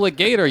wrestle a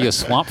gator, you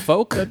swamp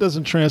folk? That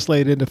doesn't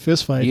translate into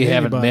fist fight. You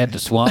haven't met the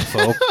swamp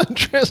folk.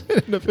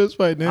 Translate into fist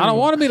fight. I don't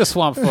want to meet a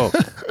swamp folk.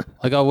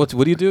 Like, oh, what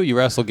do you do? You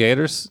wrestle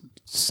gators?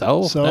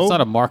 So? That's not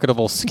a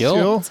marketable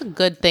skill. It's a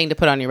good thing to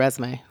put on your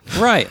resume.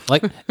 Right.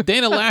 Like,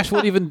 Dana Lash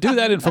wouldn't even do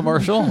that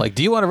infomercial. Like,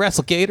 do you want to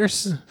wrestle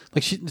gators?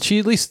 Like, she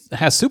at least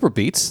has super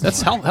beats.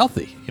 That's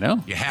healthy, you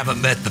know? You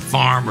haven't met the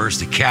farmers,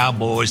 the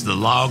cowboys, the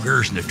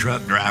loggers, and the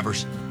truck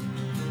drivers.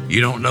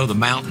 You don't know the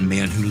mountain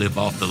men who live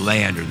off the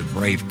land, or the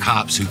brave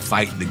cops who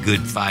fight the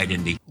good fight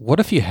in the... What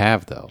if you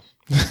have, though?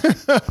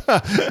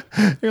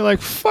 You're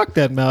like, fuck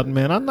that mountain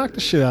man. I'll knock the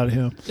shit out of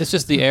him. It's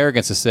just the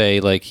arrogance to say,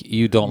 like,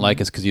 you don't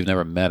like us because you've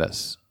never met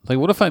us. Like,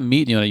 what if I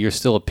meet you and you're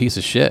still a piece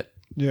of shit?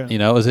 Yeah. You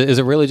know, is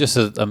it really just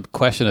a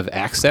question of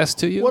access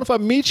to you? What if I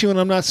meet you and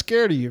I'm not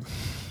scared of you?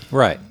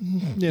 Right.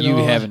 You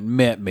know, haven't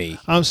met me.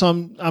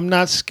 I'm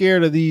not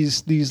scared of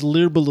these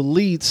liberal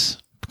elites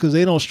because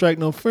they don't strike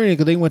no fear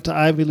because they went to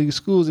Ivy League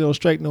schools. They don't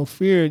strike no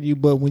fear at you.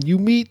 But when you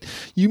meet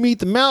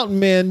the mountain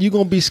man, you're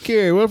gonna be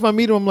scared. What if I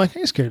meet him? I'm like, I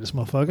ain't scared of this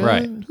motherfucker.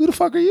 Right. Who the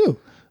fuck are you?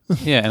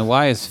 Yeah, and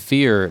why is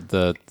fear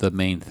the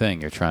main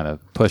thing you're trying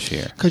to push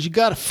here? Because you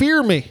gotta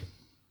fear me.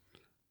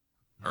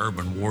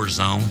 Urban war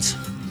zones.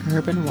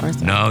 Urban war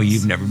zones. No,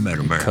 you've never met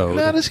America.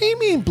 Now, does he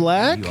mean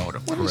black? You ought to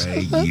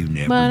pray you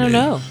never Well, I don't do.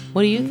 know.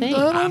 What do you think?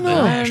 I'm the I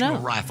don't National know.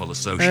 Rifle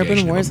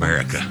Association of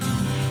America,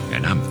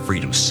 and I'm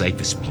freedom's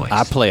safest place.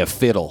 I play a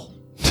fiddle.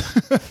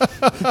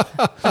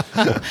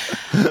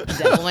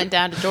 Devil went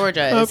down to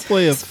Georgia. I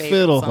play a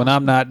fiddle. When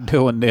I'm not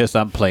doing this,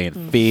 I'm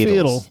playing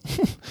fiddles.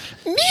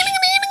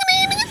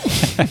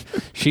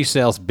 She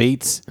sells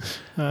beet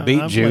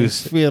I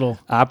juice. play fiddle.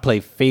 I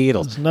play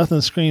fiddles.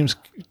 Nothing screams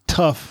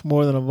tough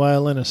more than a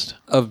violinist.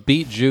 Of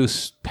beet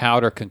juice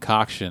powder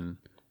concoction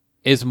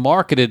is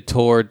marketed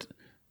toward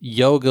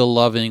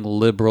yoga-loving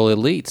liberal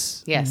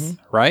elites. Yes.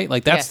 Right?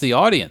 Like, that's Yes. the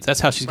audience.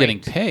 That's how she's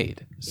getting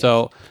paid.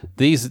 So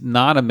these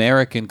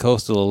non-American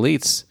coastal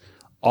elites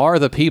are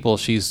the people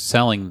she's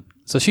selling.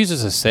 So she's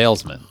just a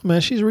salesman.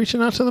 Man, she's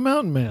reaching out to the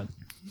mountain man.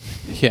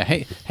 Yeah.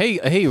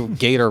 Hey,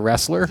 gator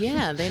wrestler.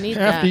 Yeah, they need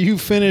After you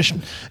finish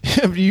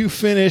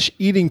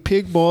eating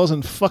pig balls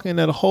and fucking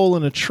at a hole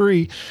in a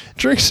tree,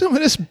 drink some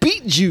of this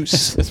beet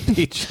juice. This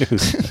beet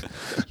juice.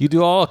 You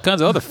do all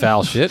kinds of other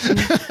foul shit. You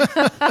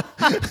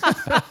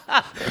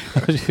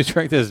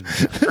drink this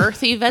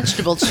earthy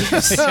vegetable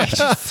juice.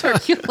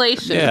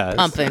 Circulation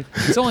pumping.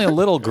 It's only a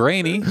little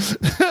grainy.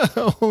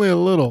 Only a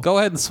little. Go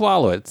ahead and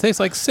swallow it. It tastes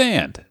like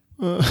sand.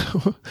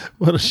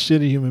 What a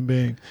shitty human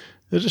being.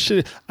 There's a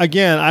shit.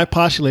 Again, I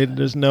postulated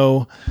there's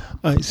no.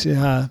 See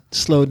how I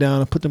slowed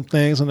down and put them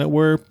things on that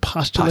word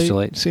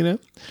postulate. See that?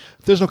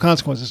 There's no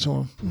consequences to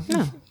them.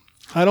 No.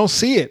 I don't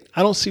see it.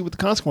 I don't see what the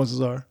consequences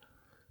are.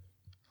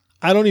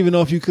 I don't even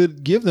know if you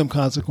could give them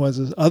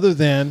consequences other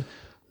than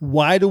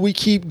why do we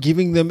keep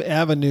giving them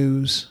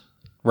avenues?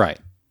 Right.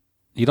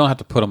 You don't have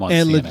to put them on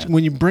and CNN.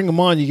 when you bring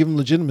them on, you give them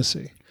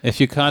legitimacy. If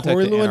you contact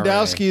Corey the NRA,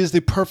 Lewandowski is the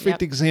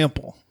perfect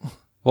example.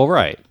 Well,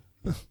 right.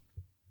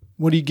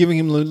 What are you giving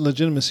him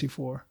legitimacy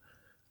for?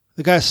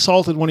 The guy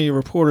assaulted one of your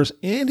reporters,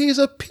 and he's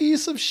a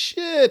piece of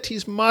shit.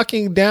 He's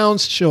mocking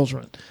Down's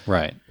children.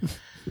 Right.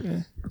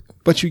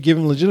 But you give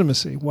him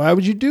legitimacy. Why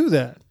would you do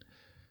that?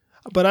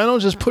 But I don't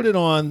just put it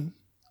on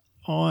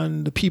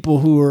the people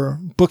who are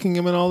booking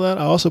him and all that.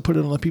 I also put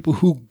it on the people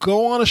who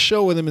go on a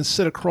show with him and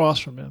sit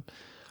across from him.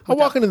 I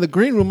walk into the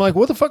green room like,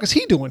 what the fuck is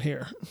he doing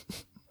here?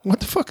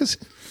 What the fuck is...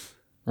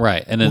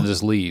 Right, and then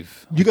just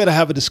leave. You got to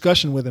have a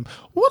discussion with him.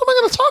 What am I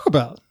going to talk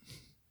about?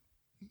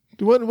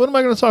 What am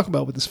I going to talk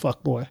about with this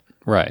fuck boy?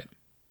 Right.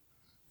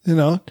 You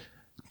know,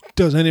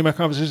 does any of my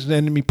conversations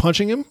end in me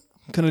punching him?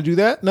 Can I do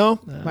that?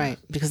 No. Right,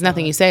 because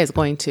nothing you say is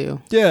going to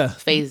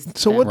phase.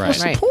 So them.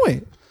 what's the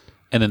point?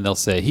 And then they'll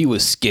say he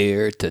was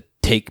scared to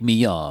take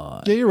me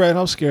on. Yeah, you're right.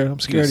 I'm scared. I'm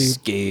scared of you.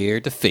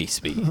 Scared to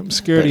face me. I'm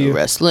scared of you.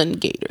 Wrestling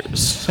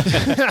Gators.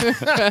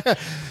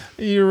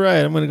 You're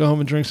right. I'm going to go home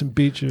and drink some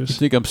beet juice. You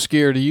think I'm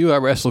scared of you? I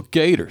wrestle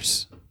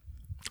gators.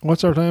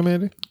 What's our time,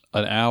 Andy?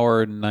 1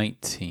 hour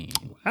 19.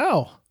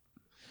 Wow.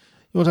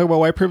 You want to talk about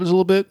white privilege a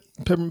little bit?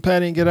 Peppermint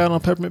Patty and get out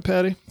on Peppermint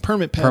Patty?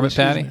 Permit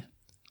Patty.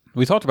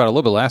 We talked about it a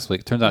little bit last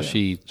week. It turns out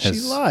she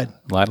lied.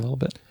 Lied a little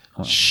bit.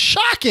 Oh.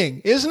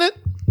 Shocking, isn't it?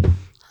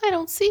 I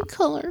don't see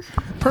color.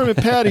 Permit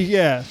Patty,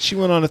 yeah. She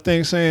went on a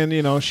thing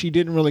saying, she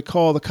didn't really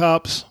call the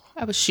cops.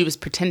 She was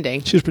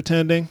pretending. She was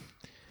pretending.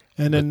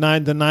 And then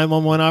the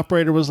 911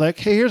 operator was like,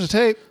 hey, here's a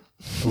tape.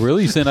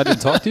 Really? You saying I didn't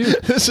talk to you?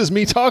 This is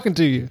me talking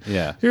to you.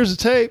 Yeah. Here's a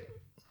tape.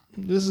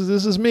 This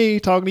is me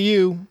talking to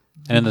you.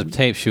 And in the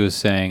tape, she was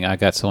saying, I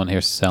got someone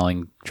here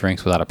selling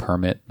drinks without a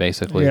permit,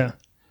 basically. Yeah.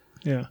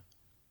 Yeah.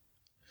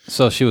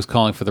 So she was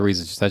calling for the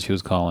reason she said she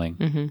was calling.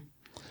 Mm-hmm.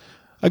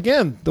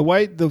 Again,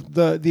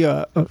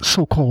 the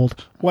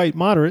so-called white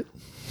moderate.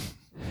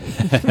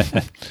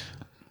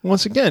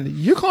 Once again,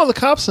 you call the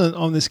cops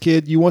on this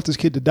kid, you want this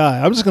kid to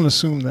die. I'm just going to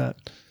assume that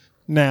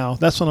now.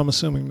 That's what I'm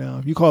assuming now.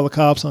 If you call the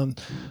cops on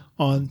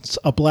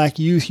a black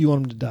youth, you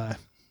want him to die.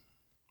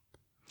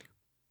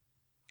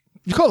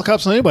 You call the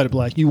cops on anybody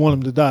black, you want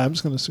them to die. I'm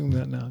just going to assume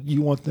that now.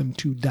 You want them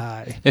to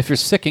die. If you're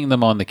sicking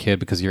them on the kid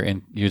because you're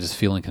just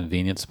feeling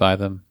convenienced by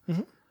them,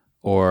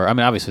 or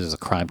obviously there's a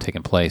crime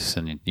taking place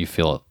and you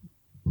feel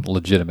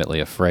legitimately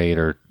afraid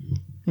or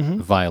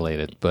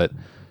violated, but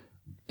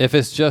if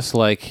it's just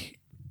like,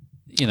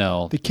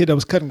 the kid that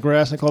was cutting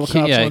grass and they call the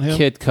cops on him.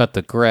 Kid cut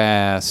the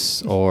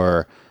grass,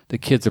 or the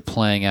kids are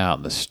playing out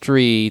in the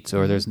streets,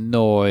 or there's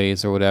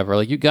noise or whatever.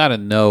 Like, you got to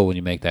know when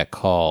you make that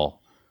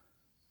call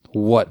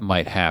what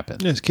might happen.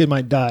 This kid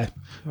might die.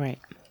 Right.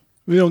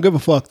 We don't give a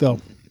fuck, though.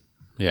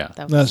 Yeah.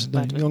 That's the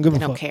thing. You don't give a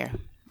fuck. Don't care.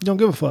 You don't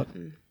give a fuck.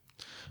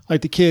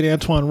 Like the kid,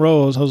 Antoine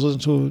Rose, I was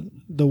listening to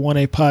the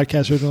 1A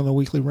podcast. They were doing the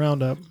weekly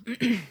roundup.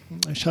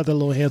 I shot that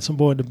little handsome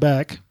boy in the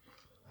back.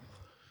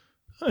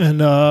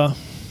 And I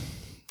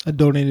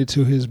donated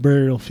to his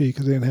burial fee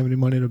because they didn't have any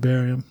money to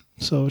bury him.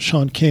 So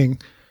Sean King,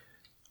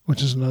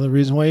 which is another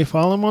reason why you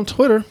follow him on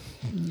Twitter,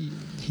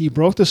 he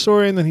broke the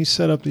story and then he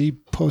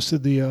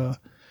posted the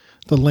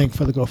link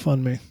for the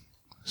GoFundMe.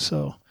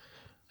 So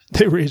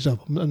they raised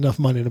up enough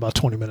money in about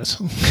 20 minutes.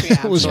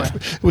 Yeah, it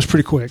was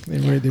pretty quick.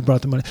 They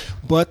brought the money.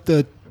 But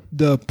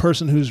the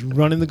person who's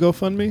running the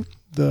GoFundMe,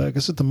 I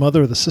guess it's the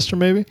mother or the sister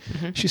maybe,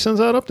 she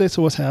sends out updates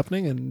of what's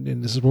happening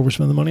and this is what we're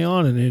spending the money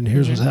on and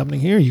here's what's happening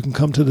here. You can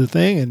come to the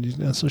thing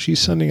and so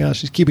she's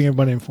keeping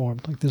everybody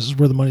informed. Like, this is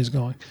where the money's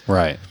going.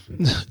 Right.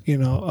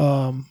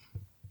 The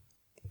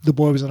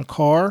boy was in a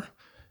car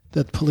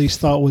that police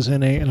thought was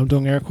in and I'm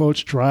doing air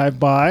quotes, drive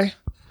by.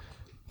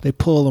 They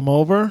pull him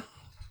over.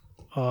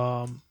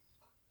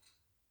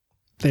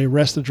 They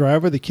arrest the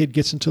driver. The kid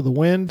gets into the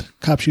wind.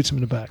 Cop shoots him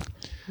in the back.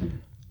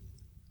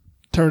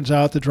 Turns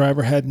out the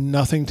driver had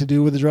nothing to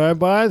do with the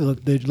drive-by.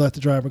 They let the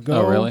driver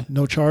go. Oh, really?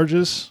 No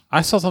charges.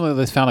 I saw something that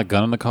they found a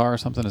gun in the car or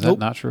something. Is that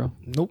not true?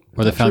 Nope.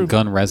 Or they found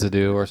gun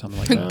residue or something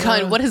like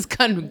that. What is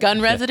gun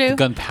residue?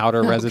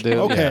 Gunpowder residue.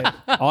 Okay.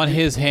 Yeah. On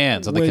his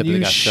hands. On the when kid that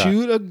got shot. When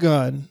you shoot a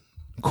gun,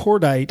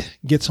 cordite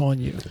gets on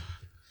you.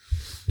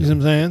 You know what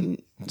I'm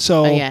saying?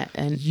 So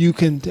you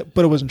can,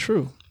 but it wasn't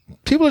true.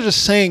 People are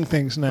just saying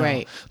things now.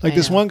 Right. Like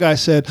this one guy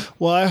said,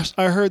 well,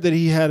 I heard that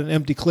he had an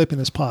empty clip in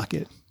his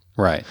pocket.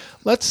 Right.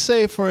 Let's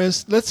say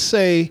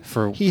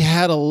he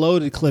had a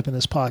loaded clip in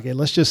his pocket.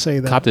 Let's just say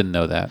that. Cop didn't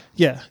know that.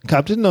 Yeah.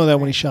 Cop didn't know that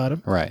when he shot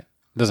him. Right.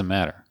 Doesn't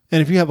matter.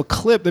 And if you have a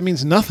clip, that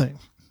means nothing.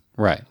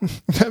 Right.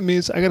 That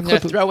means I got a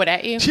clip. Throw it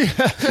at you?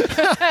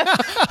 Yeah.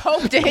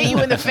 Hope to hit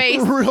you in the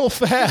face. Real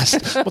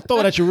fast. I'll throw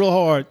it at you real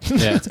hard.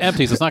 Yeah, it's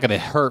empty, so it's not going to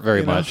hurt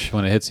very much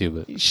when it hits you.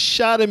 But he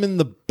shot him in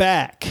the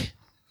back.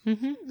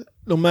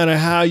 No matter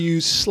how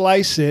you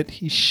slice it,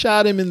 he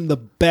shot him in the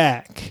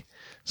back.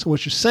 So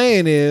what you're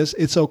saying is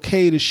it's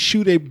okay to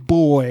shoot a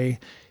boy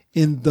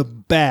in the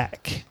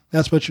back.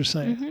 That's what you're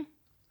saying.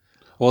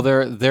 Well,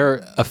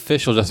 their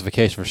official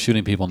justification for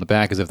shooting people in the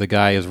back is if the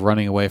guy is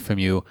running away from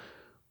you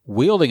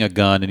wielding a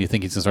gun and you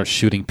think he's going to start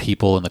shooting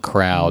people in the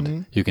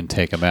crowd, you can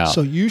take him out.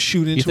 So you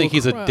shoot into You think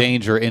he's a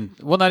danger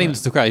not even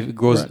to the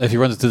crowd. If he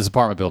runs into this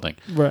apartment building.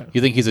 Right.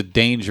 You think he's an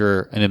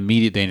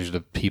immediate danger to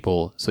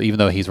people. So even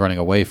though he's running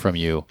away from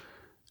you,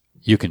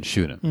 you can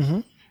shoot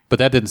him. But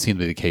that didn't seem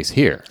to be the case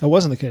here. That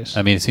wasn't the case.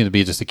 I mean, it seemed to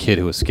be just a kid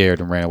who was scared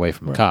and ran away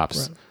from the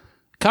cops. Right.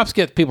 Cops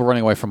get people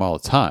running away from all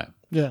the time.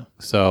 Yeah.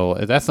 So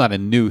that's not a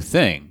new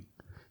thing.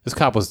 This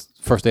cop was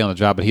first day on the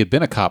job, but he had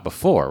been a cop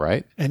before,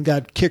 right? And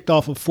got kicked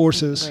off of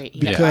forces Right,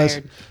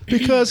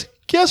 because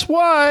guess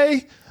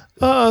why?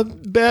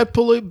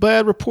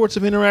 Bad reports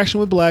of interaction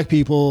with black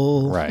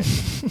people. Right.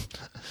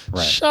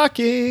 Right.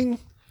 Shocking.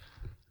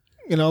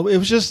 You know, it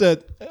was just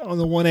that on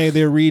the 1A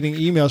they're reading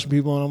emails from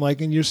people, and I'm like,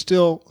 and you're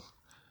still.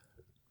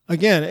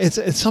 Again, it's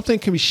something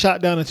that can be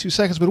shot down in 2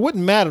 seconds, but it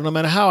wouldn't matter no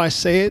matter how I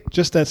say it.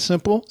 Just that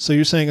simple. So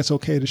you're saying it's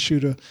okay to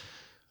shoot a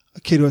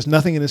kid who has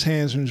nothing in his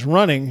hands and is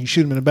running? You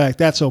shoot him in the back.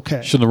 That's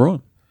okay. Shouldn't have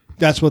ruined.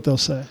 That's what they'll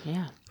say.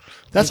 Yeah.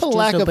 That's a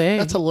lack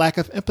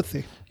of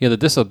empathy. Yeah, the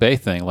disobey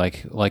thing,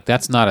 like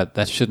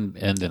that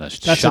shouldn't end in a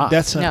shot. That's a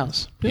death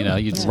sentence. No. You know,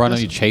 you run him,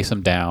 you chase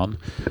him down.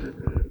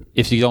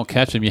 If you don't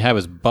catch him, you have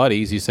his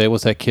buddies. You say,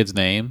 "What's that kid's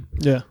name?"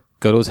 Yeah.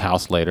 Go to his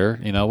house later.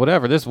 You know,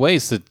 whatever. There's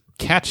ways to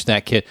catch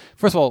that kid.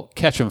 First of all,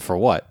 catch him for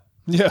what?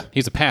 Yeah.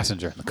 He's a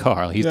passenger in the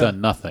car. He's done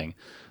nothing.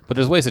 But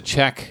there's ways to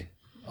check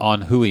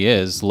on who he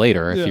is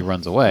later if he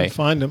runs away.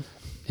 Find him.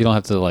 You don't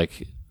have to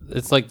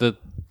it's like the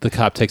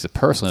cop takes it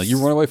personally. You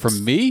run away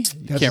from me?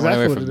 You can't run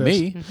away from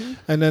me. Mm-hmm.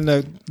 And then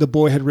the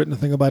boy had written a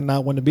thing about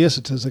not wanting to be a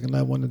statistic and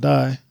not wanting to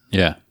die.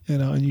 Yeah. You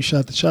know, and you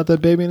shot that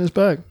baby in his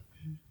back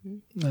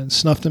and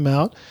snuffed him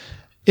out.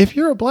 If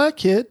you're a black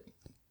kid,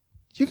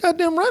 you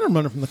goddamn right I'm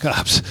running from the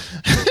cops.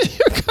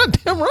 You're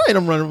goddamn right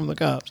I'm running from the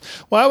cops.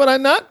 Why would I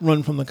not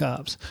run from the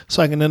cops?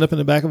 So I can end up in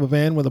the back of a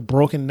van with a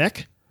broken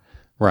neck?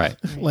 Right.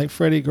 Like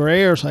Freddie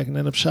Gray, or so I can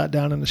end up shot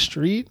down in the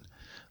street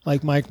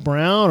like Mike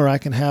Brown, or I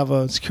can have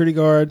a security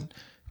guard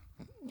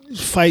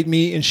fight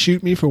me and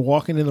shoot me for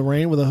walking in the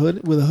rain with a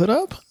hood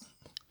up.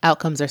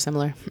 Outcomes are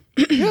similar.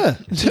 Yeah.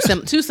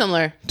 Too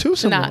similar.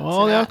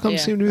 All the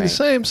outcomes seem to be the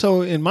same.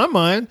 So in my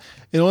mind,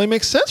 it only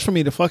makes sense for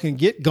me to fucking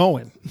get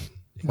going.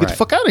 Get the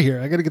fuck out of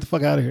here. I got to get the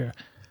fuck out of here.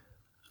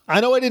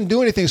 I know I didn't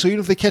do anything, so even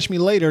if they catch me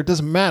later, it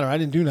doesn't matter. I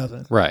didn't do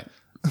nothing. Right.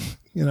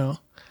 You know,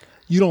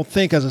 you don't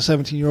think as a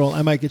 17-year-old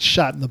I might get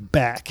shot in the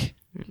back.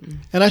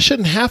 And I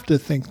shouldn't have to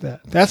think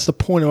that. That's the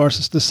point of our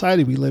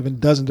society we live in.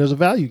 There's a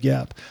value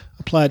gap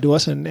applied to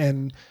us,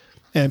 and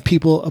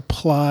people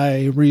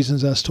apply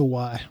reasons as to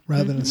why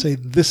rather than say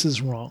this is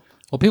wrong.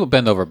 Well, people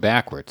bend over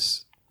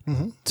backwards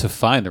to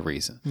find a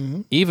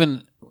reason.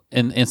 Even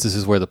in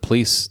instances where the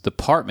police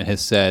department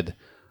has said,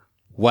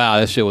 wow,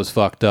 this shit was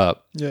fucked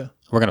up. Yeah.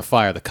 We're going to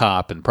fire the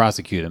cop and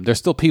prosecute him. There's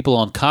still people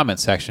on comment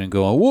section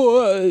going,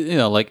 whoa, you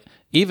know, like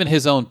even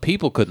his own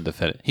people couldn't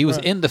defend it. He was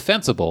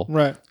indefensible.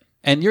 Right.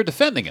 And you're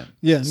defending him.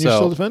 Yeah, and you're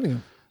still defending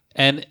him.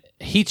 And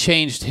he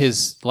changed a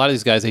lot of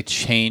these guys, they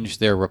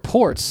changed their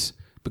reports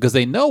because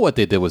they know what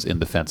they did was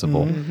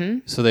indefensible. Mm-hmm.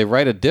 So they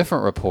write a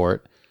different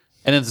report.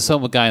 And then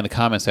some guy in the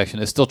comment section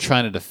is still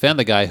trying to defend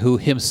the guy who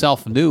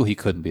himself knew he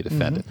couldn't be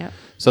defended. Mm-hmm. Yep.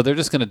 So they're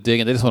just going to dig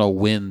in. They just want to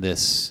win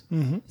this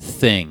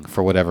thing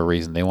for whatever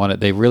reason.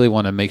 They really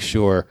want to make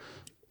sure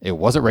it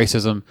wasn't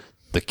racism.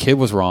 The kid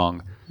was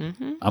wrong.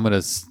 Mm-hmm. I'm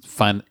going to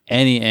find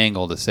any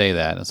angle to say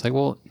that. And it's like,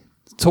 well,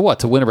 to what?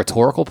 To win a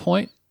rhetorical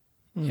point?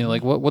 Mm-hmm. You know,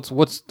 like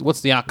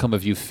what's the outcome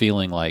of you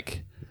feeling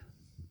like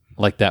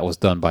that was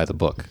done by the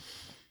book?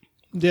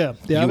 Yeah,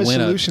 the obvious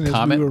solution is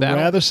we would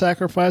rather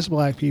sacrifice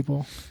black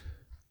people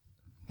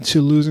to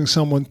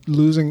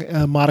losing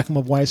a modicum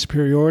of white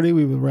superiority.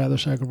 We would rather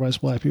sacrifice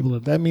black people.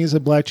 If that means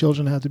that black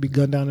children have to be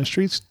gunned down in the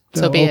streets,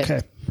 so be okay.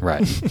 It.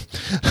 Right.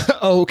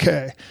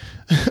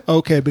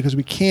 Okay, because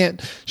we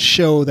can't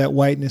show that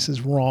whiteness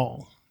is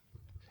wrong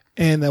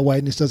and that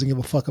whiteness doesn't give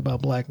a fuck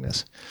about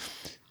blackness.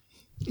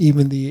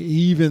 Even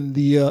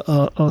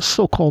the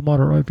so-called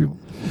moderate white people,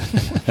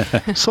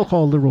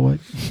 so-called liberal white,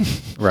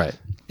 right?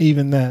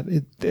 Even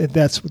that,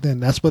 that's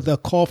what the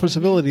call for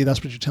civility. That's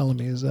what you're telling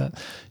me is that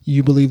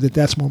you believe that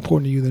that's more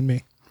important to you than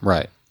me,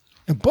 right?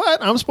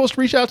 But I'm supposed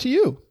to reach out to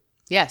you,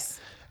 yes,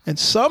 and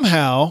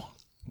somehow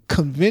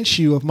convince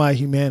you of my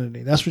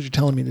humanity. That's what you're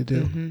telling me to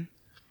do.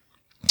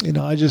 Mm-hmm. You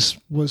know, I just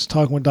was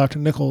talking with Dr.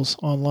 Nichols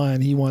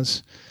online.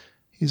 He's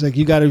like,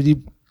 you got to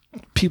be.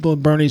 People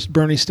in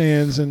Bernie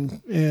stands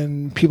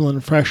and people in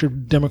the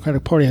fractured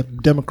Democratic Party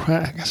have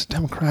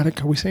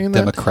Democratic. Are we saying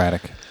that?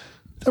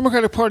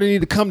 Democratic Party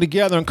need to come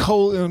together and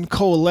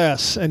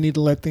coalesce and need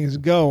to let things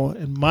go.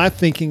 And my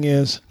thinking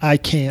is, I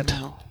can't.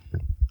 No.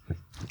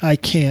 I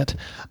can't.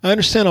 I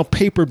understand on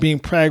paper being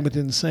pragmatic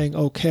and saying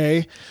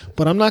okay,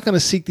 but I'm not going to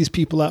seek these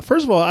people out.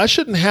 First of all, I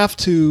shouldn't have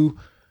to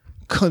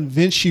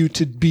convince you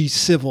to be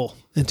civil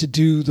and to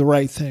do the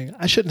right thing.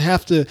 I shouldn't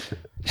have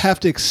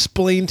to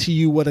explain to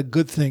you what a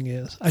good thing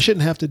is. I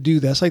shouldn't have to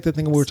do that. It's like the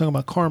thing we were talking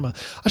about karma.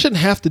 I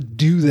shouldn't have to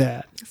do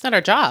that. It's not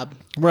our job.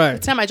 Right.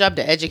 It's not my job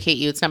to educate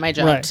you. It's not my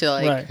job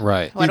to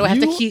Right. Why do I have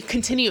to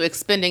continue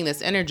expending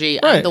this energy?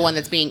 Right. I'm the one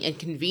that's being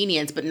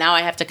inconvenienced, but now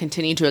I have to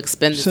continue to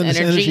expend this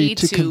energy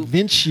to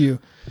convince you.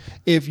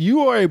 If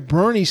you are a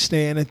Bernie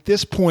stan at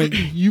this point,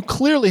 you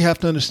clearly have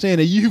to understand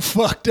that you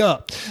fucked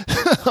up.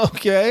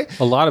 Okay.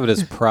 A lot of it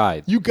is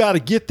pride. You got to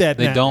get that.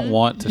 They now. don't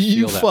want to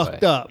You feel that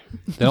fucked way. up.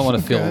 They don't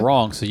want to feel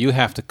wrong, so you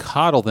have to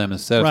coddle them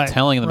instead of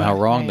telling them how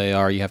wrong they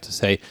are. You have to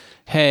say,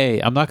 "Hey,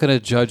 I'm not going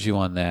to judge you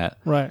on that.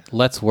 Right.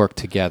 Let's work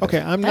together." Okay,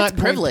 I'm That's not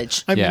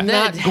privilege. I'm Yeah.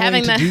 not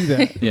Having going to do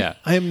that. Yeah.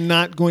 I am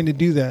not going to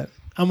do that.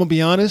 I'm gonna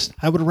be honest.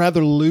 I would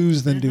rather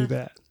lose than do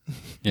that.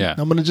 Yeah.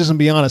 I'm gonna just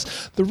be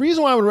honest. The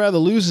reason why I would rather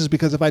lose is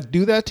because if I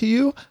do that to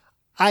you,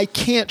 I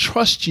can't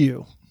trust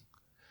you.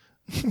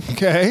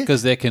 Okay.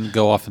 Because they can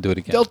go off and do it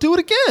again. They'll do it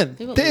again.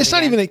 will do it It's not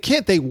again. even they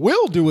can't. They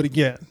will do it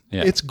again.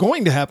 Yeah. It's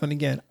going to happen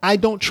again. I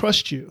don't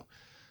trust you.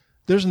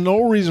 There's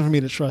no reason for me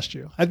to trust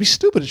you. I'd be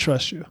stupid to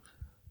trust you.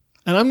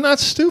 And I'm not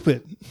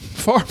stupid.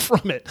 Far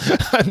from it.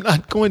 I'm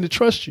not going to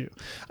trust you.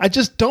 I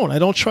just don't. I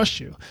don't trust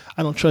you.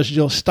 I don't trust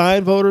Joe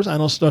Stein voters. I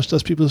don't trust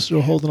those people who are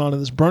still holding on to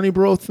this Bernie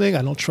bro thing.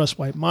 I don't trust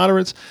white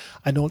moderates.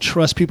 I don't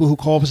trust people who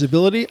call for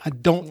civility. I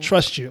don't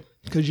trust you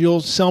because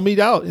you'll sell me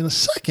out in a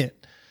second.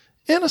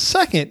 In a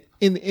second.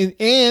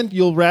 And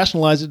you'll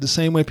rationalize it the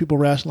same way people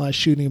rationalize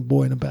shooting a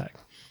boy in the back.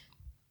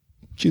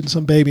 Shooting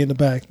some baby in the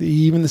back.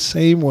 Even the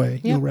same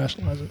way you'll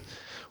rationalize it.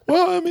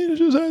 Well, I mean, it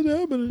just has to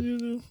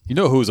happen. You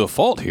know who's at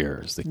fault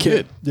here is the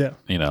kid. Yeah.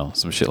 You know,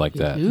 some shit like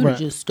that. Dude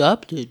just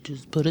stopped it.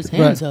 Just put his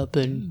hands up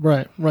and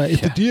Right.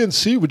 If the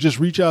DNC would just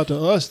reach out to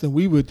us, then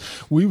we would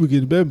get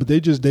in bed. But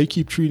they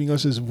keep treating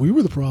us as if we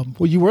were the problem.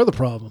 Well, you were the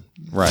problem.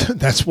 Right.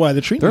 That's why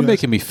they're treating They're us.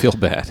 making me feel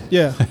bad.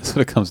 Yeah. That's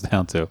what it comes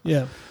down to.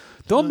 Yeah.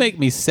 Don't make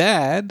me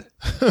sad.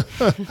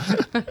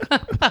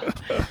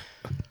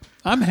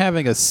 I'm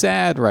having a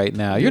sad right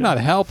now. You're not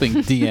helping,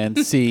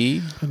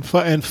 DNC.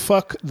 And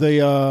fuck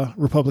the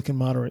Republican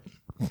moderate.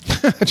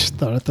 I just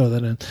thought I'd throw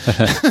that in.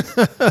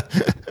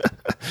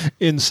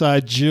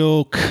 Inside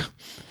joke. You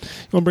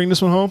want to bring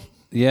this one home?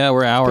 Yeah,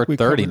 we're hour 30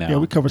 covered, now. Yeah,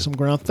 we covered some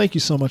ground. Thank you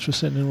so much for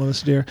sitting in with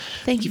us, dear.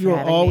 Thank you You for are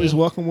having always me.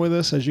 welcome with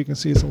us. As you can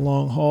see, it's a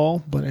long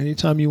haul, but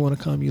anytime you want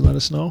to come, you let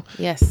us know.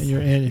 Yes.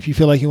 And if you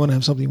feel like you want to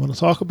have something you want to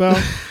talk about,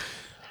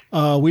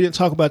 we didn't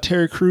talk about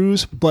Terry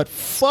Crews, but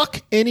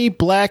fuck any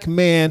black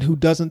man who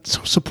doesn't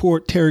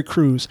support Terry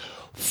Crews.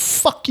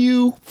 Fuck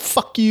you,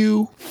 fuck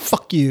you,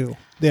 fuck you.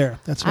 There.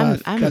 That's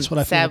what I'm that's what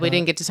I feel. sad we about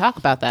didn't get to talk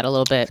about that a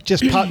little bit.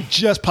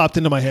 just popped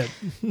into my head.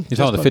 You're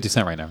talking about 50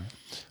 Cent right now.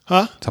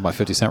 Huh? Talking about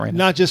 50 Cent right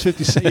now? Not just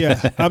 50 Cent.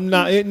 Yeah, I'm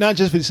not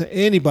just 50 Cent.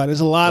 Anybody. There's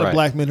a lot of Right.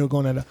 black men who are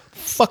going at it.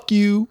 Fuck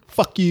you,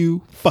 fuck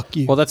you, fuck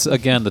you. Well, that's,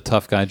 again, the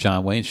tough guy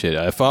John Wayne shit.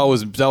 If that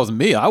was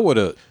me, I would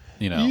have,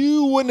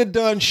 You wouldn't have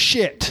done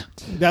shit.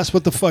 That's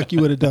what the fuck you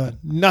would have done.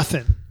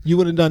 Nothing. You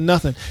would have done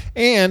nothing.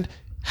 And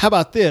how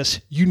about this?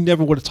 You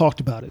never would have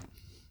talked about it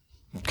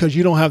because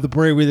you don't have the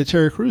bravery that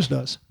Terry Crews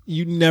does.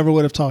 You never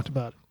would have talked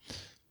about it.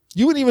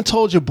 You wouldn't even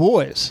told your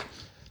boys,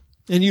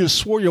 and you'd have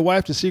swore your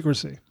wife to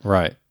secrecy.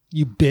 Right.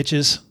 You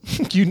bitches.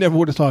 You never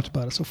would have talked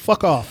about it. So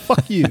fuck off.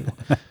 Fuck you.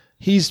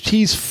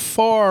 He's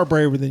far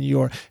braver than you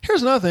are.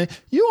 Here's another thing.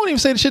 You won't even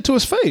say the shit to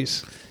his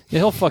face. Yeah,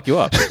 he'll fuck you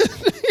up.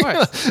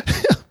 Right.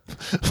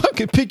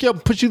 Fucking pick you up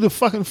and put you to the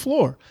fucking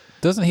floor.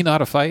 Doesn't he know how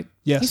to fight?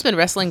 Yes. He's been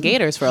wrestling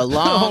gators for a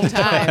long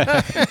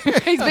time.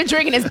 He's been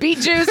drinking his beet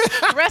juice,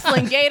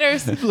 wrestling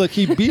gators. Look,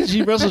 he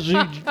wrestles,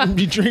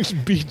 he drinks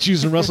beet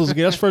juice and wrestles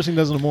again. That's the first thing he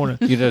does in the morning.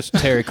 You just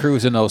Terry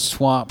Crews in those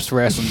swamps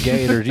wrestling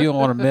gators. You don't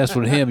want to mess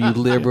with him, you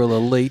liberal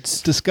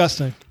elites.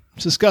 Disgusting.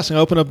 It's disgusting.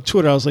 I opened up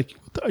Twitter. I was like,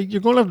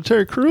 you're going after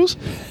Terry Crews?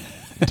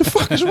 What the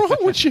fuck is wrong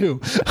with you?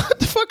 What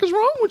the fuck is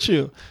wrong with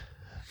you?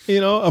 You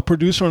know, a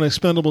producer on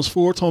Expendables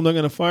 4 told him they're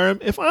going to fire him.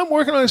 If I'm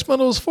working on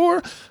Expendables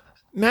 4,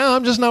 now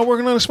I'm just not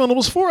working on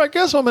Expendables 4. I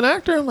guess I'm an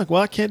actor. I'm like,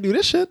 well, I can't do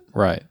this shit.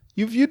 Right.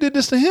 If you did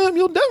this to him,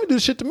 you'll definitely do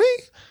this shit to me.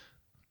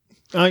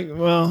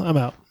 I'm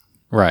out.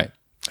 Right.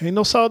 Ain't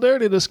no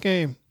solidarity in this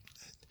game.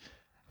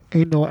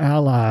 Ain't no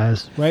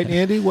allies. Right,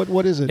 Andy?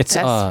 What is it? It's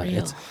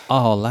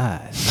all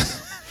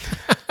lies.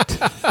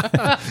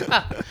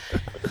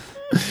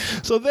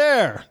 So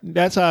there.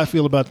 That's how I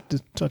feel about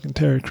the fucking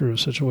Terry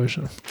Crews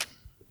situation.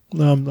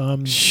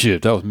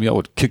 Shit, that was me. I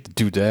would kick the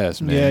dude's ass,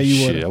 man. Yeah, you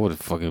shit, would. I would have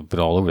fucking been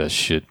all over that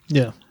shit.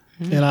 Yeah.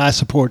 And I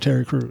support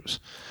Terry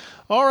Crews.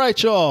 All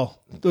right, y'all.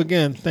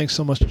 Again, thanks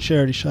so much to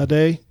Charity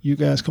Sade. You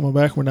guys coming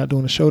back. We're not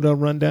doing a showdown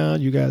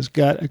rundown. You guys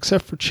got,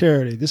 except for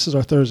Charity. This is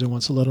our Thursday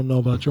one, so let them know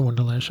about your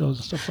Wonderland shows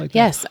and stuff like that.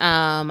 Yes,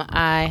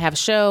 I have a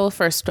show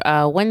first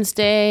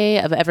Wednesday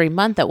of every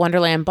month at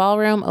Wonderland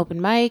Ballroom,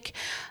 open mic.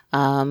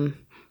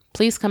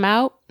 Please come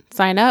out,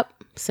 sign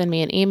up, send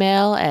me an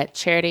email at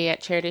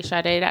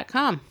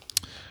charity@charityshade.com.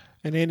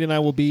 And Andy and I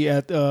will be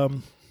at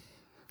the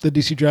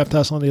DC Draft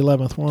House on the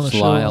 11th. We're on a show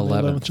July on the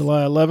 11th.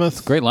 July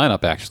 11th. Great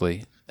lineup,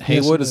 actually.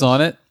 Haywood it is is.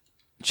 on it.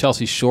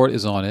 Chelsea Short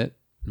is on it.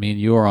 Me and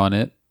you are on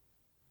it.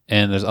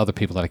 And there's other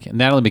people that I can't.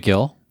 Natalie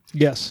McGill.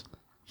 Yes.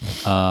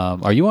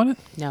 Are you on it?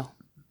 No.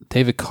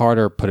 David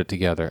Carter put it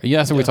together. Yeah,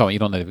 that's what we're talking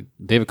about. You don't know.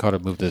 David Carter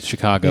moved to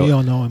Chicago. Yeah, you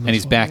all know him, and that's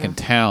he's why. back in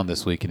town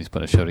this week, and he's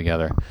putting a show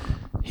together.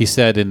 He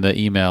said in the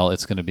email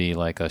it's going to be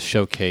like a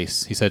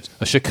showcase. He said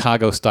a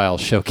Chicago-style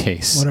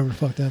showcase. Whatever the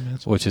fuck that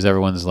means. Which is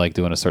everyone's like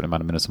doing a certain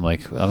amount of minutes. I'm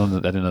like, I didn't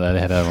know that they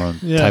had their own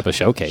Yeah. type of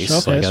showcase.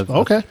 Showcase. Like,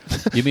 Okay.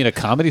 You mean a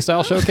comedy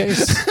style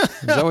showcase?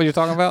 Is that what you're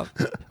talking about?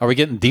 Are we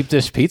getting deep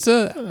dish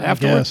pizza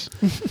afterwards?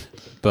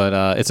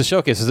 But it's a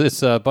showcase.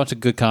 It's a bunch of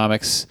good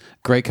comics,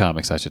 great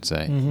comics, I should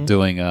say.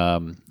 Doing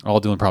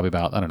probably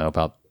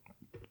about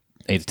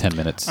 8 to 10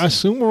 minutes. I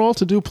assume we're all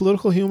to do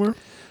political humor.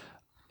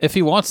 If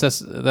he wants,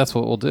 that's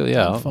what we'll do.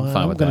 Yeah, I'm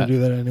fine with that. I'm going to do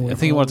that anyway. I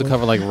think he wanted to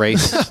cover like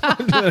race.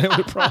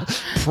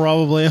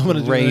 Probably. I'm going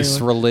to do race,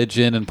 anyway.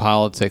 Religion, and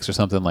politics or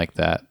something like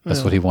that.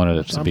 That's what he wanted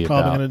it to be about.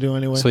 I'm probably going to do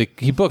anyway. So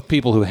he booked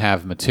people who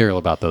have material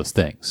about those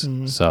things.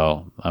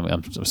 So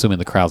I'm assuming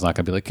the crowd's not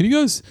going to be like, can you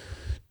guys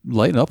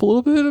lighten up a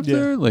little bit up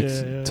there?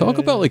 Like talk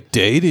about like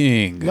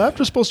dating.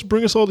 Laughter's supposed to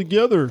bring us all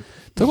together.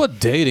 Talk about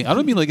dating. I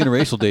don't mean like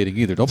interracial dating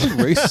either. Don't bring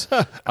race.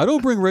 I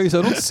don't bring race.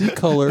 I don't see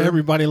color.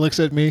 Everybody looks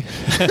at me.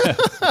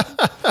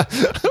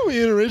 I don't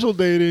mean interracial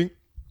dating.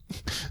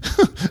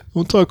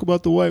 We'll talk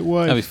about the white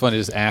wife. That'd be funny.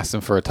 Just ask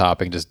them for a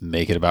topic and just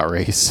make it about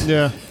race.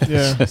 Yeah.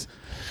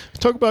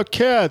 Talk about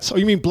cats. Oh,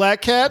 you mean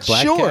black cats?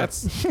 Black sure.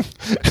 Cats.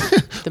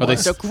 The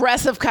most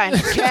aggressive kind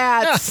of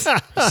cats.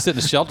 Sit in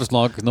the shelters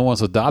longer because no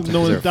one's adopted.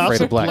 No one they're adopts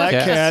afraid a of black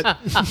cat.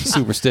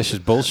 Superstitious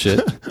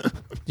bullshit.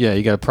 Yeah,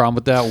 you got a problem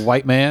with that,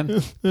 white man?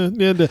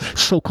 Yeah, the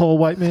so-called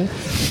white man.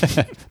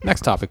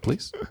 Next topic,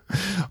 please.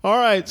 All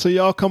right, so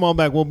y'all come on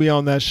back. We'll be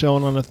on that show,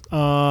 and on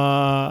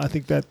I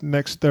think that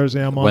next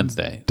Thursday I'm on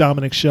Wednesday.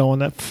 Dominic's show on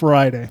that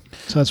Friday.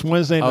 So that's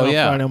Wednesday, and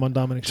Friday I'm on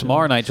Dominic's show.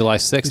 Tomorrow night, July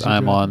 6th,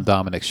 I'm on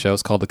Dominic's show.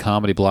 It's called The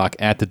Comedy Block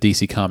at the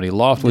DC Comedy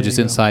Loft, which is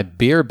inside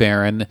Beer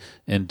Baron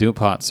in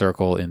DuPont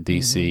Circle in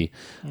DC.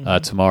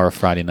 Tomorrow,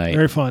 Friday night.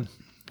 Very fun.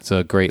 It's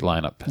a great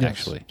lineup,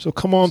 actually. So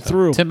come on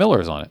through. Tim Miller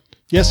is on it.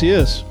 Yes, he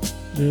is.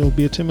 It'll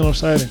be a Tim Miller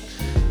sighting.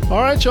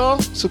 All right, y'all.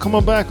 So come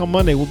on back on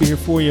Monday. We'll be here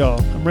for y'all.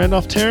 I'm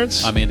Randolph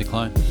Terrence. I'm Andy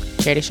Klein.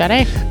 Charity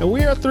Sade. And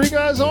we are 3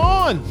 Guys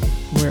On.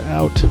 We're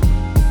out.